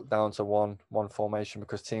be stuck down to one formation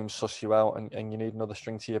because teams suss you out, and you need another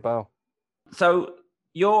string to your bow. So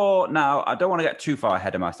you're now, I don't want to get too far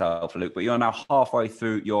ahead of myself, Luke, but you're now halfway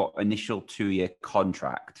through your initial 2-year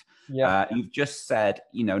contract. Yeah. You've just said,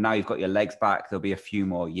 now you've got your legs back, there'll be a few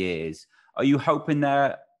more years. Are you hoping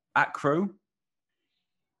they're at Crewe?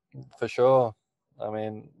 For sure. I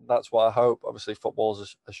mean, that's what I hope. Obviously,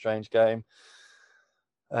 football's a strange game.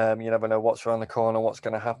 You never know what's around the corner, what's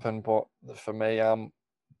going to happen. But for me, I'm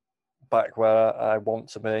back where I want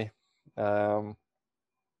to be.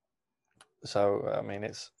 So, I mean,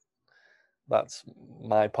 that's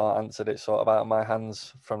my part answered. It's sort of out of my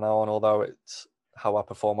hands from now on, although it's how I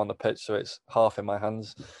perform on the pitch, so it's half in my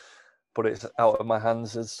hands. But it's out of my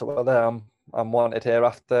hands as to whether I'm wanted here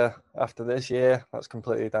after this year. That's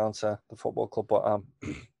completely down to the football club. But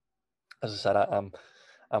as I said,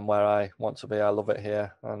 I'm where I want to be. I love it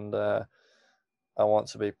here, and I want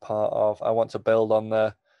to be part of. I want to build on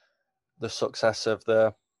the success of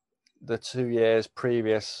the 2 years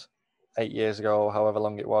previous, 8 years ago, or however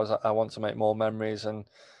long it was. I want to make more memories, and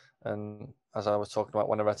as I was talking about,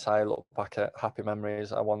 when I retire, look back at happy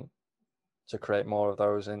memories. I want to create more of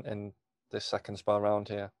those in this second spell round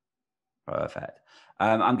here. Perfect.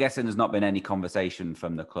 I'm guessing there's not been any conversation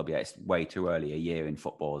from the club yet. It's way too early. A year in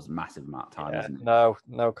football is a massive amount of time, isn't it?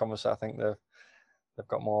 No conversation. I think they've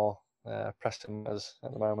got more pressing matters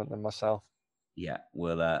at the moment than myself. Yeah,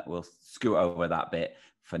 we'll scoot over that bit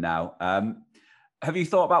for now. Have you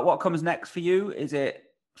thought about what comes next for you? Is it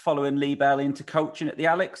following Lee Bell into coaching at the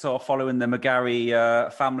Alex, or following the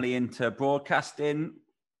McGarry family into broadcasting?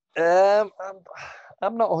 I'm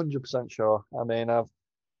not 100% sure. I mean,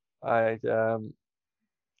 I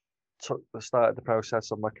started the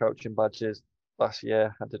process of my coaching badges last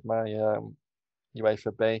year. I did my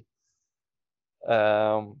UEFA B.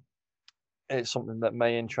 It's something that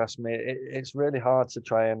may interest me. It's really hard to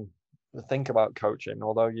try and think about coaching,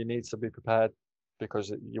 although you need to be prepared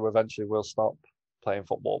because you eventually will stop playing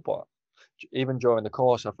football. But even during the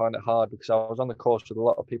course, I found it hard because I was on the course with a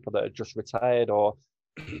lot of people that had just retired, or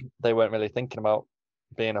they weren't really thinking about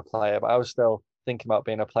being a player, but I was still thinking about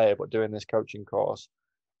being a player, but doing this coaching course.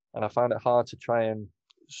 And I found it hard to try and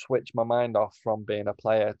switch my mind off from being a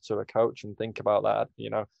player to a coach and think about that.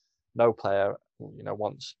 No player,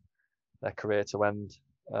 wants their career to end.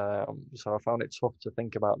 So I found it tough to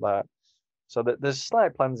think about that. So there's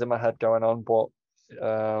slight plans in my head going on, but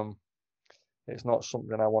it's not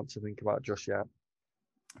something I want to think about just yet.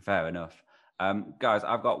 Fair enough. Guys,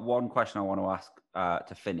 I've got one question I want to ask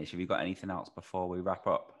to finish. Have you got anything else before we wrap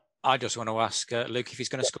up? I just want to ask Luke if he's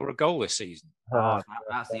going to score a goal this season.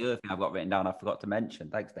 That's the other thing I've got written down. I forgot to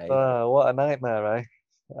mention. Thanks, Dave. What a nightmare, eh?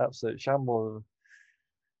 Absolute shambles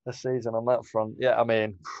this season on that front. Yeah, I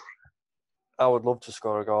mean, I would love to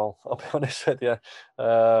score a goal. I'll be honest with you.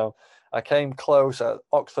 I came close at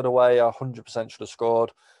Oxford away. I 100% should have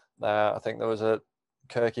scored. I think there was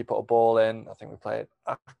Kirky put a ball in. I think we played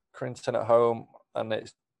Accrington at home, and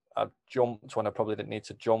I jumped when I probably didn't need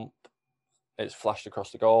to jump. It's flashed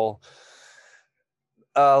across the goal.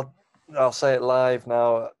 I'll say it live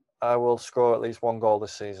now. I will score at least one goal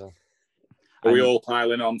this season. Are we all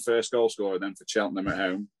piling on first goal scorer then for Cheltenham at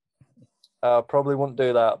home? I probably wouldn't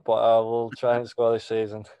do that, but I will try and score this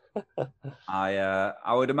season.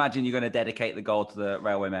 I would imagine you're going to dedicate the goal to the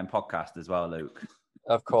Railwaymen podcast as well, Luke.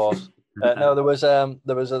 Of course. No, there was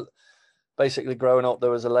basically growing up,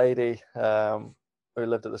 there was a lady who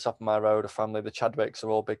lived at the top of my road, a family, the Chadwicks are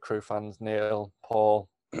all big Crew fans, Neil, Paul,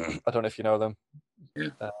 I don't know if you know them.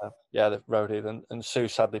 Yeah, the roadie, and Sue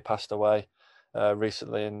sadly passed away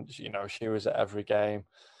recently, and she was at every game,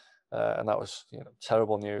 and that was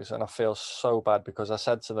terrible news. And I feel so bad because I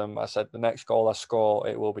said to them, the next goal I score,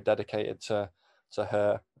 it will be dedicated to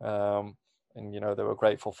her, and they were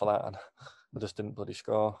grateful for that, and I just didn't bloody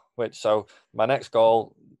score. So my next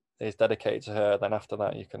goal is dedicated to her. Then after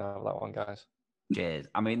that, you can have that one, guys. Cheers.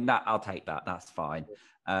 I mean, I'll take that. That's fine.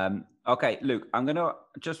 Okay, Luke, I'm going to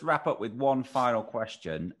just wrap up with one final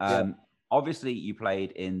question. Obviously, you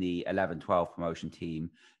played in the 11-12 promotion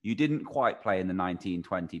team. You didn't quite play in the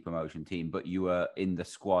 19-20 promotion team, but you were in the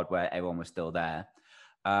squad where everyone was still there.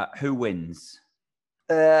 Who wins?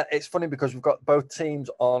 It's funny because we've got both teams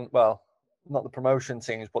on, well, not the promotion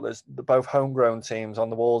teams, but there's both homegrown teams on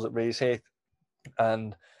the walls at Rees Heath.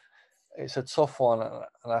 And it's a tough one.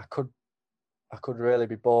 And I could really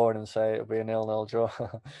be boring and say it'll be a 0-0 draw.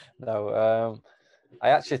 No, I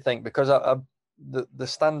actually think because the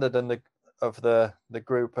standard and of the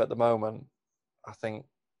group at the moment, I think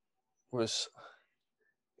is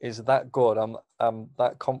that good. I'm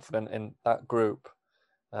that confident in that group.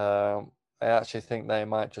 I actually think they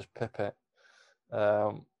might just pip it.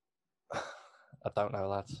 I don't know,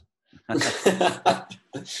 lads. Can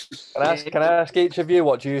I ask each of you,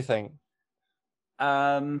 what do you think?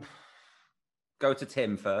 Go to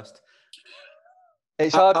Tim first.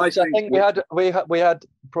 It's hard. I think we had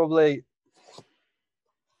probably.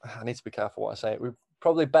 I need to be careful what I say. We're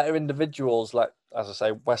probably better individuals, like as I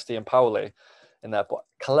say, Westy and Powley, in there. But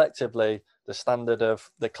collectively, the standard of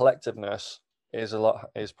the collectiveness is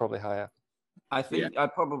probably higher. I think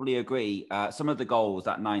I'd probably agree. Some of the goals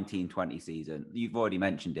that 19-20 season, you've already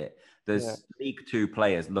mentioned it. There's League Two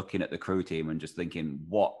players looking at the Crew team and just thinking,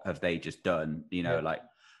 what have they just done? Like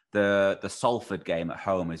the Salford game at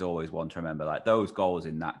home is always one to remember. Like those goals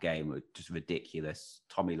in that game were just ridiculous.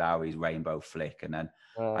 Tommy Lowry's rainbow flick. And then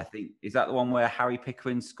I think, is that the one where Harry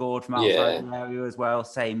Pickering scored from outside the area as well?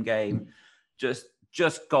 Same game. Just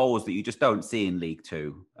goals that you just don't see in League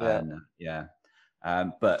Two. But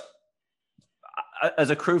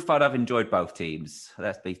as a Crew fan, I've enjoyed both teams.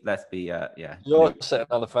 Let's be. You're sitting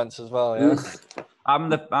on the fence as well, yeah. I'm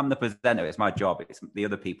the presenter. It's my job. It's the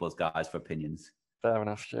other people's guys for opinions. Fair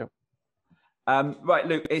enough, Stu. Right,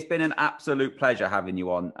 Luke. It's been an absolute pleasure having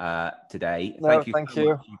you on today. Thank you. Much.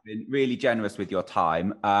 You've been really generous with your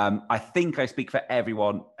time. I think I speak for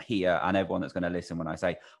everyone here and everyone that's going to listen when I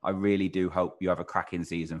say I really do hope you have a cracking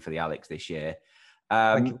season for the Alex this year.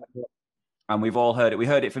 Thank you. And we've all heard it. We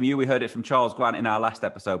heard it from you. We heard it from Charles Grant in our last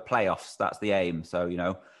episode. Playoffs. That's the aim. So,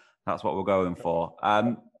 that's what we're going for.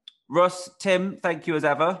 Russ, Tim, thank you as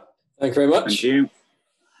ever. Thank you very much. Thank you.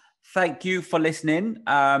 Thank you for listening.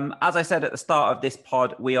 As I said at the start of this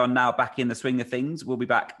pod, we are now back in the swing of things. We'll be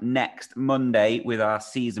back next Monday with our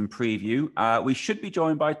season preview. We should be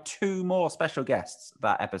joined by 2 more special guests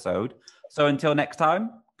that episode. So until next time,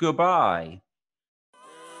 goodbye.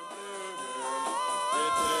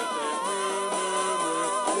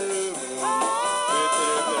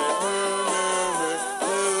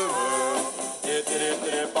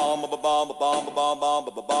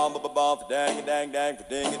 Dang dang dang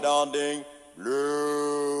ding dong ding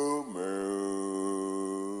blue.